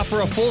 They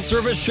offer a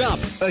full-service shop,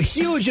 a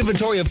huge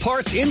inventory of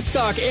parts in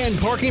stock, and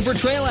parking for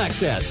trail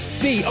access.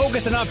 See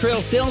Okeson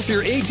Off-Trail Sales for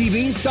your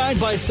ATV,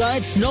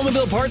 side-by-side,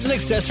 snowmobile parts, and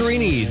accessory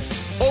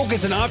needs.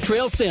 Okeson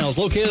Off-Trail Sales,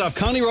 located off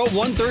County Road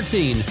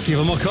 113. Give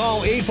them a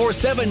call,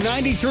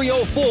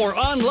 847-9304,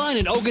 online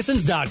at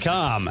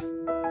okesons.com.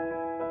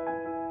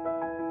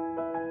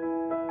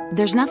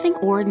 There's nothing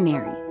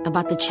ordinary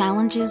about the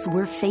challenges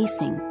we're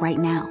facing right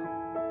now.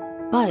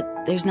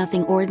 But there's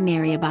nothing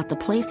ordinary about the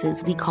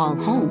places we call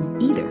home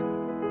either.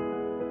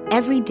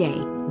 Every day,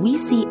 we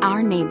see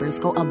our neighbors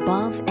go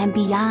above and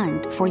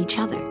beyond for each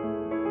other.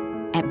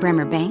 At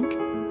Bremer Bank,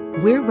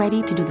 we're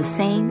ready to do the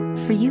same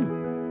for you.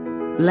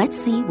 Let's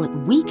see what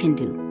we can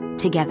do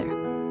together.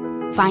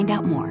 Find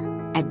out more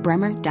at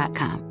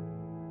bremer.com.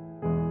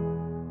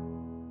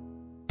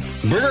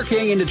 Burger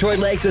King in Detroit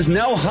Lakes is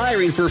now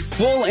hiring for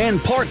full and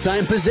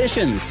part-time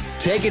positions.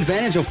 Take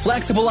advantage of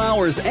flexible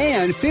hours,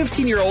 and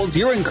 15-year-olds,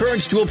 you're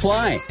encouraged to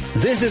apply.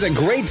 This is a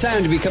great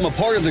time to become a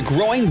part of the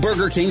growing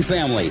Burger King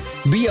family.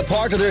 Be a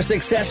part of their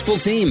successful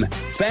team.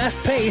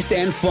 Fast-paced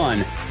and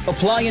fun.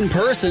 Apply in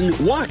person.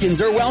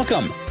 Walk-ins are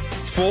welcome.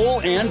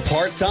 Full and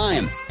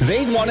part-time.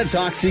 They want to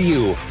talk to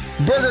you.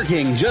 Burger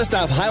King, just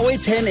off Highway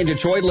 10 in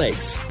Detroit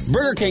Lakes.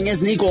 Burger King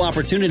is an equal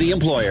opportunity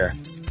employer.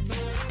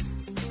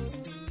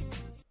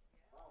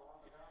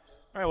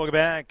 All right, welcome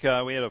back.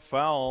 We had a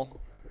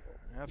foul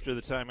after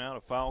the timeout, a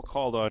foul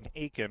called on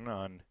Aiken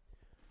on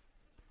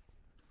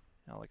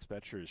Alex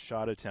Betcher's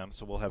shot attempt,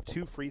 so we'll have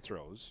two free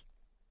throws.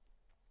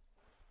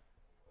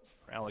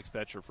 For Alex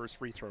Betcher, first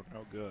free throw,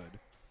 no good.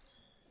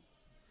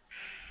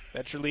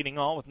 Betcher leading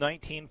all with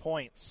 19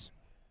 points.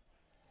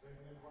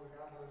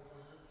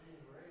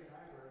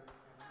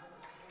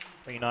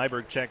 Ray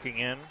Nyberg checking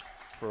in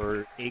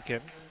for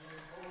Aiken.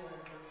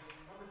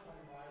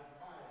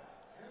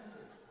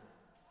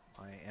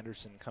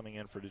 Anderson coming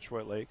in for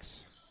Detroit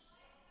Lakes.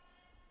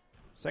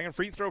 Second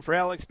free throw for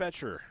Alex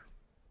Betcher.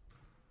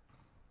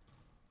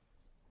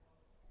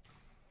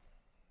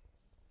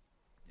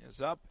 Is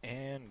up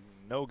and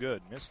no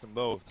good. Missed them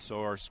both.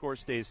 So our score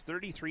stays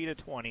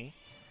 33-20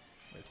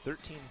 with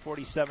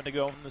 13:47 to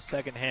go in the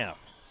second half.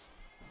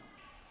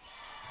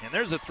 And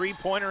there's a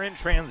three-pointer in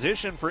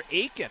transition for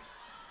Aiken.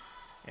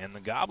 And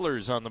the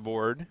Gobblers on the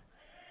board.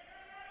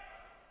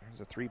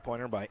 There's a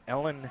three-pointer by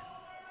Ellen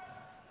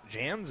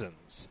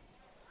Janssens.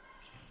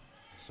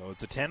 So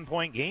it's a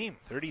 10-point game,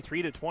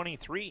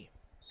 33-23.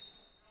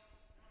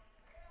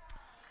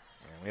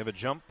 And we have a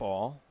jump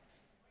ball.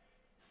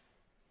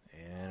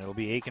 And it'll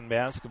be Aiken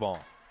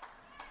basketball.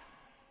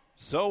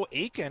 So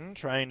Aiken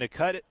trying to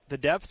cut the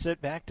deficit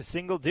back to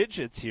single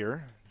digits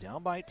here.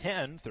 Down by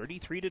 10,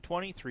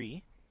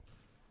 33-23.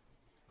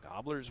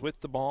 Gobblers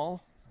with the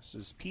ball. This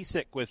is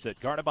Piesick with it,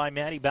 guarded by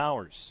Maddie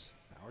Bowers.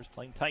 Bowers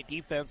playing tight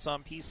defense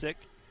on Piesick.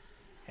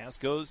 Pass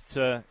goes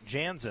to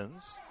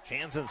Janssens.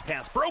 Janssens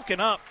pass broken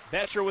up.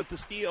 Betcher with the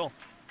steal.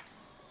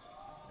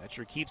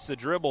 Betcher keeps the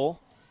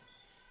dribble.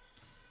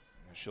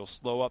 She'll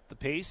slow up the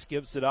pace,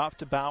 gives it off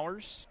to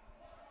Bowers.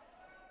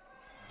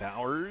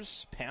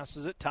 Bowers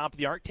passes it, top of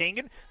the arc.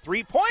 Tangen,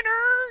 three-pointer!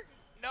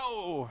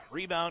 No!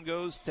 Rebound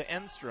goes to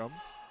Enstrom.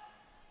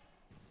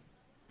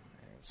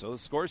 And so the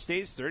score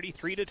stays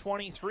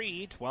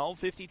 33-23,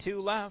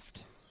 12:52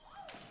 left.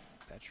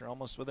 Betcher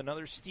almost with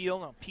another steal.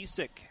 Now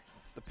Pisak,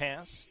 it's the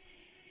pass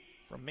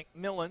from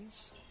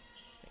McMillans.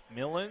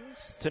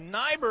 McMillans to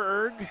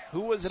Nyberg.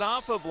 Who was it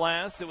off of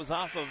last? It was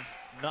off of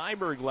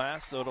Nyberg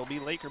last, so it'll be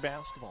Laker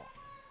basketball.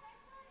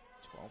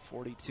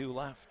 12:42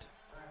 left.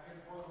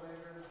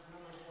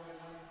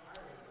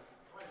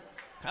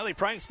 Kylie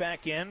Price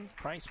back in.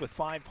 Price with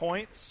 5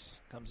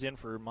 points. Comes in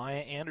for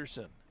Maya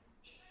Anderson.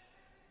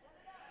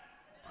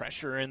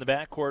 Pressure in the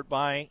backcourt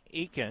by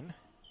Aiken.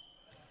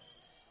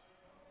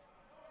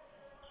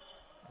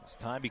 As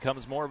time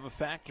becomes more of a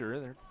factor,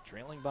 they're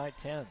trailing by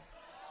 10.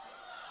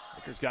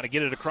 Lakers got to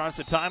get it across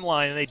the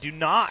timeline, and they do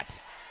not.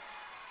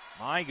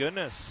 My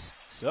goodness.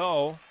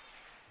 So,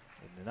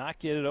 they did not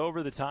get it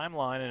over the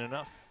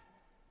timeline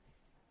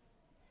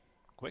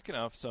quick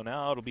enough, so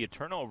now it'll be a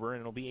turnover,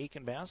 and it'll be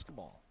Aiken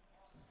basketball.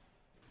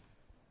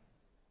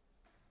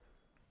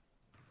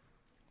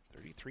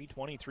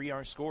 33-23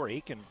 our score.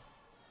 Aiken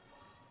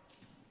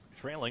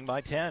trailing by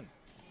 10.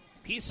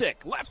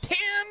 Pisak, left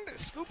hand,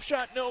 scoop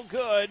shot no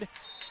good.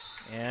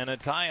 And a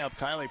tie-up,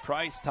 Kylie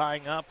Price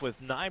tying up with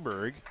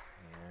Nyberg.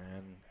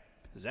 And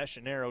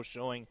possession arrow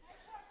showing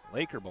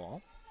Laker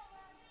ball.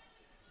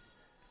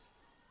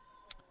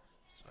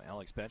 So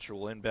Alex Betcher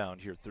will inbound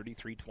here,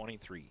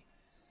 33-23.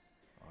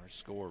 Our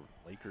score,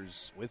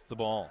 Lakers with the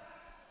ball.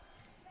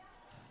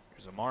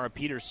 Here's Amara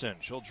Peterson.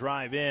 She'll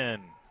drive in.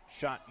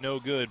 Shot no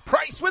good.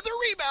 Price with the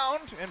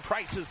rebound. And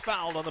Price is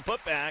fouled on the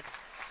putback.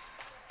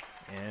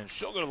 And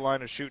she'll go to the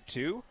line to shoot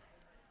two.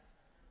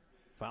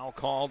 Foul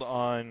called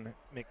on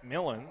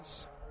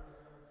McMillans.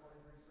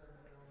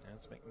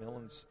 That's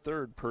McMillan's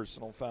third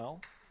personal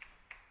foul.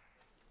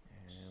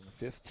 And the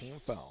fifth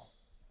team foul.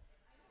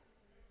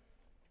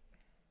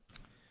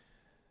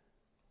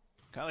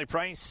 Kylie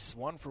Price,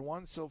 1 for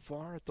 1 so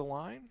far at the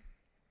line.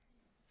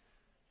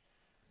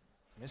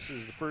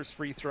 Misses the first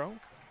free throw.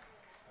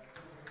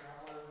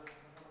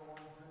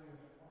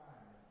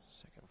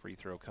 Second free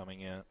throw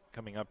coming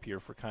up here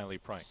for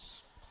Kylie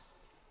Price.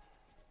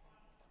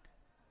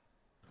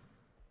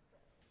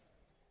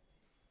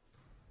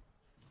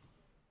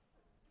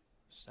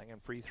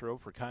 Second free throw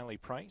for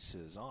Kylie Price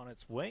is on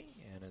its way,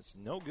 and it's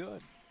no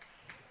good.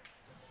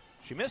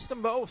 She missed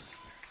them both.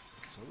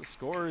 So the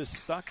score is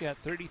stuck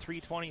at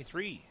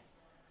 33-23.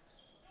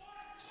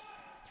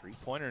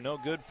 Three-pointer no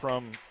good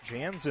from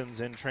Janssens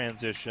in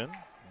transition.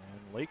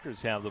 And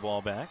Lakers have the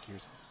ball back.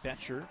 Here's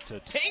Betcher to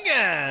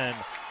Tangen.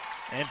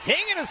 And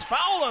Tangen is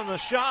fouled on the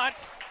shot.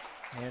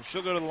 And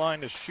she'll go to the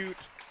line to shoot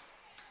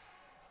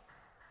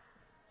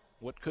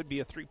what could be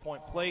a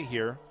three-point play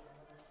here.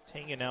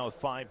 Tangen now with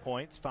 5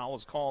 points. Foul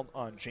is called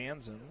on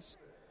Janssens.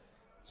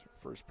 It's her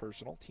first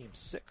personal, team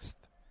sixth.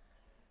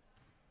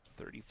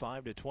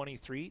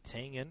 35-23,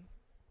 Tangen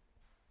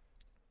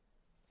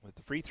with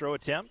the free throw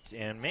attempt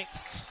and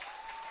makes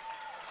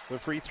the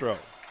free throw.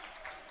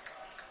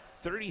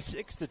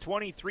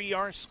 36-23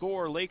 our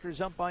score.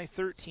 Lakers up by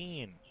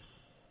 13.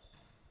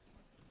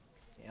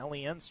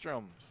 Ellie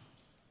Enstrom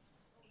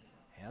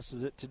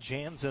passes it to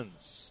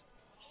Janssens.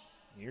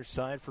 Near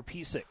side for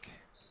Pisak.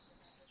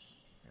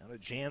 Now to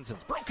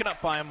Janssens. Broken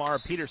up by Amara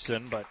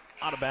Peterson, but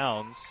out of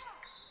bounds.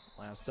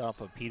 Last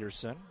off of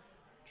Peterson.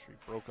 She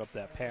broke up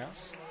that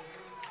pass.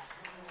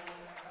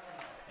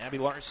 Abby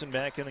Larson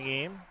back in the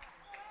game.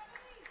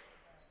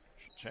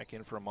 She'll check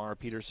in for Amara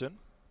Peterson.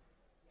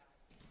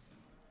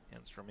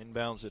 Enstrom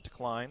inbounds it to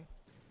Klein.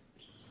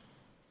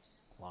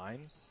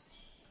 Klein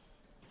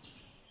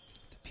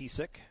to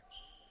Pisak.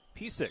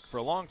 Pisak for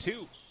a long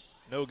two.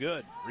 No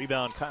good.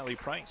 Rebound Kylie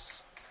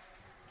Price.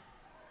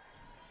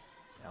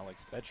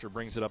 Alex Betcher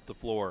brings it up the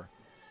floor.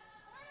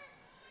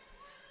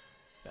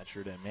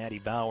 Betcher to Maddie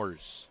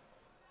Bowers.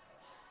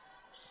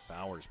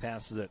 Bowers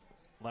passes it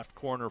left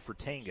corner for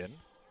Tangen.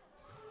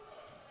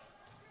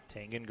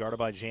 Tangen guarded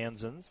by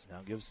Janssens.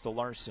 Now gives to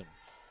Larson.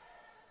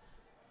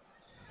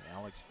 And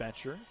Alex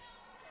Betcher.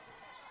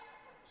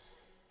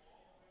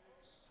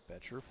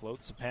 Betcher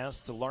floats the pass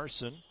to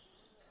Larson.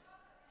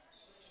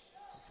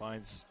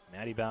 Finds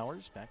Maddie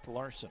Bowers. Back to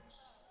Larson.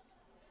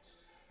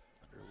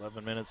 Under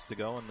 11 minutes to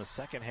go in the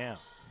second half.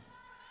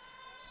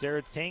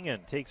 Sarah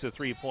Tangen takes a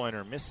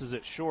three-pointer. Misses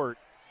it short.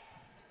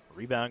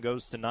 Rebound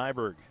goes to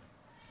Nyberg.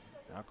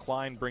 Now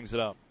Klein brings it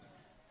up.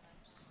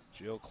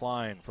 Jill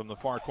Klein from the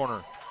far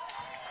corner.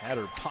 Had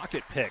her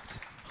pocket picked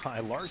by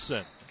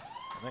Larson.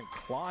 And then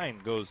Klein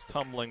goes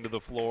tumbling to the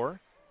floor.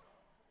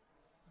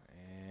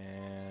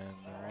 And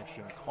they're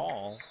actually going to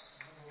call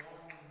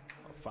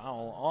a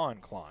foul on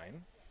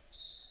Klein.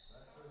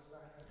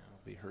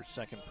 That'll be her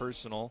second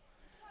personal.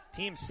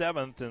 Team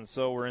seventh, and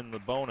so we're in the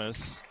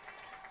bonus.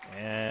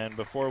 And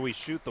before we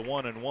shoot the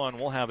 1-and-1,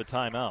 we'll have a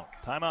timeout.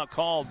 Timeout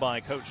called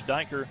by Coach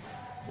Dyker.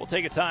 We'll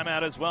take a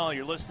timeout as well.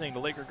 You're listening to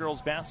Laker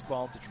girls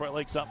basketball. Detroit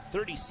Lakes up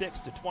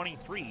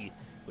 36-23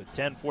 with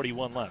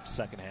 10:41 left,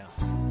 second half.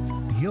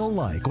 You'll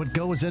like what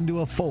goes into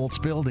a Foltz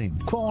building.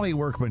 Quality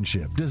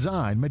workmanship,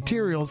 design,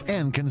 materials,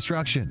 and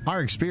construction.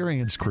 Our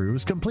experienced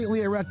crews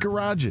completely erect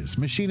garages,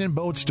 machine and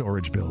boat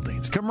storage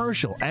buildings,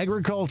 commercial,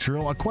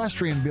 agricultural,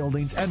 equestrian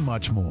buildings, and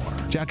much more.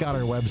 Check out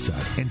our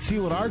website and see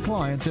what our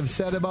clients have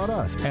said about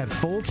us at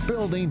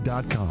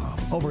FoltzBuilding.com.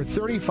 Over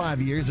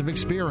 35 years of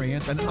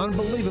experience and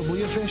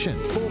unbelievably efficient.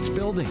 Foltz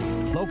Buildings,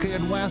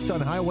 located west on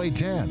Highway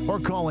 10, or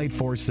call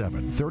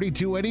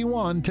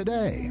 847-3281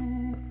 today.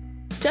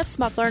 Jeff's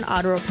Muffler and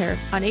Auto Repair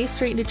on 8th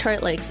Street in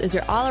Detroit Lakes is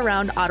your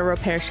all-around auto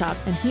repair shop,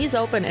 and he's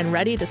open and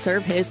ready to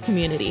serve his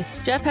community.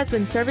 Jeff has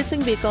been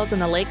servicing vehicles in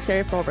the Lakes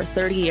area for over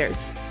 30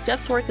 years.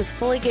 Jeff's work is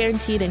fully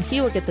guaranteed and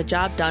he will get the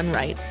job done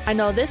right. I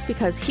know this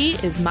because he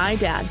is my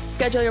dad.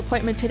 Schedule your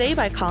appointment today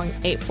by calling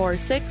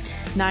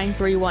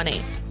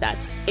 846-9318.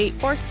 That's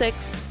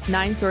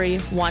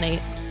 846-9318.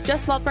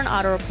 Jeff's Muffler and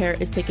Auto Repair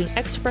is taking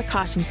extra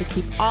precautions to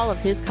keep all of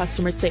his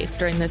customers safe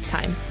during this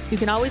time. You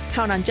can always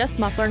count on Jeff's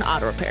Muffler and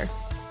Auto Repair.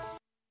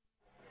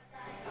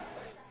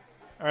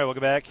 All right,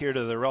 welcome back here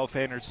to the Ralph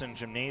Anderson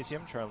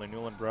Gymnasium. Charlie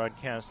Newland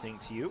broadcasting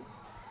to you.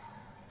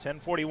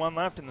 10:41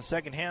 left in the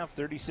second half,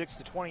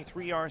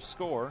 36-23 our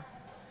score.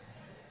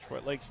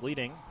 Detroit Lakes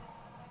leading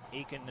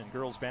Aiken and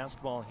girls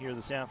basketball here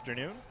this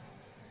afternoon.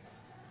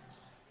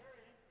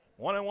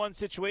 One-on-one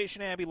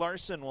situation, Abby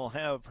Larson will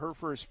have her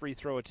first free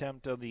throw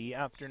attempt of the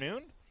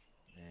afternoon.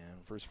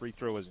 And first free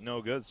throw is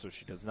no good, so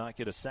she does not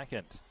get a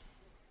second.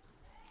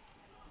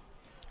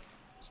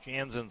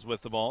 Jansen's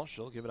with the ball.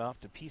 She'll give it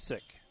off to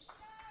Pisak.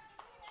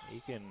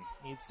 Aiken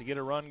needs to get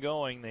a run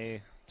going.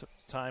 They took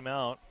the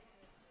timeout.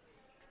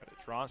 Try to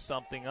draw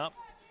something up.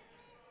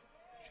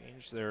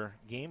 Change their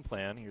game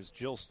plan. Here's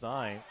Jill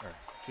Klein,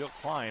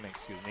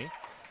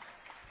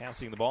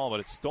 passing the ball, but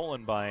it's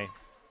stolen by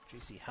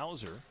J.C.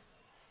 Hauser.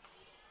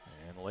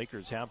 And the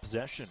Lakers have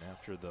possession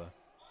after the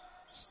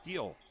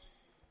steal.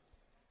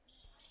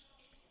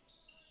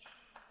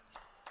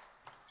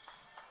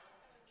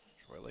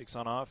 Detroit Lakes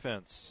on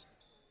offense.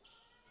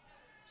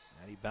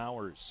 Maddie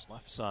Bowers,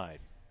 left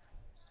side.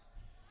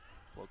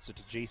 Floats it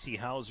to J.C.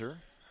 Hauser.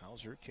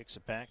 Hauser kicks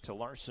it back to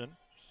Larson.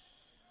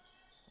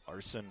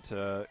 Larson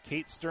to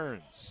Kate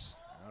Stearns.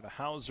 Now to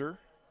Hauser.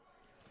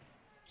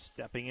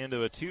 Stepping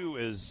into a two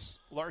is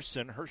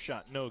Larson. Her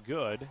shot no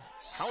good.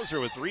 Hauser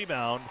with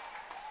rebound.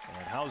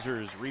 And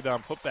Hauser's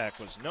rebound putback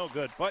was no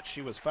good, but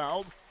she was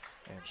fouled.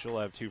 And she'll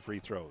have two free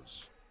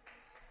throws.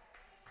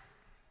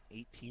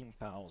 18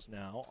 fouls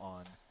now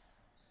on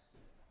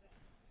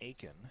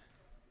Aiken.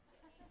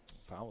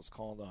 Foul was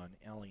called on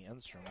Allie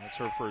Enstrom. That's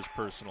her first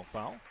personal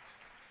foul.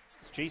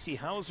 J.C.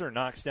 Hauser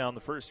knocks down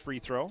the first free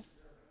throw.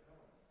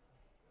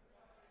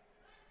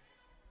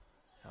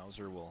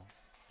 Hauser will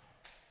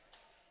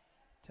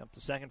attempt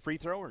the second free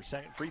throw. Her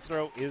second free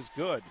throw is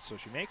good, so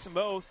she makes them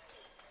both.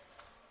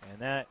 And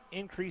that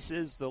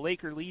increases the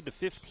Laker lead to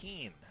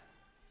 15.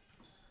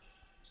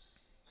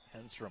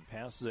 Enstrom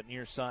passes it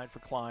near side for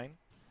Klein.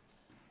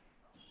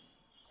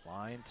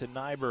 Klein to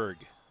Nyberg.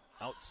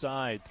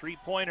 Outside,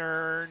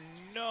 three-pointer,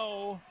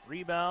 no.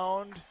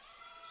 Rebound,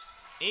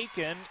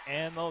 Aiken,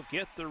 and they'll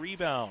get the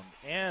rebound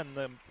and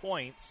the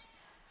points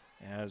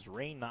as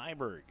Ray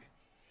Nyberg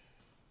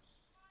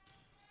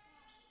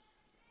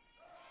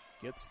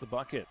gets the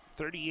bucket.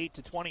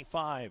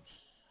 38-25.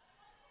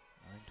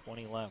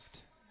 9:20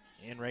 left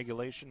in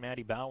regulation.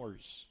 Maddie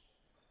Bowers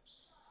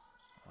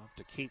off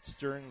to Kate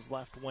Stearns'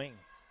 left wing.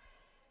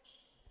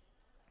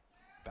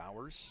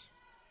 Bowers.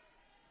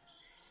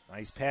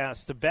 Nice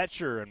pass to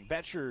Betcher, and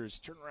Betcher's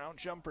turnaround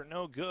jumper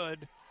no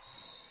good.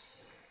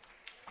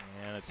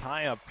 And a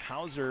tie-up.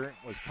 Hauser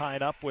was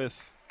tied up with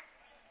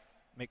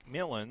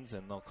McMillans,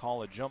 and they'll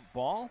call a jump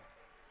ball.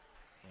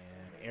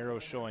 And arrow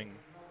showing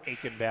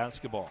Aiken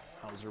basketball.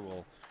 Hauser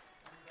will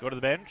go to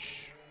the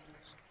bench.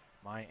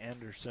 Maya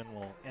Anderson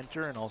will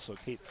enter, and also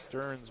Kate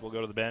Stearns will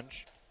go to the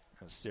bench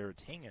as Sarah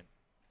Tangen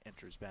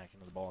enters back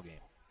into the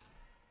ballgame.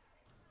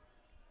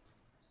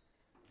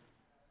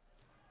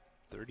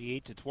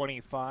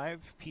 38-25.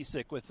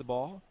 Pisak with the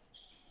ball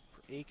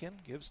for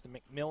Aiken. Gives to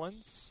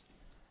McMillans.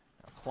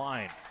 Now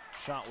Klein.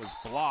 Shot was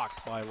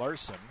blocked by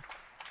Larson.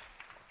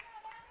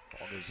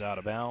 Ball goes out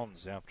of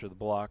bounds after the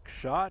block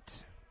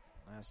shot.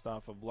 Last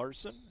off of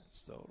Larson.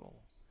 So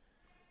it'll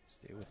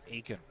stay with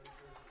Aiken.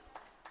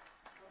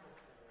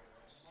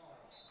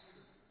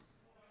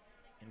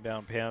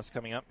 Inbound pass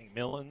coming up.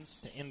 McMillans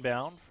to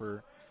inbound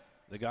for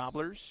the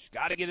Gobblers.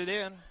 Got to get it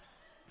in.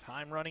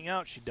 Time running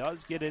out. She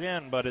does get it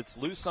in, but it's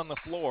loose on the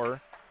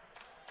floor.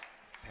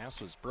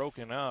 Pass was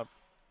broken up.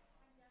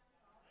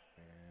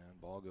 And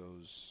ball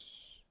goes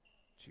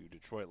to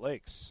Detroit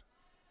Lakes.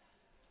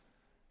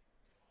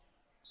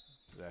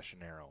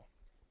 Possession arrow.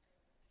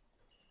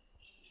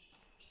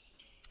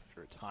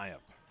 After a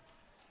tie-up.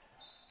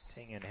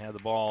 Tangen had the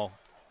ball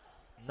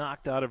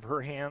knocked out of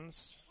her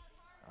hands.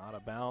 Out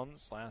of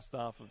bounds. Last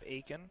off of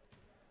Aiken.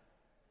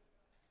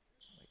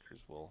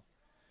 Lakers will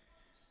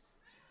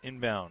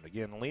inbound.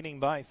 Again, leading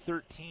by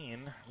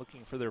 13,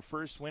 looking for their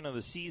first win of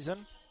the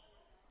season.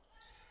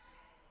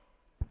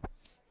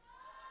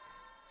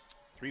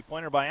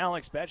 Three-pointer by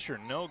Alex Betcher,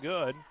 no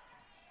good.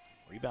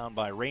 Rebound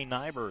by Ray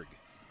Nyberg.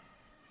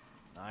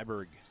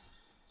 Nyberg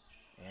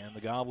and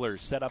the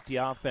Gobblers set up the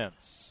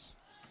offense.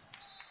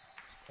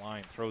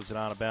 Klein throws it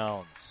out of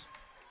bounds.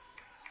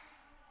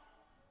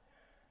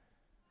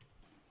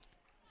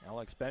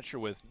 Alex Betcher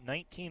with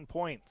 19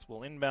 points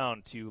will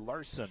inbound to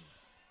Larson.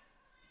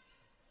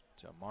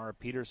 To Amara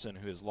Peterson,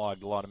 who has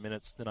logged a lot of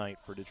minutes tonight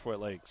for Detroit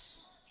Lakes.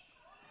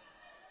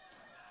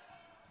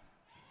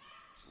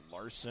 So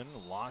Larson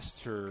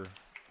lost her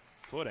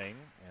footing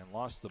and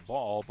lost the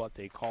ball, but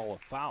they call a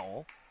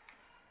foul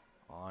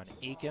on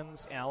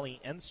Akins Allie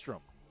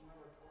Enstrom.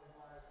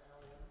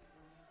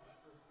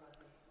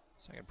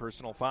 Second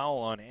personal foul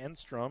on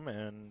Enstrom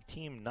and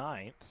team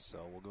 9th,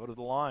 so we'll go to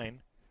the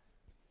line.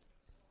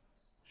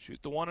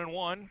 Shoot the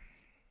 1-and-1.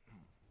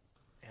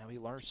 Abby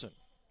Larson,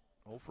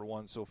 0 for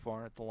 1 so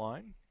far at the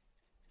line.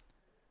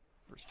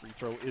 First free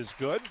throw is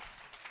good.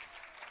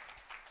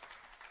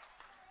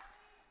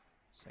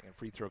 Second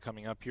free throw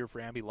coming up here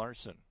for Abby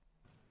Larson.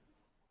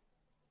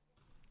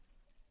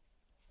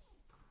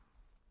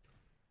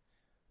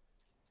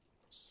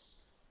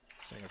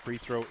 Second free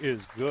throw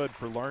is good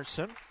for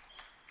Larson.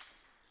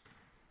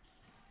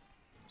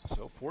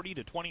 So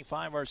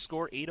 40-25 our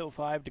score,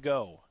 8:05 to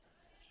go.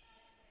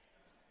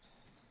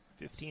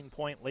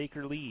 15-point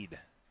Laker lead.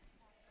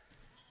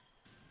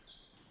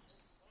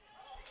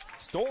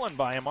 Stolen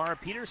by Amara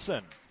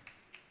Peterson.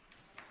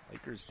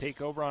 Lakers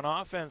take over on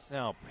offense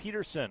now.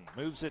 Peterson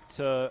moves it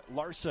to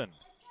Larson.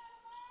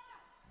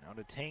 Now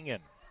to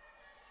Tangen.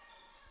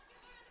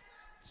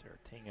 Sarah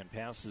Tangen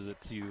passes it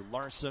to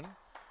Larson.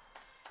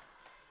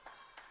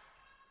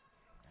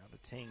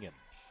 Tangen.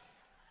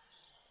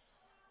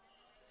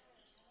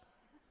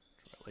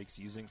 Detroit Lakes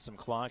using some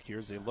clock here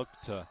as they look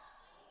to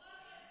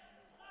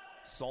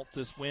salt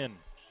this win.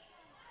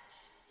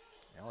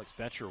 Alex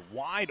Betcher,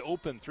 wide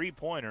open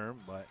three-pointer,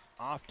 but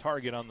off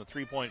target on the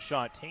three-point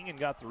shot. Tangen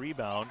got the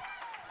rebound.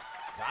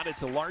 Got it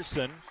to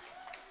Larson.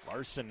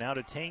 Larson now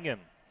to Tangen.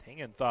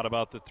 Tangen thought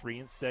about the three,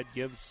 instead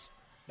gives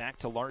back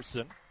to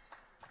Larson.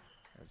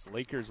 As the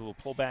Lakers will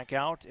pull back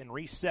out and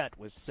reset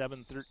with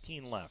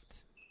 7:13 left.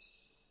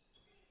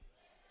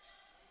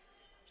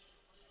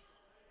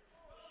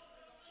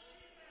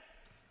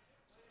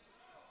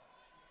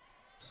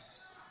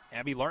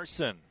 Abby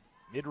Larson,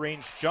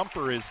 mid-range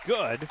jumper is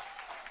good.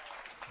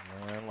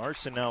 And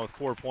Larson now with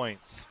 4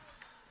 points.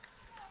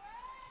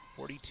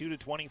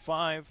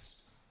 42-25.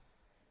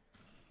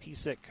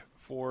 Pisak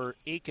for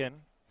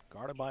Aiken,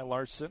 guarded by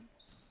Larson.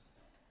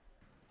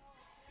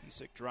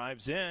 Pisak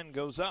drives in,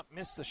 goes up,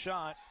 missed the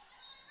shot.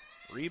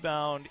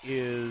 Rebound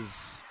is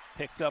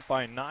picked up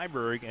by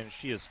Nyberg, and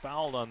she is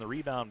fouled on the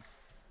rebound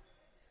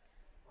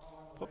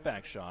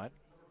putback shot.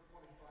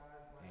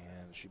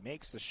 And she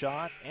makes the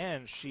shot,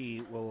 and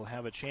she will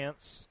have a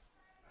chance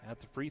at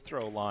the free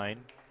throw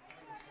line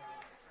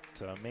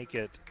to make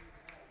it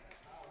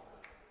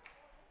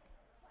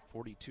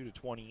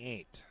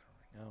 42-28.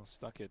 Now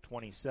stuck at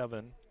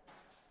 27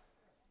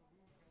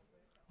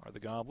 are the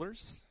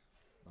Gobblers.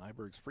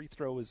 Nyberg's free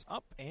throw is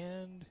up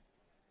and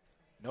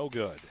no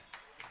good.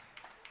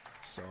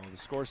 So the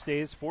score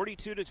stays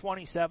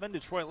 42-27.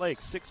 Detroit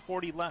Lakes,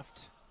 6:40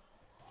 left.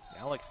 As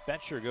Alex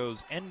Betcher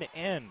goes end to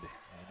end,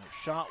 and her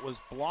shot was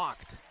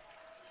blocked.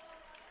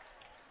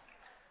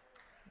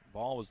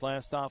 Ball was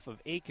last off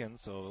of Aiken,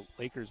 so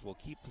Lakers will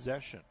keep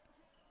possession.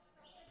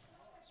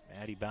 So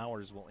Maddie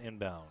Bowers will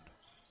inbound.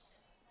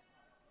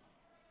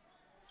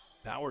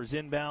 Bowers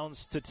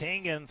inbounds to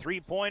Tangen.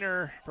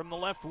 Three-pointer from the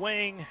left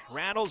wing.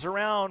 Rattles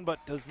around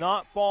but does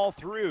not fall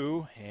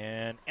through.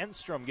 And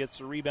Enstrom gets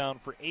a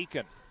rebound for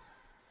Aiken.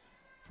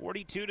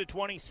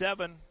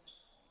 42-27.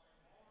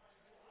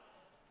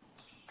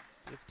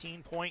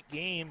 15-point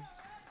game.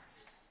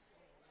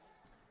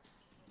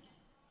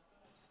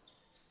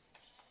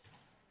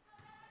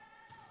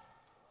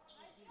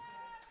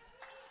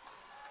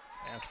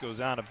 Pass goes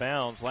out of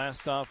bounds.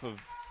 Last off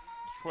of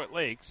Detroit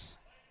Lakes.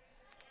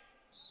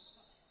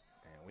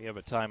 We have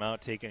a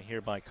timeout taken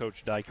here by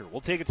Coach Diker.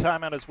 We'll take a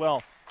timeout as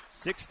well.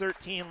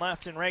 6:13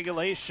 left in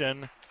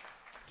regulation.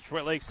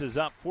 Detroit Lakes is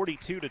up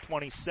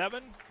 42-27.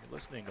 You're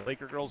listening to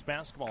Laker Girls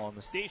Basketball on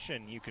the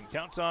station you can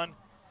count on,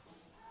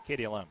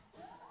 KDLM.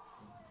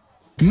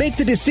 Make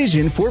the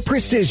decision for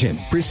Precision.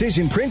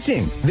 Precision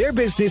Printing. Their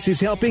business is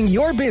helping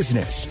your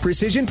business.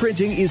 Precision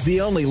Printing is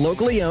the only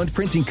locally owned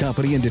printing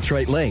company in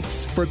Detroit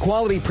Lakes. For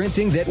quality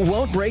printing that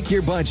won't break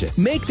your budget,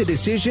 make the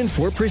decision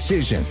for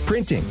Precision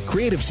Printing.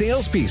 Creative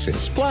sales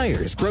pieces,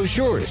 flyers,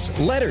 brochures,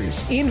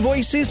 letters,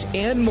 invoices,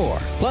 and more.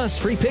 Plus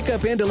free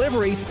pickup and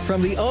delivery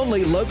from the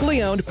only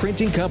locally owned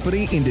printing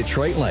company in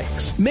Detroit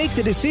Lakes. Make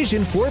the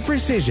decision for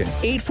Precision.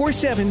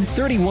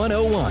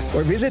 847-3101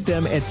 or visit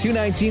them at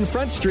 219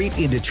 Front Street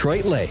in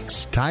Detroit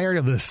Lakes. Tired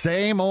of the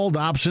same old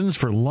options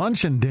for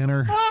lunch and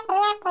dinner?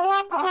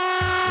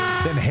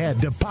 Then head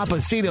to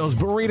Papacitos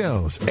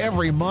Burritos.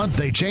 Every month,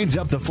 they change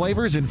up the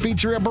flavors and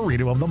feature a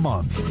burrito of the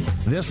month.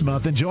 This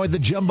month, enjoy the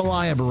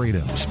Jambalaya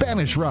Burrito,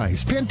 Spanish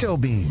rice, pinto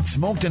beans,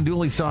 smoked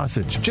andouille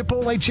sausage,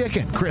 chipotle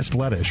chicken, crisp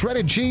lettuce,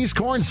 shredded cheese,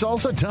 corn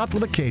salsa topped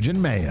with a Cajun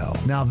mayo.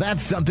 Now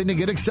that's something to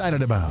get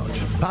excited about.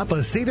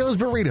 Papacitos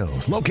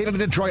Burritos, located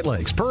in Detroit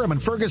Lakes, Perham,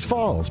 and Fergus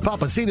Falls.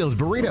 Papacitos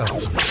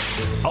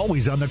Burritos,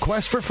 always on the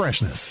quest for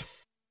freshness.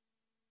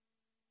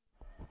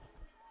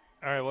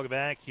 All right, welcome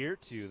back here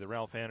to the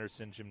Ralph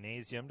Anderson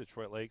Gymnasium,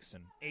 Detroit Lakes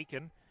and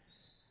Aiken.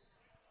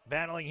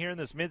 Battling here in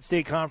this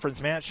Mid-State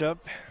Conference matchup.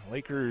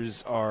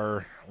 Lakers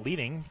are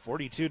leading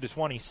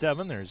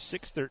 42-27. There's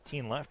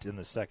 6:13 left in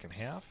the second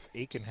half.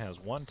 Aiken has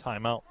one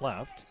timeout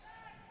left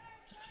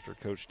after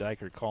Coach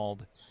Dykert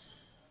called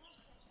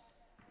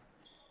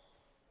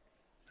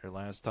their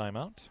last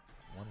timeout.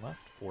 One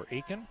left for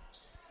Aiken.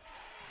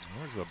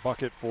 There's a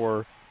bucket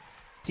for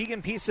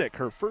Tegan Pisak,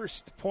 her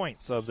first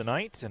points of the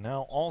night, and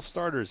now all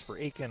starters for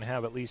Aiken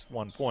have at least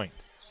 1 point.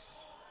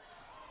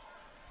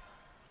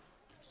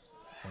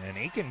 And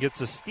Aiken gets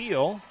a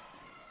steal.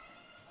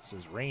 This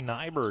is Ray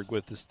Nyberg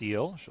with the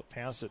steal. She'll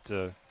pass it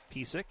to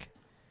Pisak.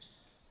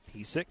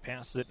 Pisak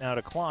passes it now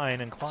to Klein,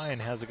 and Klein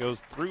has it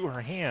goes through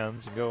her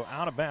hands and go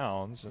out of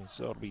bounds, and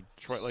so it'll be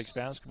Detroit Lakes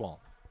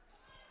basketball.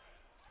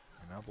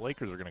 And now the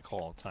Lakers are going to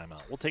call a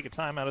timeout. We'll take a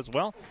timeout as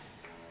well.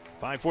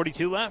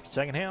 5:42 left,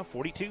 second half,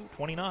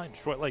 42-29.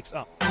 Detroit Lakes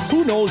up.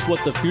 Who knows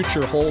what the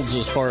future holds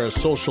as far as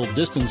social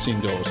distancing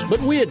goes? But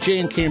we at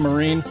J&K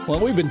Marine, well,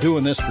 we've been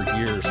doing this for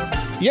years.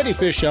 Yeti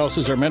fish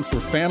houses are meant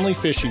for family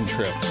fishing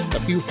trips, a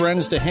few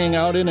friends to hang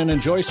out in and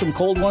enjoy some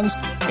cold ones,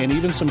 and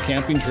even some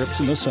camping trips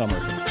in the summer.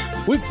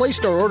 We've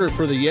placed our order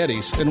for the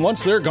Yetis, and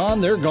once they're gone,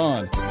 they're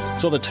gone.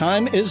 So the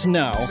time is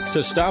now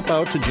to stop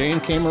out to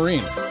J&K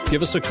Marine.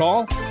 Give us a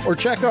call or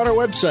check out our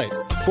website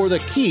for the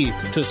key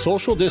to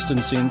social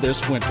distancing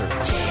this winter.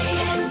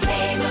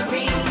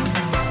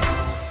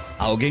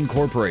 Haug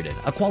Incorporated,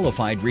 a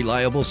qualified,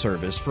 reliable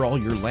service for all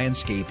your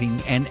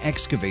landscaping and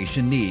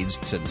excavation needs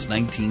since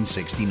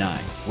 1969.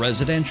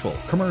 Residential,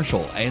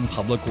 commercial, and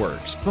public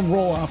works, from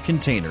roll-off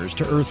containers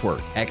to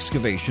earthwork,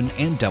 excavation,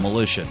 and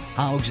demolition.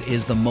 Haug's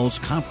is the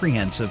most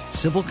comprehensive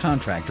civil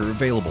contractor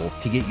available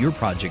to get your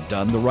project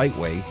done the right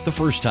way the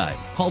first time.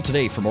 Call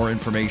today for more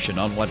information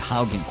on what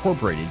Haug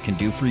Incorporated can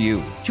do for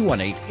you.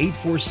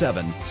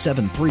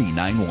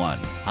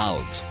 218-847-7391.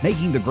 Haug's,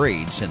 making the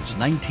grade since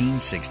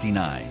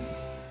 1969.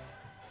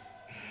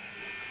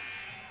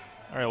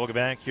 All right, welcome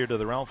back here to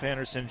the Ralph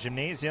Anderson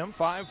Gymnasium.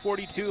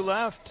 5:42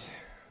 left.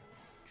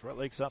 Detroit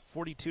Lakes up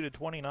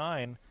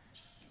 42-29.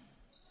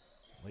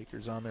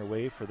 Lakers on their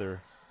way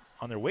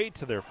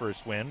to their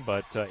first win,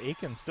 but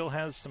Aiken still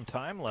has some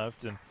time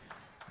left, and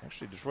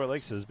actually Detroit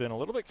Lakes has been a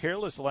little bit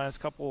careless the last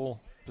couple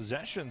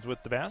possessions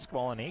with the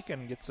basketball, and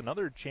Aiken gets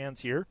another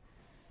chance here,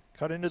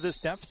 cut into this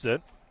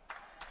deficit,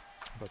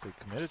 but they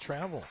committed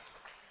travel.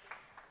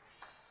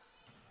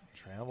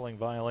 Traveling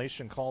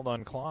violation called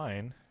on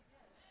Klein.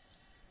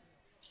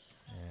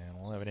 And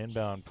we'll have an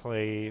inbound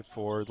play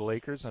for the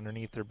Lakers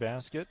underneath their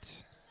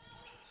basket.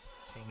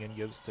 Tangen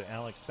gives to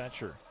Alex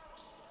Betcher.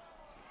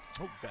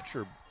 Oh,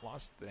 Betcher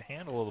lost the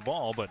handle of the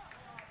ball, but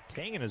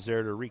Tangen is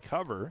there to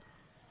recover.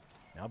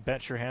 Now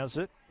Betcher has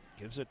it.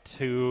 Gives it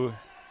to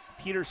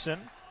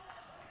Peterson.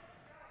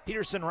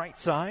 Peterson right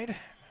side.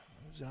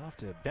 Moves it off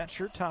to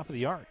Betcher, top of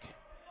the arc.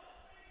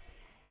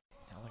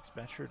 Alex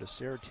Betcher to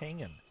Sarah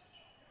Tangen.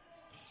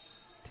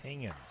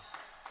 Tangen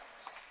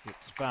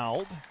gets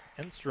fouled.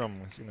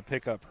 Enstrom is going to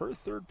pick up her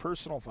third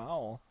personal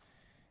foul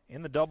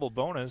in the double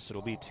bonus.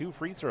 It'll be 2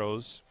 free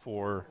throws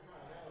for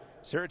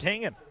Sarah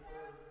Tangen.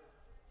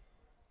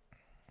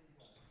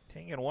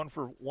 Tangen 1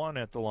 for 1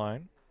 at the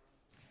line.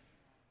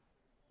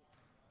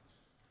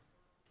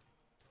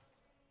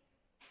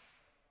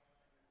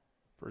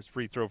 First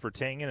free throw for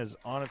Tangen is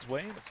on its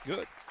way, and it's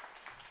good.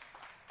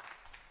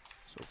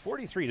 So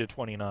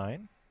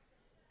 43-29.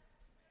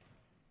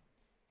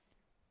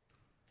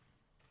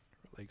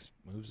 Lakes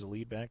moves the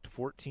lead back to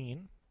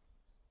 14.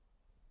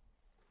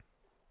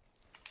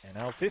 And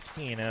now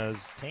 15 as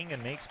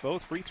Tangen makes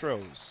both free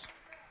throws.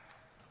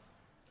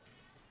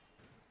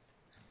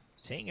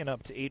 Tangen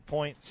up to 8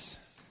 points.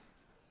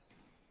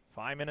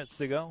 5 minutes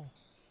to go.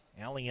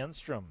 Allie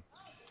Enstrom.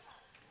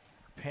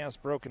 Pass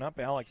broken up.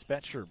 Alex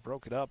Betcher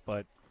broke it up,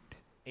 but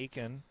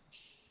Aiken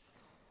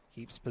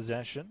keeps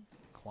possession.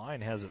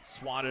 Klein has it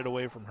swatted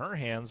away from her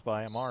hands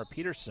by Amara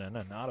Peterson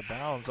and out of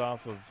bounds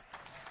off of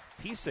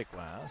Pisak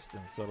last,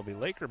 and so it'll be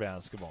Laker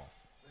basketball.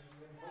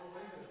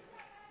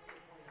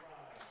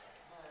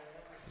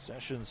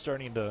 Possession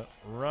starting to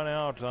run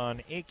out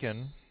on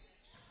Aiken.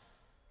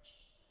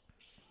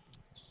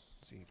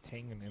 See,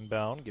 Tangen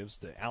inbound, gives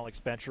to Alex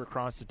Betcher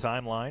across the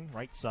timeline,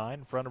 right side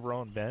in front of her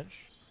own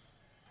bench.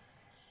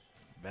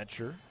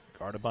 Betcher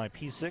guarded by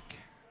Pisak.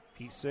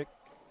 Pisak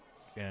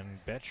and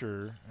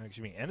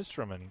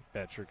Enstrom and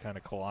Betcher kind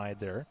of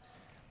collide there.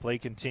 Play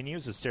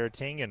continues as Sarah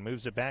Tangen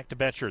moves it back to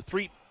Betcher.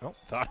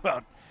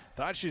 Thought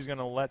she was going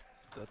to let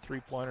the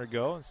three-pointer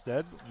go.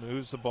 Instead,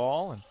 moves the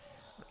ball and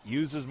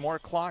uses more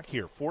clock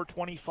here.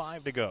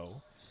 4:25 to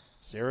go.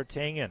 Sarah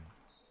Tangen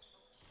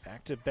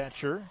back to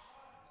Betcher.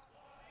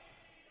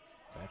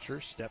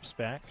 Betcher steps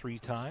back 3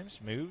 times,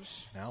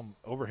 moves. Now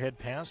overhead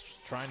pass,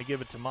 trying to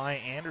give it to Maya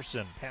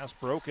Anderson. Pass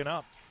broken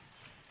up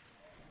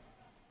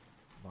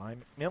by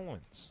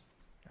McMillans.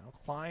 Now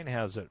Klein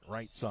has it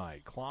right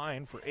side.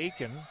 Klein for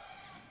Aiken.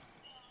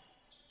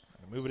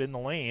 Move it in the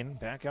lane.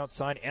 Back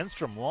outside.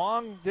 Enstrom,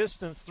 long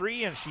distance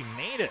 3, and she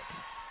made it.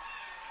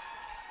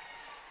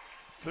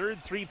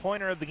 Third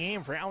three-pointer of the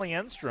game for Allie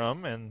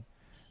Enstrom, and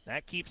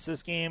that keeps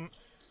this game,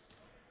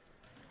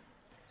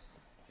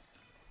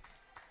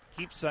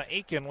 keeps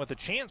Aiken with a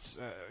chance.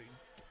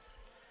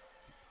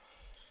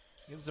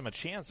 Gives them a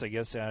chance, I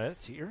guess, at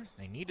it here.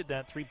 They needed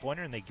that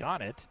three-pointer, and they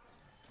got it.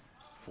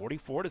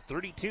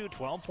 44-32,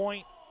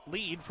 12-point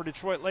lead for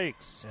Detroit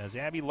Lakes as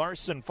Abby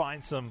Larson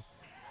finds some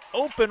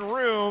open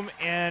room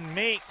and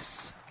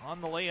makes on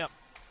the layup.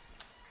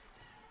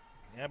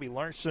 Abby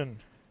Larson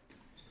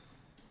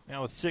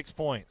now with 6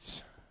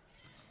 points.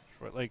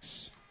 Detroit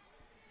Lakes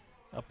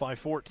up by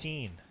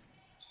 14.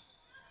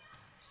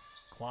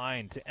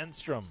 Klein to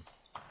Enstrom.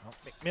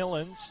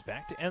 McMillans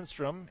back to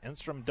Enstrom.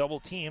 Enstrom double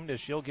teamed as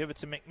she'll give it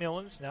to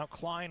McMillans. Now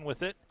Klein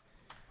with it.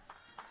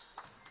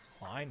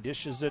 Klein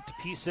dishes it to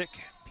Pisak.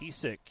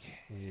 Pisak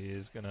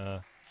is going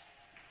to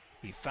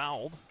be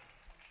fouled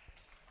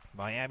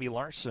by Abby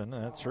Larson.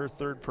 That's her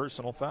third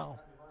personal foul.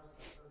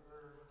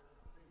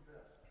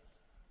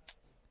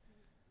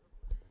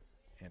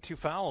 And two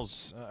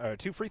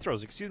free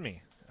throws,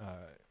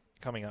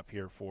 coming up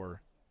here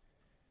for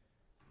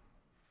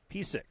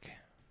Pisak.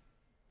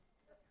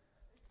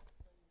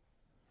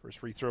 First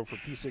free throw for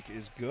Pisak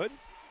is good.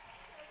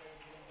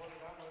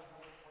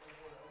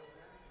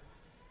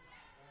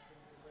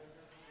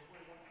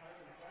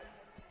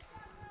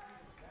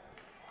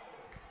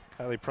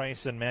 Kylie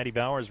Price and Maddie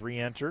Bowers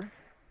re-enter.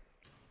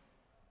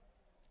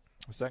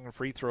 The second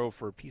free throw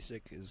for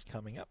Pisak is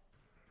coming up.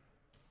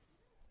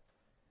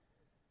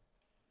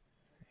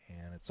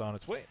 And it's on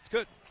its way. It's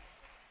good.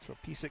 So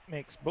Pisak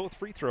makes both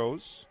free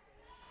throws.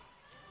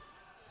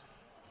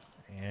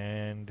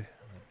 And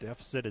the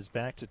deficit is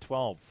back to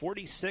 12.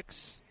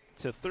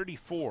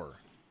 46-34.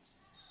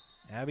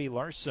 Abby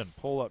Larson,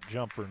 pull-up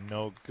jumper,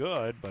 no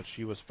good, but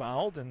she was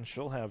fouled, and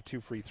she'll have 2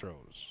 free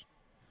throws.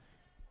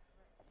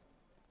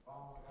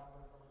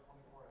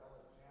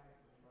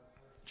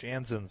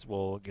 Jansons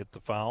will get the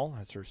foul.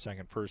 That's her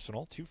second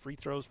personal. 2 free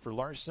throws for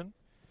Larson.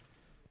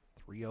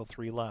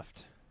 3:03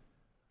 left.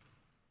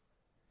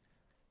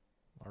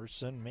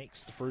 Larson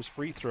makes the first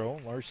free throw.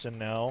 Larson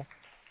now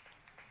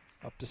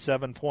up to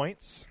 7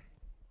 points.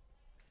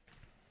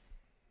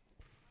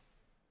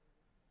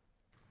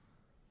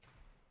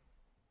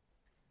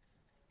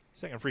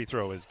 Second free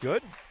throw is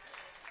good.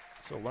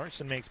 So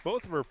Larson makes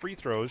both of her free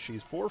throws.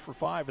 She's 4 for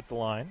 5 at the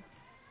line.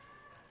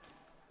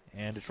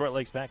 And Detroit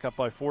Lakes back up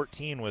by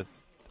 14 with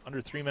under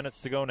 3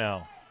 minutes to go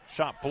now.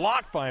 Shot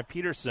blocked by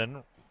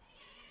Peterson.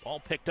 Ball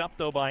picked up,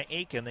 though, by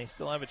Aiken. They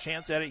still have a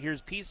chance at it.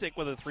 Here's Pisak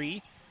with a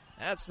 3.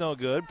 That's no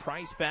good.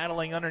 Price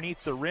battling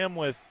underneath the rim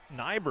with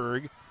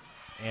Nyberg.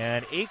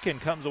 And Aiken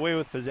comes away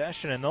with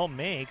possession, and they'll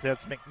make.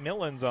 That's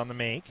McMillans on the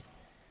make.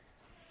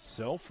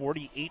 So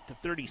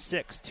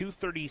 48-36.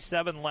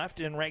 2:37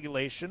 left in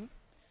regulation.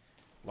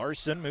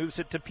 Larson moves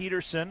it to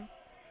Peterson.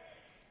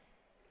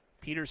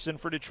 Peterson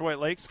for Detroit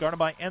Lakes, guarded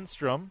by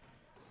Enstrom.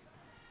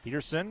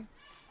 Peterson,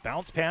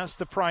 bounce pass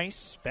to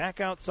Price. Back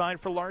outside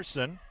for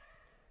Larson.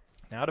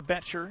 Now to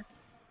Betcher.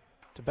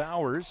 To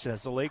Bowers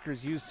as the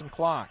Lakers use some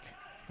clock.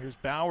 Here's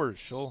Bowers.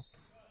 She'll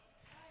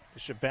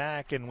dish it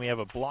back, and we have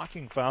a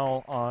blocking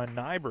foul on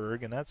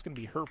Nyberg, and that's going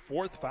to be her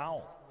 4th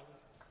foul.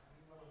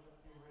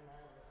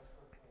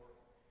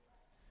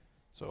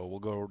 So we'll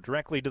go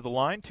directly to the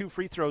line. 2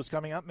 free throws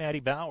coming up. Maddie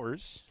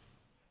Bowers.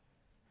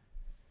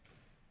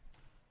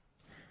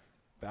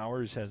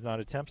 Bowers has not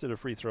attempted a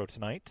free throw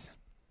tonight.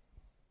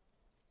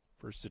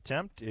 First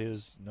attempt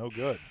is no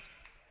good.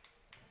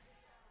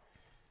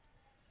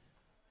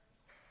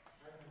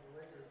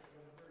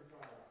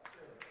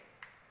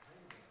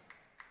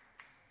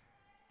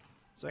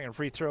 Second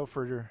free throw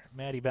for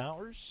Maddie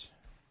Bowers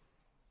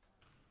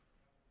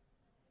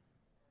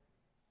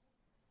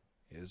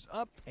is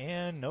up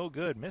and no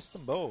good. Missed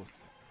them both.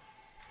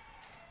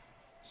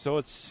 So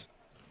it's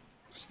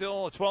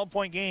still a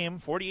 12-point game,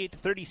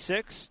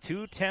 48-36,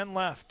 2:10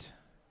 left.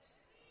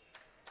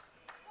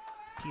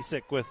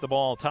 Pisak with the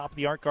ball, top of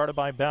the arc, guarded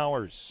by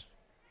Bowers.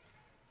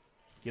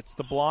 Gets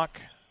the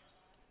block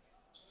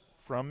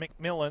from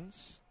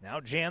McMillans. Now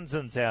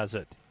Jansons has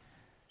it.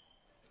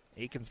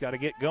 Aiken's got to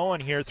get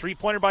going here.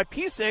 3-pointer by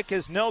Pisak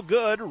is no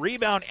good.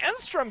 Rebound.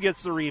 Enstrom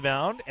gets the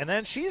rebound, and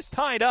then she's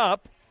tied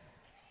up.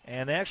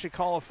 And they actually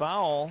call a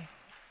foul.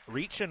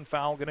 Reach-in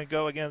foul going to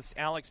go against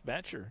Alex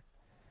Betcher.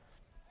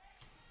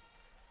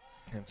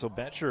 And so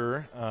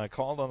Betcher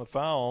called on the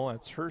foul.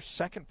 It's her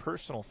second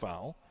personal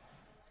foul.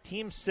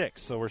 Team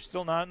 6, so we're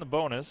still not in the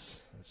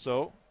bonus.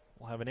 So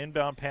we'll have an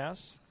inbound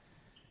pass.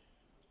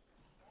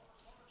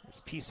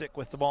 Pisak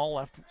with the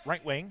ball,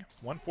 right wing.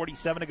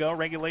 1:47 to go,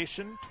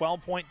 regulation,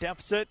 12-point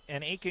deficit,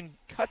 and Aiken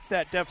cuts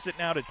that deficit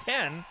now to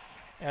 10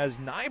 as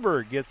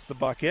Nyberg gets the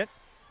bucket.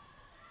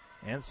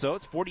 And so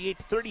it's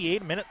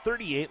 48-38, minute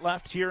 38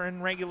 left here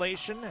in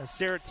regulation as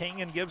Sarah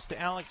Tangen gives to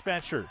Alex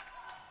Betcher.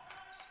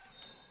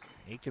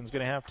 Aiken's going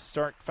to have to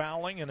start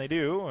fouling, and they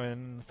do,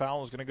 and the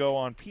foul is going to go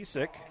on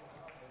Pisak.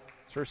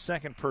 It's her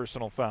second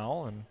personal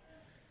foul, and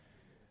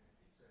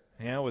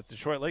with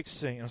Detroit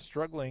Lakes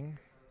struggling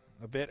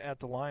a bit at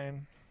the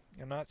line,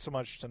 not so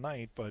much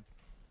tonight, but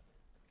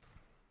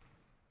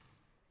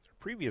their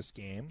previous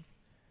game,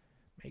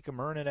 make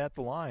them earn it at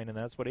the line, and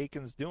that's what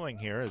Aiken's doing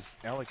here as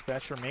Alex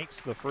Betcher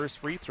makes the first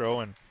free throw,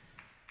 and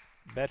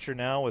Betcher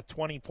now with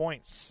 20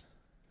 points.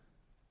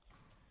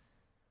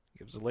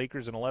 Gives the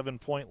Lakers an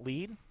 11-point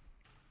lead.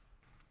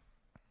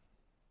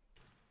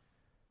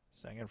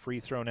 Second free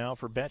throw now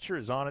for Betcher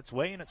is on its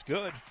way, and it's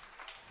good.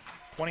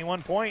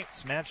 21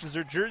 points, matches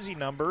their jersey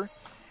number,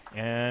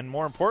 and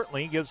more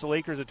importantly, gives the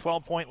Lakers a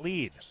 12-point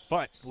lead.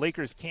 But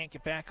Lakers can't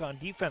get back on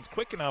defense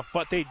quick enough,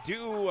 but they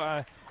do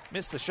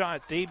miss the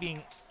shot, they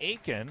being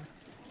Aiken,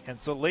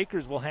 and so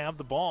Lakers will have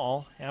the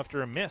ball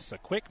after a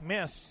quick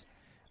miss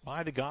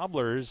by the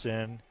Gobblers,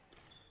 and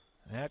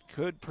that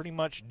could pretty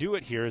much do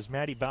it here as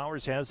Maddie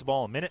Bowers has the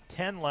ball.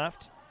 1:10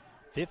 left,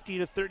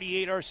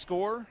 50-38 our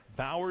score.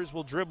 Bowers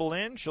will dribble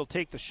in, she'll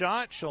take the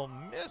shot, she'll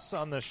miss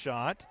on the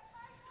shot,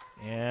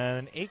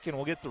 and Aiken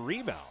will get the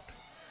rebound.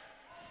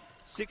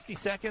 60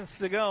 seconds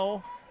to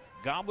go.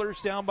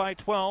 Gobblers down by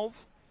 12.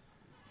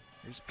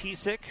 Here's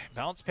Pisak.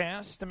 Bounce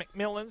pass to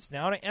McMillans.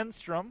 Now to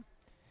Enstrom.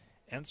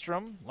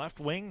 Enstrom, left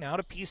wing. Now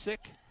to Pisak.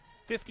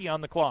 50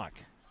 on the clock.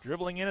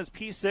 Dribbling in as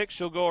Pisak.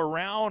 She'll go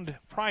around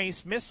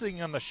Price. Missing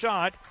on the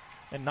shot.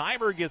 And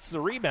Nyberg gets the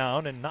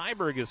rebound. And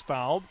Nyberg is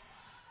fouled.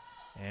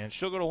 And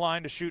she'll go to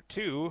line to shoot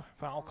 2.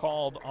 Foul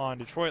called on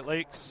Detroit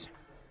Lakes.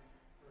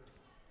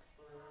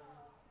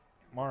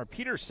 Mara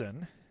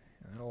Peterson.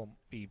 That'll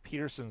be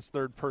Peterson's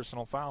third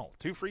personal foul.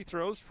 2 free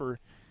throws for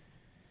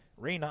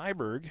Ray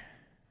Nyberg,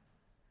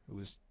 who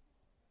was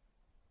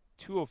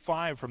 2 of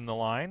 5 from the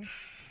line,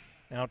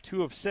 now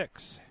 2 of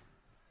 6.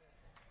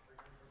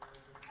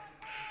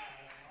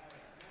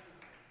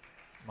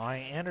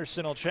 Maya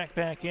Anderson will check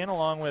back in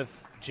along with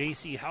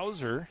J.C.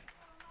 Hauser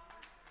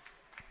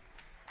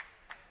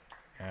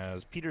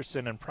as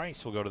Peterson and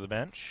Price will go to the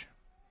bench.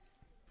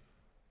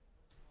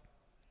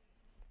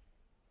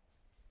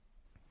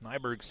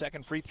 Nyberg's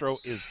second free throw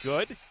is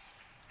good.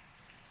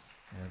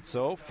 And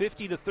so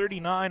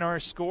 50-39 our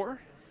score.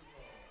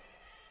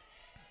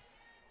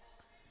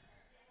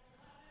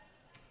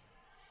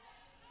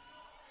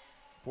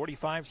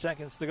 .45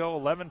 seconds to go,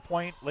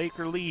 11-point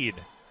Laker lead.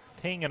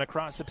 Tangen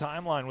across the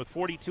timeline with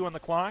 42 on the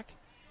clock.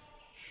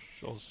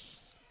 She'll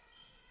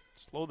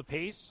slow the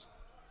pace.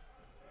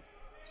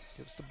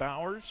 Gives to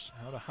Bowers,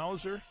 out to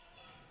Hauser.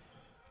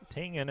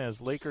 Tangen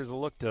as Lakers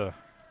will look to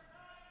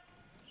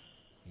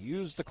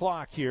use the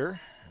clock here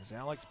as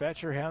Alex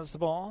Betcher has the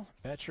ball.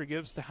 Betcher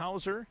gives to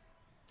Hauser.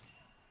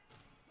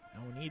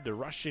 No need to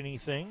rush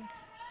anything.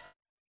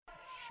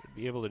 Should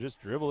be able to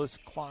just dribble this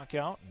clock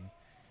out and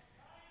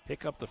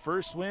pick up the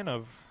first win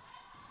of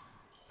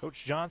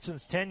Coach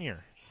Johnson's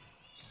tenure.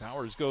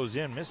 Bowers goes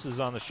in, misses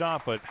on the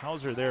shot, but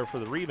Hauser there for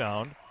the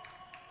rebound.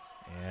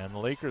 And the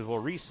Lakers will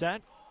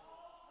reset.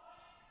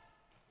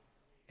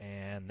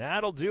 And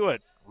that'll do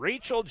it.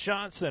 Rachel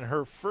Johnson,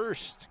 her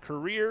first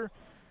career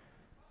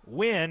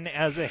win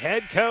as a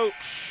head coach.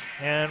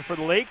 And for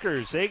the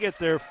Lakers, they get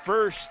their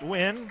first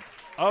win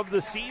of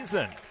the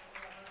season.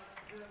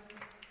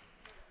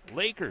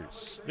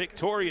 Lakers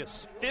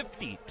victorious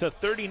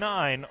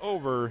 50-39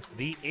 over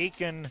the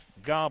Aiken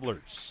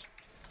Gobblers.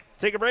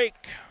 Take a break.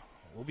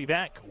 We'll be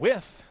back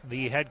with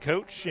the head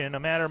coach in a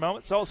matter of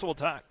moments. Also,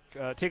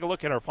 we'll take a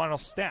look at our final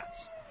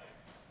stats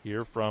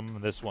here from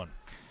this one.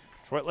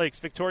 Detroit Lakes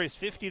victorious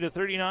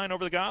 50-39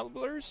 over the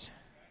Gobblers.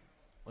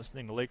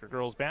 Listening to Laker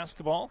girls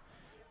basketball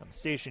on the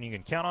station you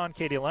can count on,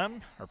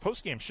 KDLM. Our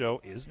postgame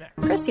show is next.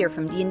 Chris here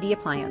from D&D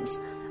Appliance.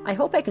 I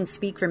hope I can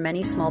speak for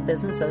many small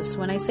businesses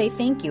when I say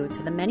thank you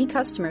to the many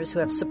customers who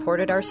have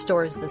supported our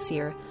stores this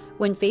year.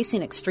 When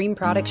facing extreme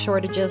product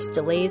shortages,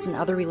 delays, and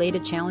other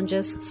related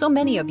challenges, so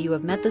many of you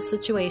have met this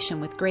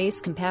situation with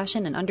grace,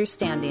 compassion, and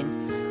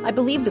understanding. I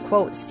believe the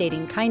quote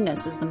stating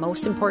kindness is the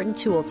most important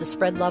tool to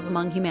spread love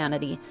among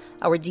humanity.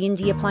 Our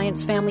D&D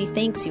Appliance family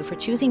thanks you for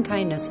choosing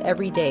kindness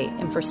every day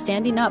and for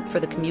standing up for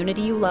the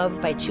community you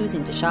love by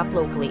choosing to shop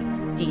locally.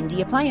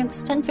 D&D Appliance,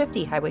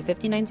 1050 Highway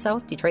 59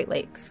 South, Detroit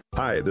Lakes.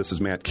 Hi, this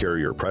is Matt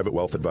Carrier, Private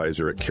Wealth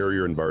Advisor at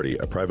Carrier &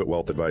 Vardy, a private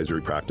wealth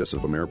advisory practice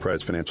of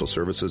Ameriprise Financial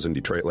Services in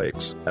Detroit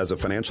Lakes. As a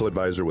financial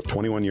advisor with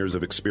 21 years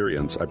of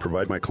experience, I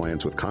provide my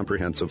clients with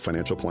comprehensive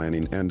financial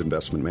planning and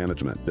investment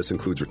management. This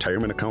includes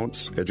retirement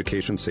accounts,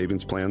 education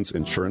savings plans,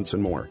 insurance,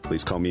 and more.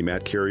 Please call me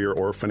Matt Carrier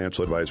or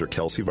financial advisor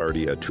Kelsey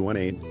Vardy at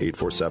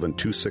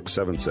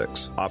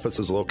 218-847-2676. Office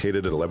is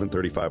located at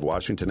 1135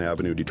 Washington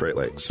Avenue, Detroit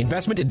Lakes.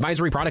 Investment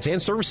advisory products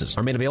and services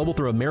are made available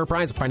through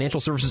Ameriprise Financial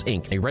Services,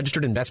 Inc., a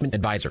registered investment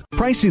advisor.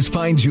 Price's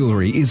Fine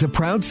Jewelry is a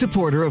proud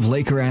supporter of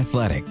Laker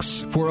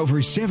athletics. For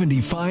over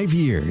 75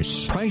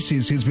 years,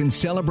 Price's has been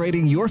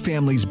celebrating your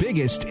family's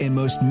biggest and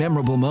most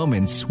memorable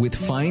moments with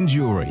fine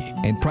jewelry.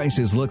 And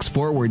Price's looks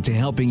forward to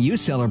helping you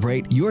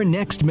celebrate your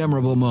next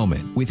memorable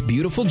moment with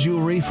beautiful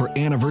jewelry for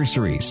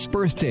anniversaries,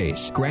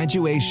 birthdays,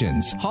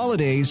 graduations,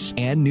 holidays,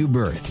 and new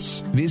births.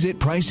 Visit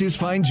Price's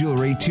Fine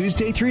Jewelry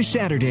Tuesday through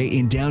Saturday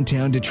in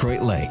downtown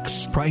Detroit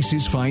Lakes.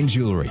 Price's Fine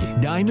Jewelry,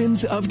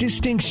 diamonds of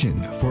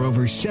distinction for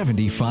over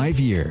 75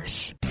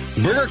 years.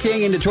 Burger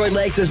King in Detroit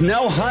Lakes is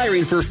now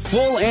hiring for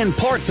full and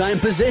part-time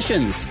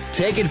positions.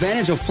 Take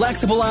advantage of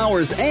flexible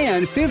hours,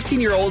 and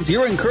 15-year-olds,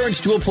 you're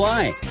encouraged to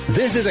apply.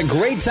 This is a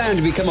great time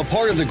to become a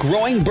part of the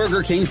growing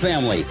Burger King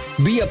family.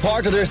 Be a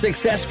part of their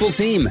successful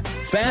team.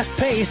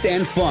 Fast-paced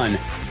and fun.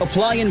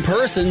 Apply in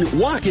person.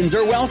 Walk-ins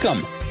are welcome.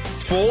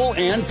 Full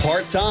and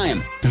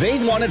part-time. They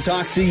want to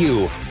talk to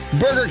you.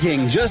 Burger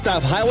King, just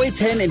off Highway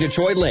 10 in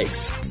Detroit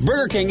Lakes.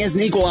 Burger King is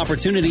an equal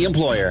opportunity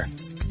employer.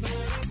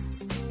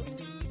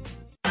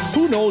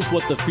 Who knows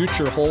what the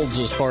future holds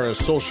as far as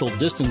social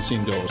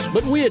distancing goes,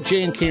 but we at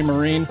J&K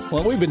Marine,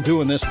 well, we've been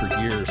doing this for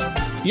years.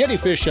 Yeti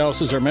fish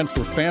houses are meant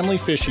for family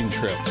fishing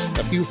trips,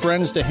 a few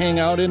friends to hang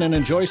out in and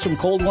enjoy some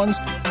cold ones,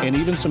 and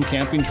even some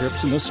camping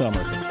trips in the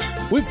summer.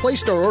 We've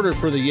placed our order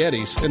for the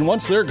Yetis, and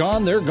once they're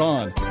gone, they're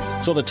gone.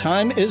 So the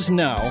time is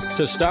now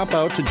to stop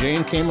out to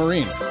J&K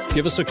Marine.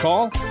 Give us a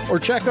call or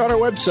check out our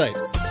website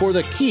for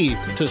the key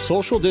to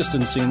social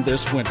distancing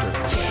this winter.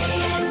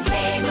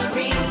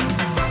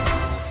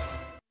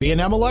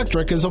 B&M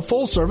Electric is a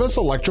full-service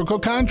electrical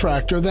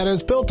contractor that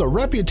has built a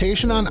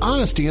reputation on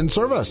honesty and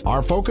service.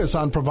 Our focus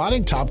on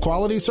providing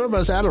top-quality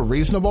service at a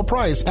reasonable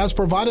price has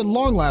provided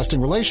long-lasting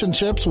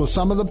relationships with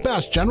some of the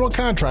best general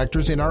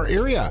contractors in our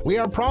area. We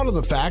are proud of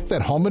the fact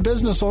that home and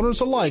business owners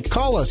alike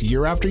call us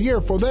year after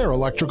year for their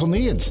electrical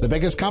needs. The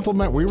biggest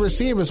compliment we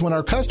receive is when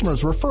our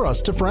customers refer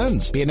us to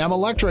friends. B&M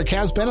Electric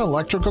has been an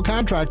electrical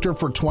contractor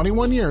for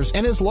 21 years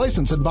and is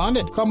licensed and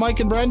bonded. Call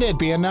Mike and Brenda at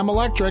B&M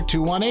Electric,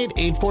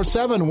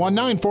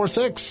 218-847-1946. All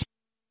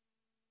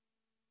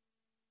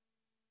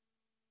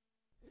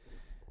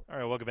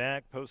right, welcome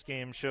back.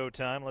 Post-game show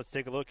time. Let's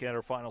take a look at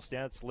our final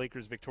stats.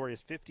 Lakers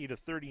victorious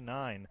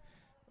 50-39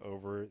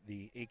 over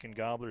the Aiken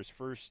Gobblers'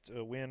 first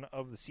win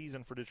of the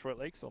season for Detroit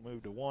Lakes. They'll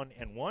move to 1-1,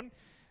 and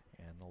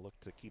they'll look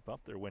to keep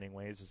up their winning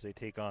ways as they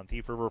take on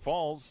Thief River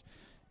Falls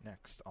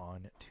next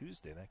on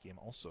Tuesday. That game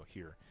also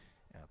here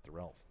at the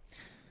Ralph.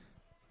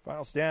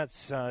 Final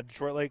stats,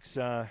 Detroit Lakes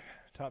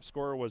top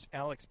scorer was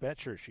Alex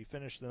Betcher. She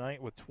finished the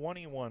night with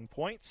 21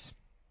 points.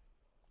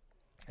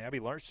 Abby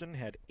Larson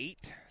had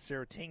 8.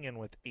 Sarah Tingen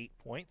with 8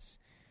 points.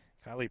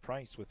 Kylie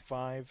Price with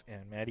 5.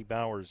 And Maddie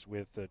Bowers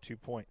with 2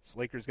 points.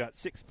 Lakers got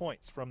 6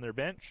 points from their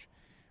bench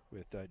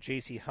with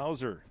J.C.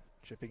 Hauser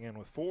chipping in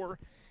with 4.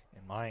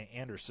 And Maya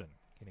Anderson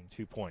getting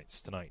 2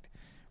 points tonight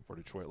for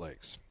Detroit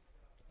Lakes.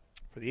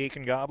 For the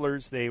Aiken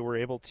Gobblers, they were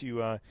able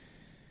to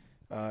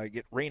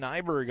get Ray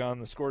Nyberg on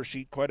the score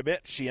sheet quite a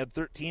bit. She had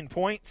 13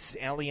 points.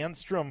 Allie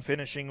Enstrom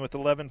finishing with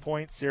 11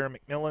 points. Sarah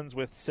McMillans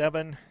with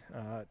 7.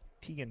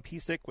 Tegan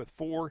Piesick with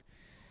 4.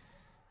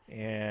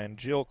 And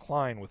Jill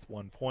Klein with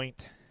 1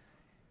 point.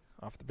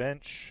 Off the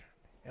bench,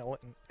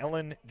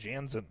 Ellen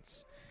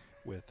Jansens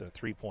with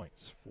 3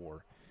 points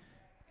for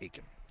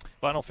Aiken.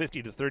 Final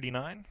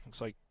 50-39.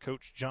 Looks like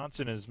Coach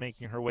Johnson is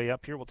making her way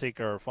up here. We'll take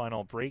our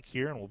final break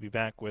here, and we'll be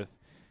back with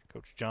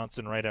Coach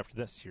Johnson right after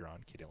this here on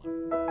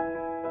KDLM.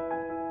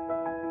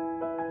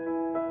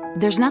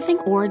 There's nothing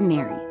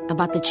ordinary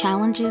about the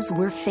challenges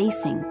we're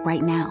facing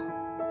right now.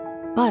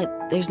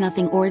 But there's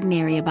nothing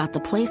ordinary about the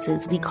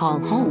places we call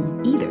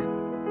home either.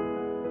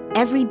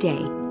 Every day,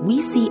 we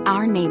see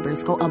our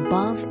neighbors go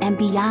above and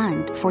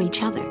beyond for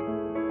each other.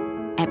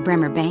 At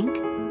Bremer Bank,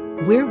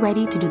 we're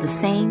ready to do the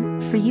same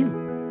for you.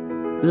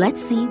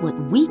 Let's see what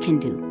we can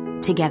do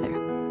together.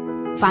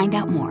 Find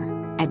out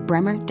more at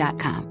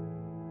bremer.com.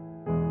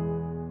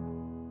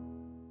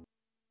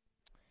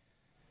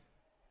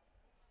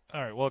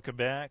 All right, welcome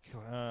back. It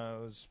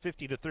was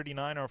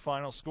 50-39 our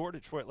final score.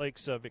 Detroit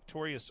Lakes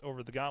victorious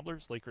over the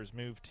Gobblers. Lakers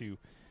move to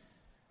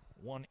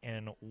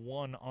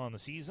 1-1 on the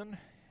season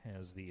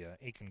as the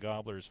Aiken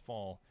Gobblers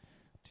fall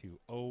to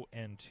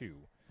 0-2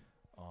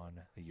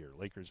 on the year.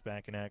 Lakers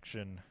back in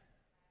action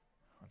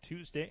on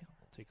Tuesday.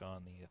 We'll take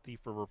on the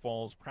Thief River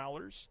Falls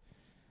Prowlers.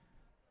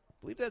 I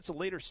believe that's a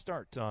later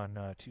start on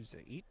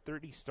Tuesday.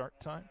 8:30 start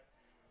time.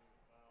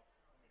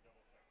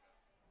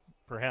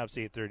 Perhaps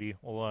 8:30.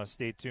 We'll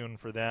stay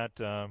tuned for that.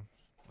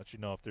 Let you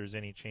know if there's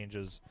any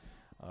changes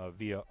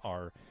via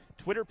our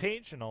Twitter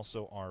page and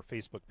also our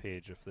Facebook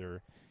page if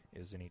there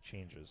is any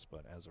changes.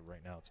 But as of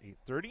right now, it's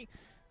 8:30.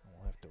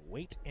 We'll have to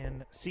wait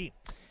and see.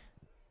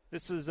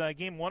 This is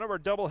game one of our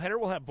doubleheader.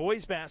 We'll have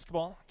boys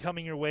basketball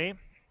coming your way.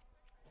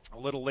 A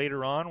little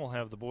later on, we'll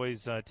have the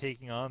boys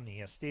taking on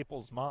the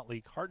Staples Motley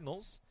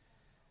Cardinals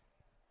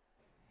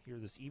here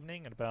this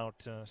evening at about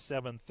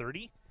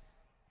 7:30.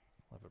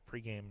 We'll have a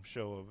pregame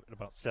show at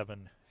about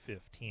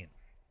 7:15.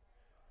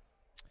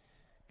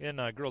 And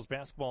girls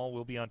basketball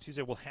will be on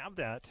Tuesday. We'll have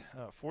that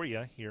for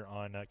you here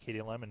on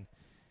KDLM. In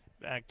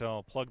fact,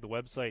 I'll plug the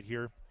website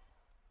here.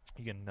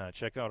 You can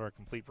check out our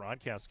complete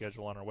broadcast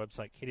schedule on our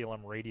website,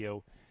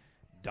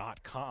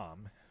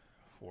 kdlmradio.com,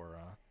 for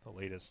the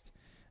latest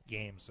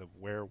games of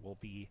where we'll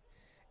be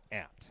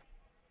at.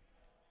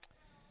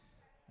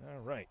 All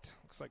right.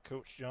 Looks like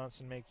Coach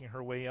Johnson making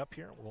her way up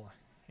here. We'll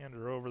hand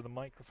her over the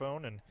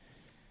microphone and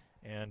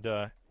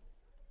get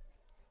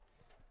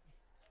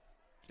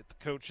the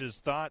coach's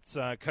thoughts.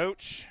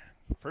 Coach,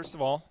 first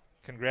of all,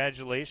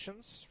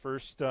 congratulations.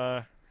 First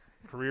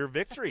career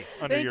victory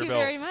under your belt. Thank you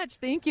very much.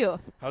 Thank you.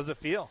 How's it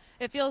feel?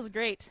 It feels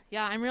great.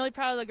 Yeah, I'm really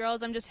proud of the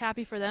girls. I'm just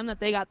happy for them that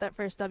they got that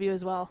first W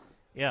as well.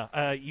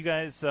 Yeah. You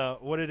guys,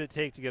 what did it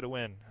take to get a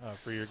win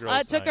for your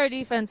girls? It took our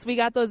defense. We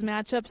got those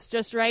matchups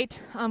just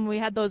right. We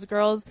had those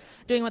girls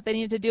doing what they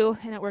needed to do,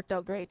 and it worked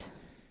out great.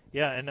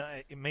 Yeah, and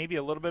maybe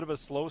a little bit of a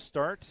slow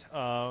start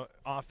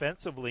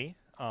offensively,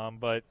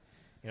 but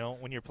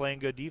when you're playing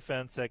good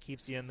defense, that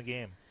keeps you in the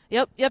game.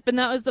 Yep, and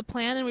that was the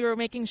plan, and we were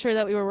making sure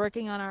that we were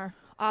working on our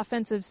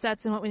offensive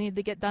sets and what we needed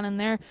to get done in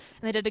there, and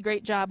they did a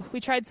great job. We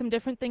tried some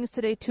different things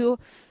today, too,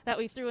 that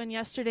we threw in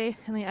yesterday,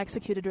 and they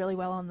executed really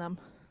well on them.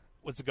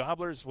 Was the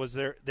Gobblers, was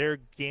their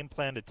game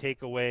plan to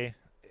take away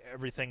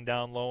everything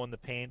down low in the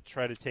paint,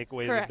 try to take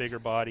away Correct. the bigger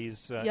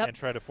bodies, and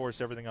try to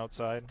force everything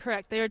outside?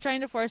 Correct. They were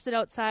trying to force it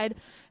outside,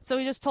 so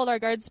we just told our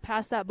guards to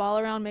pass that ball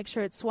around, make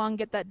sure it swung,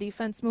 get that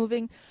defense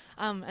moving,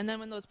 and then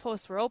when those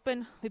posts were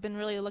open, we've been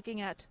really looking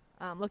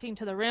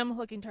to the rim,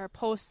 looking to our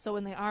posts, so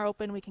when they are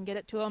open, we can get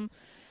it to them,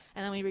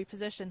 and then we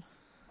reposition.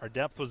 Our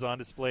depth was on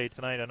display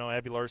tonight. I know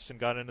Abby Larson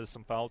got into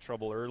some foul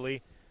trouble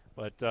early,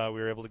 but we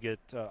were able to get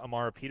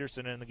Amara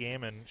Peterson in the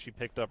game, and she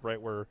picked up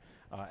right where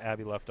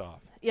Abby left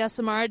off. Yes,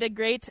 Amara did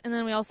great, and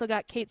then we also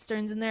got Kate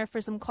Stearns in there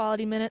for some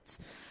quality minutes.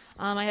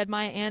 I had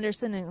Maya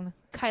Anderson and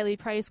Kylie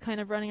Price kind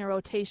of running a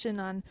rotation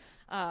on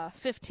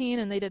 15,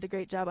 and they did a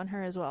great job on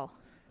her as well.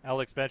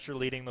 Alex Betcher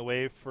leading the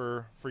way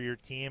for your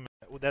team.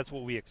 That's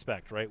what we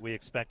expect, right? We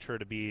expect her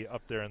to be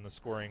up there in the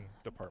scoring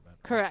department.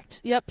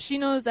 Correct. Yep, she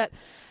knows that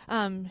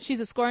she's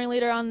a scoring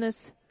leader on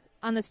this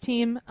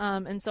team,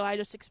 and so I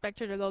just expect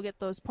her to go get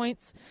those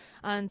points.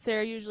 And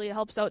Sarah usually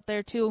helps out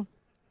there too,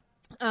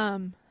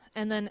 and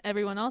then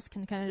everyone else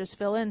can kind of just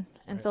fill in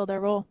and fill their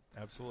role.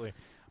 Absolutely.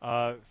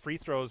 Free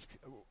throws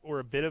were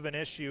a bit of an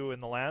issue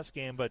in the last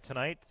game, but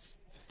tonight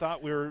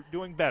thought we were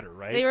doing better,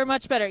 right? They were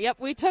much better. Yep,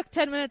 we took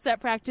 10 minutes at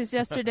practice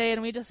yesterday,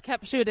 and we just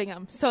kept shooting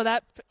them, so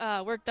that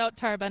worked out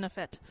to our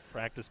benefit.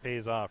 Practice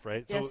pays off,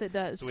 right? Yes, it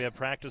does. So we have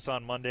practice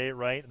on Monday,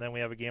 right? And then we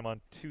have a game on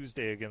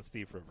Tuesday against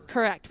Thief River.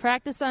 Correct.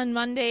 Practice on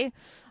Monday.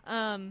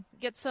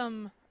 Get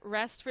some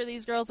rest for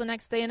these girls the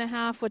next day and a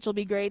half, which will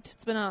be great.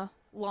 It's been a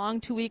long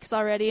 2 weeks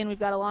already, and we've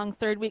got a long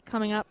third week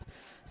coming up.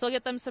 So I'll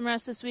get them some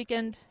rest this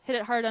weekend, hit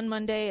it hard on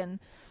Monday, and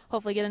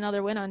hopefully get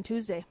another win on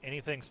Tuesday.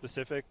 Anything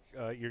specific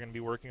you're going to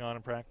be working on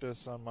in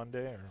practice on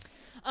Monday? Or?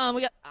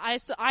 I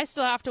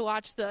still have to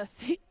watch the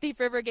Thief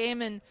River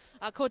game, and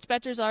Coach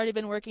Betcher's already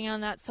been working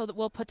on that, so that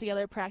we'll put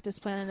together a practice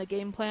plan and a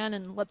game plan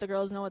and let the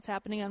girls know what's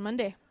happening on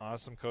Monday.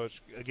 Awesome,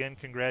 Coach. Again,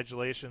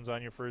 congratulations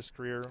on your first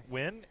career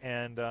win,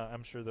 and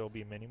I'm sure there'll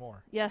be many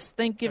more. Yes,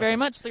 thank you very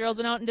much. The girls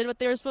went out and did what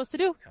they were supposed to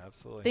do.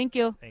 Absolutely. Thank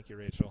you. Thank you,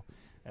 Rachel.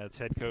 That's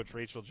head coach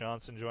Rachel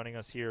Johnson joining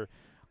us here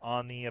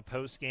on the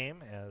post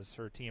game as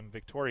her team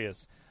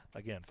victorious.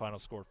 Again, final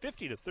score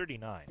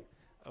 50-39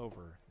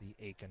 over the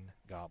Aiken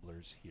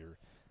Gobblers here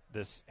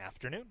this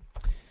afternoon.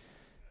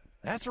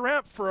 That's a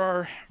wrap for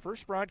our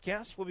first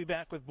broadcast. We'll be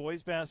back with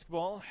boys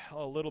basketball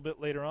a little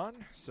bit later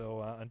on.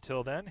 So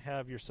until then,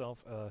 have yourself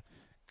a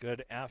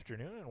good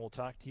afternoon, and we'll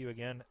talk to you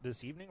again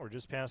this evening. We're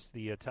just past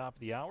the top of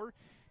the hour,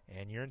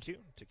 and you're in tune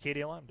to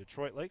KDLM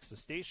Detroit Lakes, the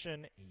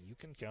station you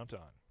can count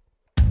on.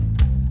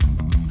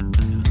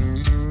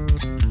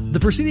 The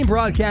preceding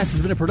broadcast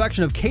has been a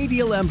production of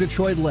KDLM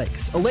Detroit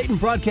Lakes, a Layton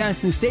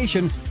broadcasting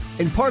station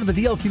and part of the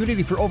DL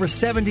community for over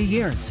 70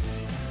 years.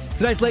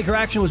 Tonight's Laker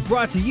action was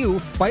brought to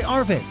you by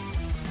Arvig,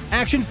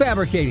 Action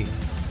Fabricating,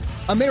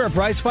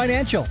 Ameriprise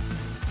Financial,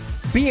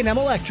 B&M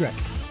Electric,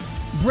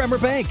 Bremer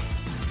Bank,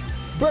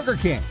 Burger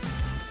King,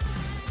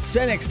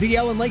 Cenex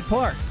DL in Lake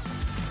Park,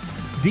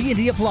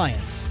 D&D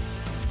Appliance,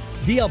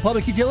 DL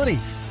Public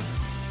Utilities,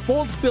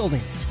 Foltz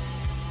Buildings,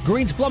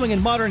 Greens Plumbing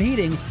and Modern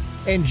Heating,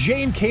 and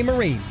J&K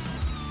Marine.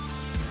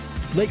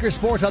 Laker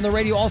Sports on the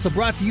Radio also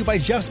brought to you by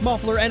Jeff's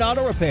Muffler and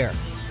Auto Repair,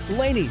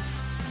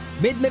 Laney's,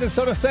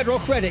 Mid-Minnesota Federal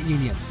Credit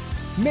Union,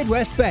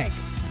 Midwest Bank,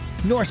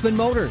 Norseman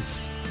Motors,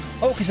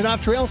 Okeson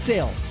Off Trail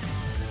Sales,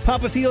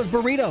 Papacitos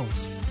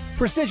Burritos,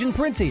 Precision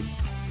Printing,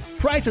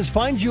 Price's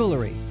Fine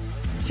Jewelry,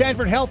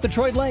 Sanford Health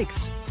Detroit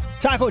Lakes,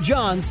 Taco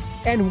John's,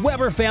 and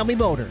Weber Family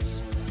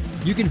Motors.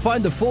 You can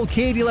find the full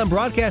KDLM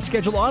broadcast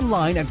schedule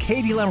online at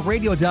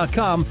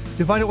kdlmradio.com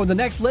to find out when the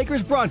next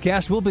Lakers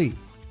broadcast will be.